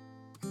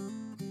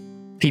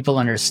people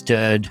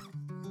understood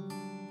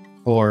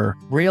or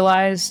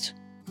realized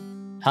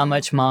how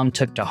much mom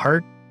took to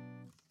heart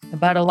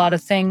about a lot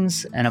of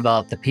things and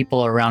about the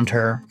people around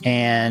her.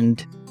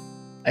 And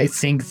I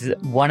think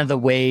one of the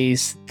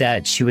ways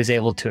that she was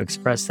able to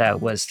express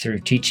that was through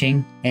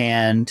teaching.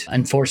 And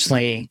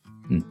unfortunately,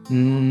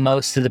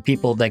 most of the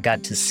people that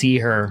got to see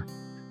her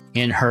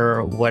in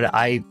her, what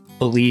I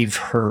believe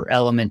her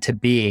element to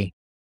be,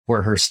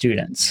 were her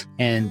students.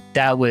 And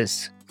that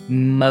was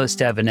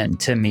most evident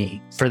to me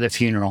for the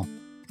funeral.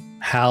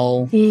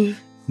 How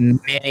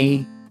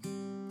many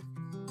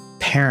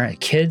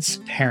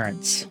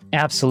parents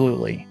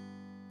absolutely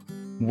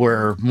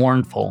were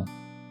mournful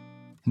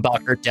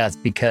about her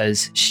death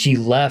because she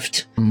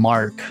left a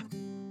mark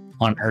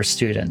on her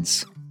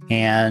students.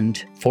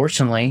 And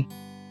fortunately,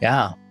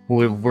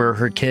 we're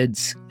her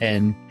kids,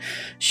 and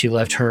she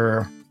left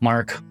her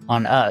mark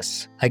on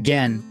us.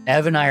 Again,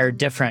 Ev and I are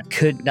different.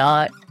 Could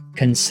not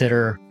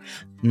consider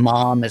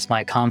mom as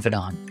my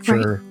confidant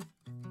for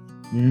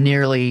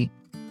nearly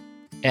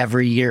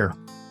every year,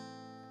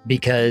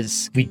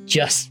 because we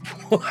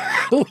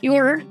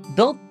were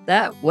built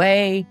that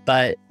way.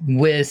 But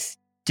with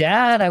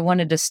Dad, I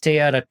wanted to stay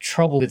out of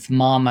trouble. With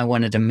Mom, I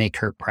wanted to make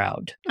her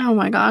proud. Oh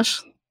my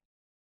gosh.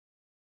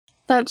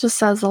 That just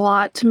says a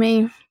lot to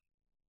me.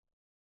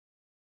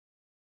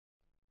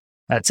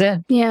 That's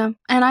it. Yeah.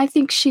 And I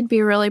think she'd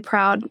be really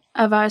proud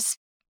of us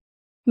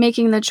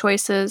making the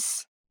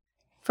choices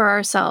for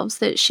ourselves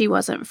that she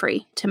wasn't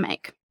free to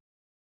make.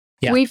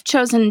 Yeah. We've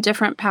chosen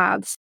different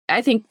paths.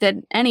 I think that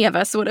any of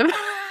us would have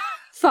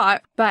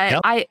thought,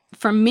 but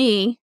for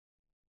me,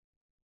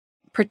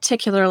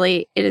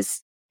 particularly, it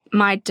is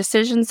my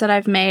decisions that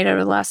I've made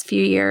over the last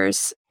few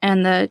years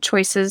and the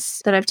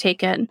choices that I've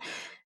taken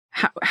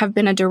have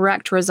been a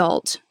direct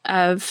result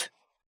of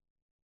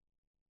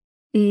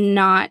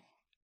not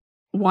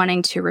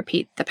wanting to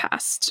repeat the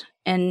past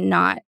and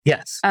not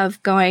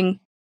of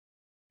going,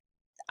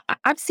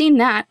 I've seen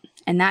that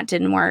and that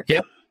didn't work.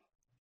 Yep.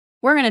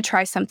 We're going to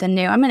try something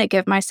new. I'm going to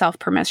give myself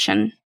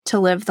permission to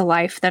live the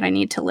life that I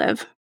need to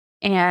live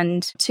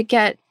and to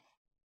get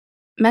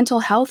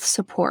mental health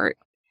support,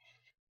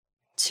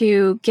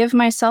 to give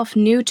myself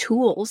new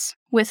tools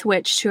with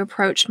which to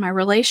approach my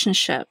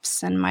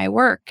relationships and my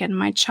work and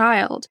my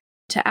child,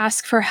 to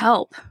ask for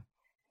help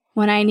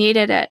when I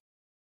needed it.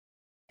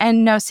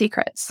 And no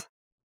secrets.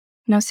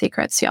 No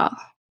secrets, y'all.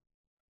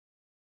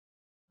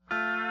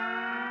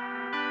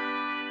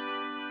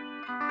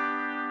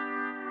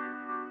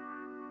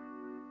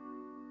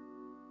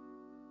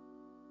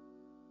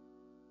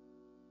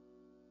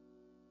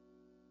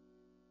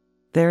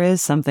 There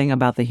is something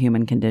about the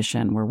human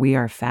condition where we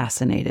are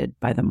fascinated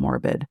by the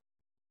morbid,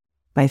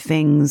 by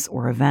things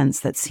or events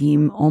that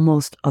seem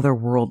almost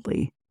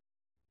otherworldly.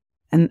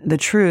 And the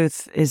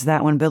truth is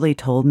that when Billy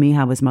told me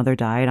how his mother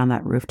died on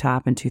that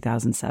rooftop in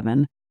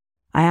 2007,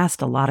 I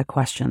asked a lot of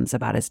questions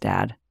about his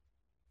dad.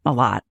 A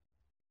lot.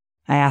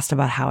 I asked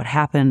about how it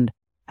happened,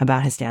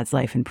 about his dad's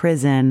life in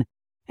prison,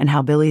 and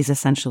how Billy's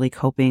essentially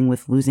coping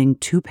with losing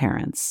 2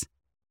 parents.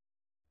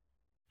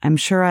 I'm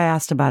sure I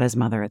asked about his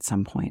mother at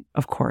some point,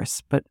 of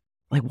course, but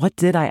what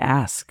did I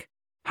ask?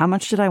 How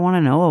much did I want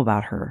to know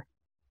about her?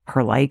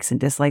 Her likes and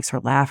dislikes, her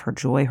laugh, her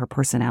joy, her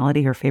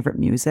personality, her favorite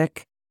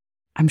music?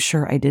 I'm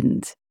sure I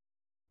didn't.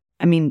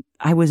 I mean,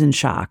 I was in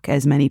shock,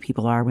 as many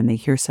people are when they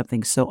hear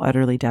something so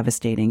utterly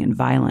devastating and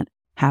violent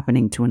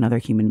happening to another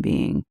human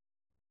being.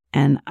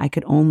 And I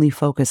could only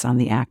focus on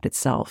the act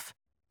itself,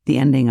 the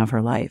ending of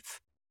her life.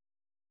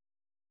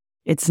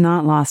 It's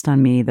not lost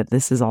on me that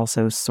this is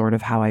also sort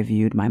of how I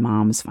viewed my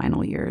mom's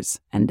final years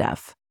and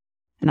death.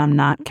 And I'm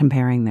not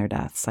comparing their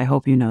deaths. I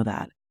hope you know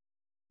that.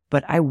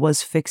 But I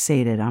was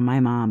fixated on my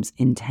mom's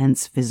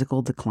intense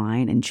physical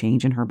decline and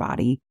change in her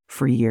body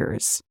for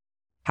years.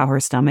 How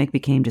her stomach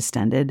became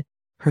distended,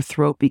 her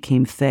throat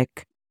became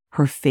thick,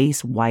 her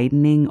face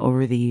widening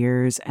over the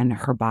years, and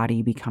her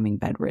body becoming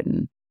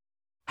bedridden.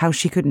 How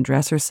she couldn't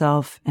dress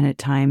herself and at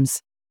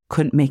times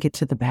couldn't make it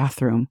to the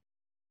bathroom.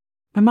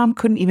 My mom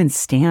couldn't even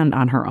stand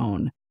on her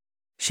own.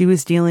 She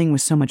was dealing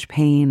with so much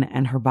pain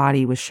and her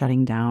body was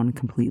shutting down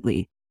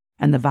completely.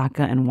 And the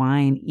vodka and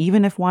wine,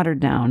 even if watered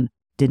down,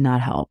 did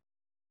not help.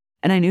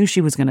 And I knew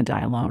she was going to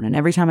die alone. And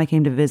every time I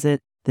came to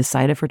visit, the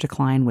sight of her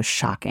decline was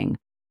shocking,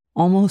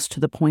 almost to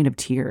the point of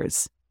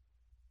tears.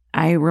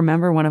 I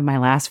remember one of my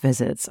last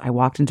visits, I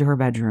walked into her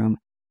bedroom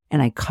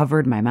and I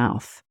covered my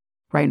mouth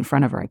right in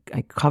front of her.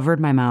 I covered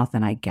my mouth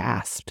and I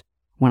gasped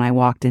when I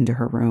walked into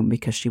her room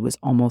because she was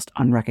almost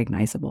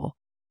unrecognizable.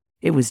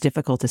 It was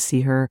difficult to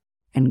see her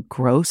and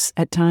gross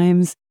at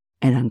times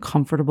and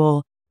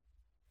uncomfortable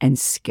and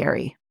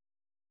scary.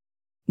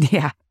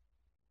 Yeah,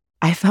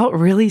 I felt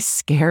really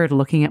scared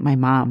looking at my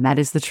mom. That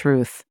is the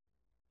truth.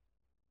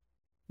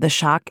 The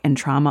shock and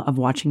trauma of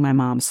watching my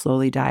mom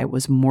slowly die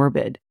was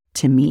morbid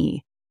to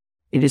me.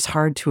 It is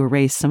hard to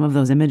erase some of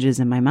those images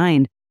in my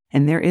mind,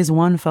 and there is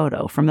one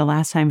photo from the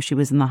last time she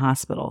was in the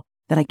hospital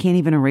that I can't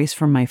even erase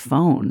from my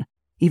phone,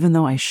 even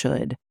though I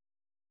should.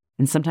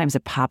 And sometimes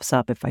it pops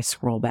up if I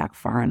scroll back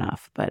far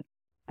enough, but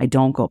I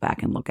don't go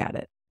back and look at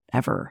it,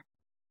 ever.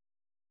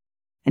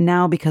 And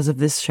now, because of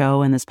this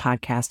show and this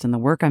podcast and the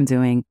work I'm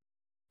doing,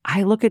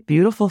 I look at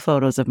beautiful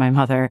photos of my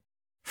mother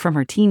from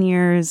her teen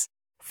years,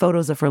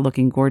 photos of her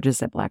looking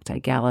gorgeous at black tie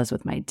galas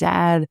with my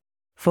dad,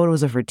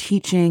 photos of her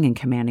teaching and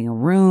commanding a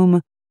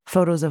room,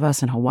 photos of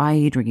us in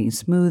Hawaii drinking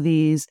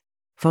smoothies,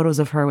 photos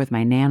of her with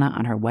my Nana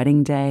on her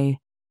wedding day.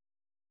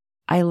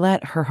 I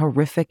let her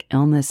horrific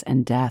illness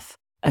and death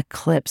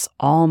eclipse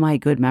all my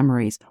good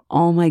memories,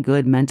 all my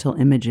good mental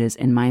images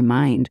in my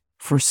mind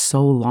for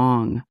so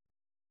long.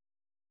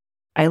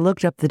 I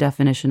looked up the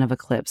definition of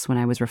eclipse when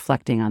I was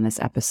reflecting on this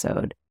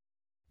episode.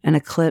 An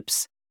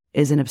eclipse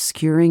is an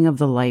obscuring of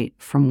the light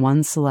from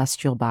one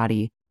celestial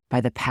body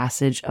by the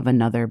passage of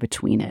another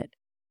between it.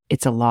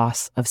 It's a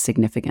loss of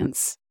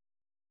significance.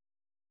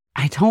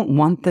 I don't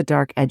want the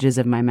dark edges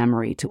of my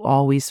memory to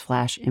always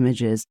flash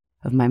images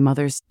of my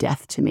mother's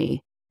death to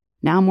me.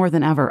 Now more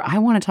than ever, I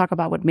want to talk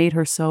about what made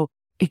her so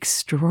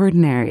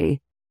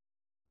extraordinary.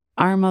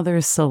 Our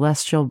mother's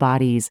celestial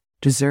bodies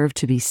deserve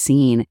to be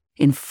seen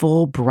in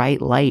full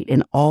bright light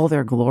in all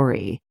their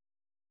glory.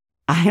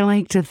 I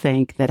like to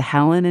think that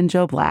Helen and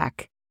Joe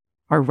Black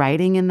are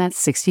riding in that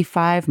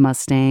 65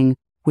 Mustang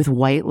with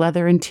white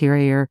leather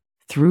interior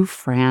through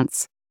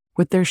France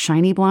with their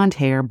shiny blonde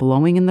hair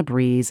blowing in the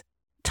breeze,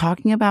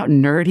 talking about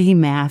nerdy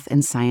math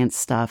and science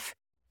stuff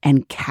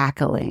and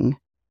cackling.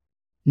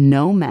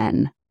 No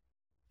men,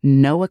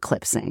 no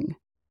eclipsing,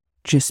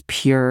 just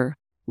pure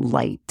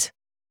light.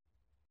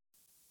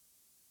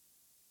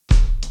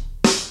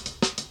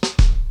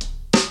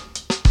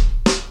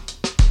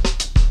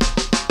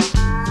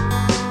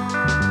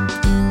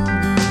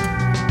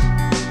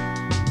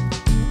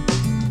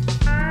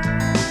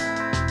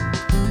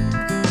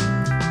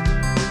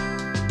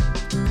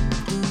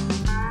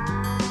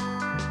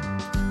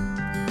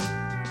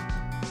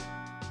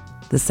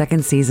 The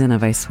second season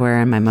of I Swear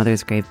on My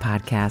Mother's Grave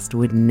podcast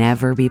would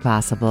never be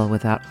possible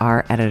without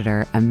our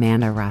editor,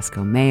 Amanda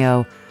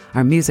Roscoe-Mayo,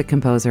 our music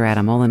composer,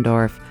 Adam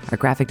Ollendorf, our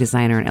graphic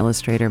designer and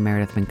illustrator,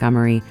 Meredith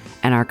Montgomery,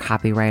 and our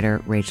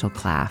copywriter, Rachel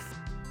Claff.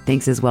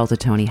 Thanks as well to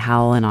Tony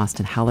Howell and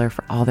Austin Heller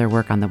for all their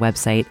work on the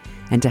website,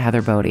 and to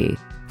Heather Bodie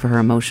for her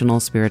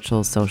emotional,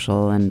 spiritual,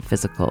 social, and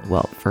physical,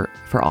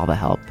 for all the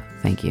help.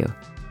 Thank you.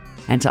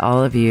 And to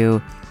all of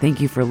you,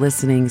 thank you for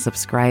listening,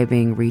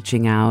 subscribing,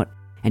 reaching out,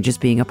 and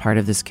just being a part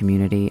of this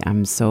community.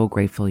 I'm so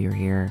grateful you're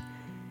here.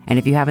 And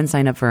if you haven't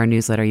signed up for our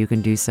newsletter, you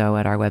can do so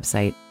at our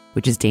website,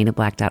 which is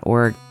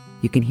danablack.org.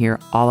 You can hear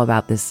all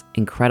about this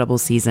incredible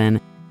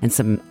season and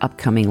some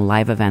upcoming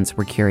live events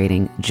we're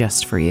curating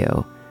just for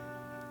you.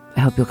 I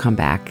hope you'll come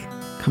back.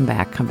 Come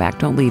back, come back.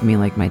 Don't leave me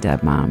like my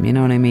dead mom. You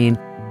know what I mean?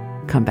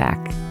 Come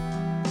back.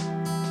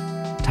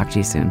 Talk to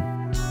you soon.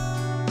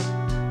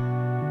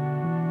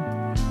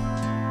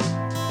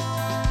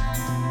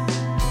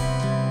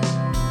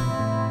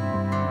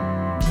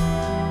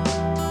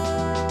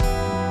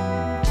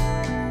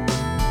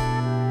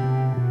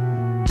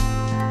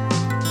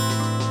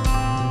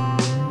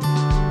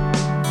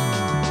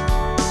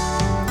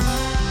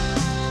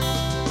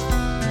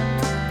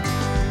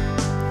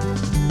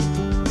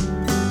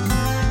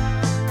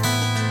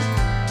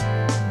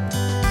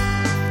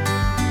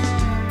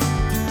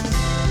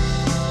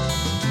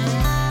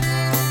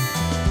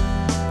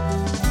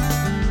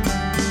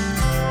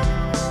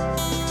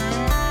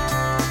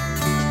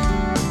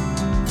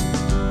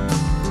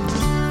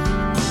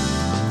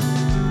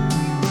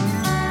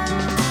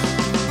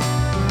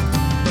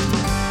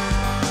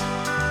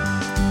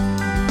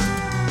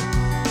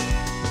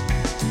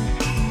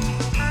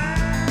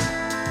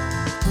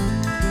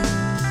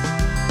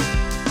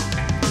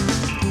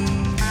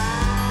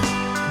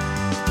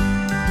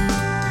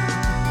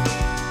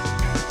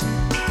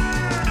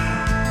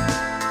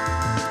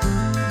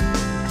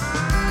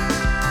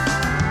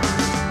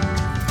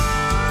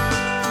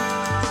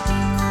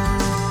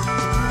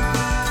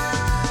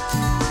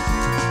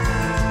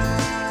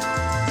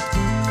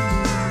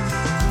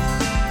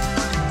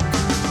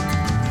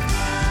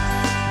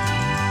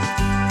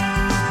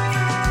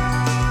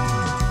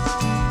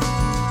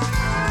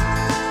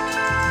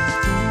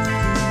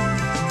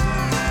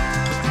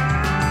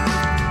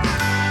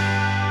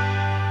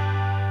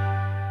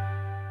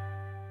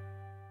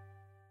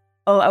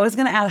 Oh, I was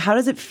going to ask, how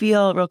does it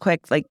feel, real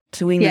quick, like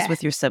doing this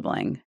with your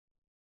sibling?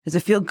 Does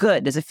it feel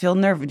good? Does it feel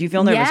nervous? Do you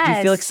feel nervous? Do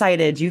you feel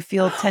excited? Do you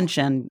feel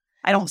tension?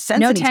 I don't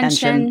sense any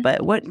tension, but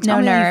tell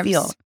me how you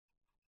feel.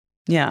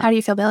 Yeah. How do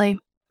you feel, Billy?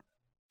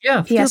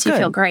 Yeah. Yes, you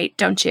feel great,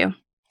 don't you?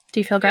 Do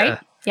you feel great?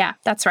 Yeah,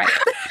 that's right.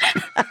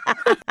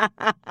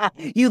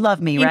 You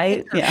love me,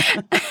 right? Yeah.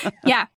 Yeah.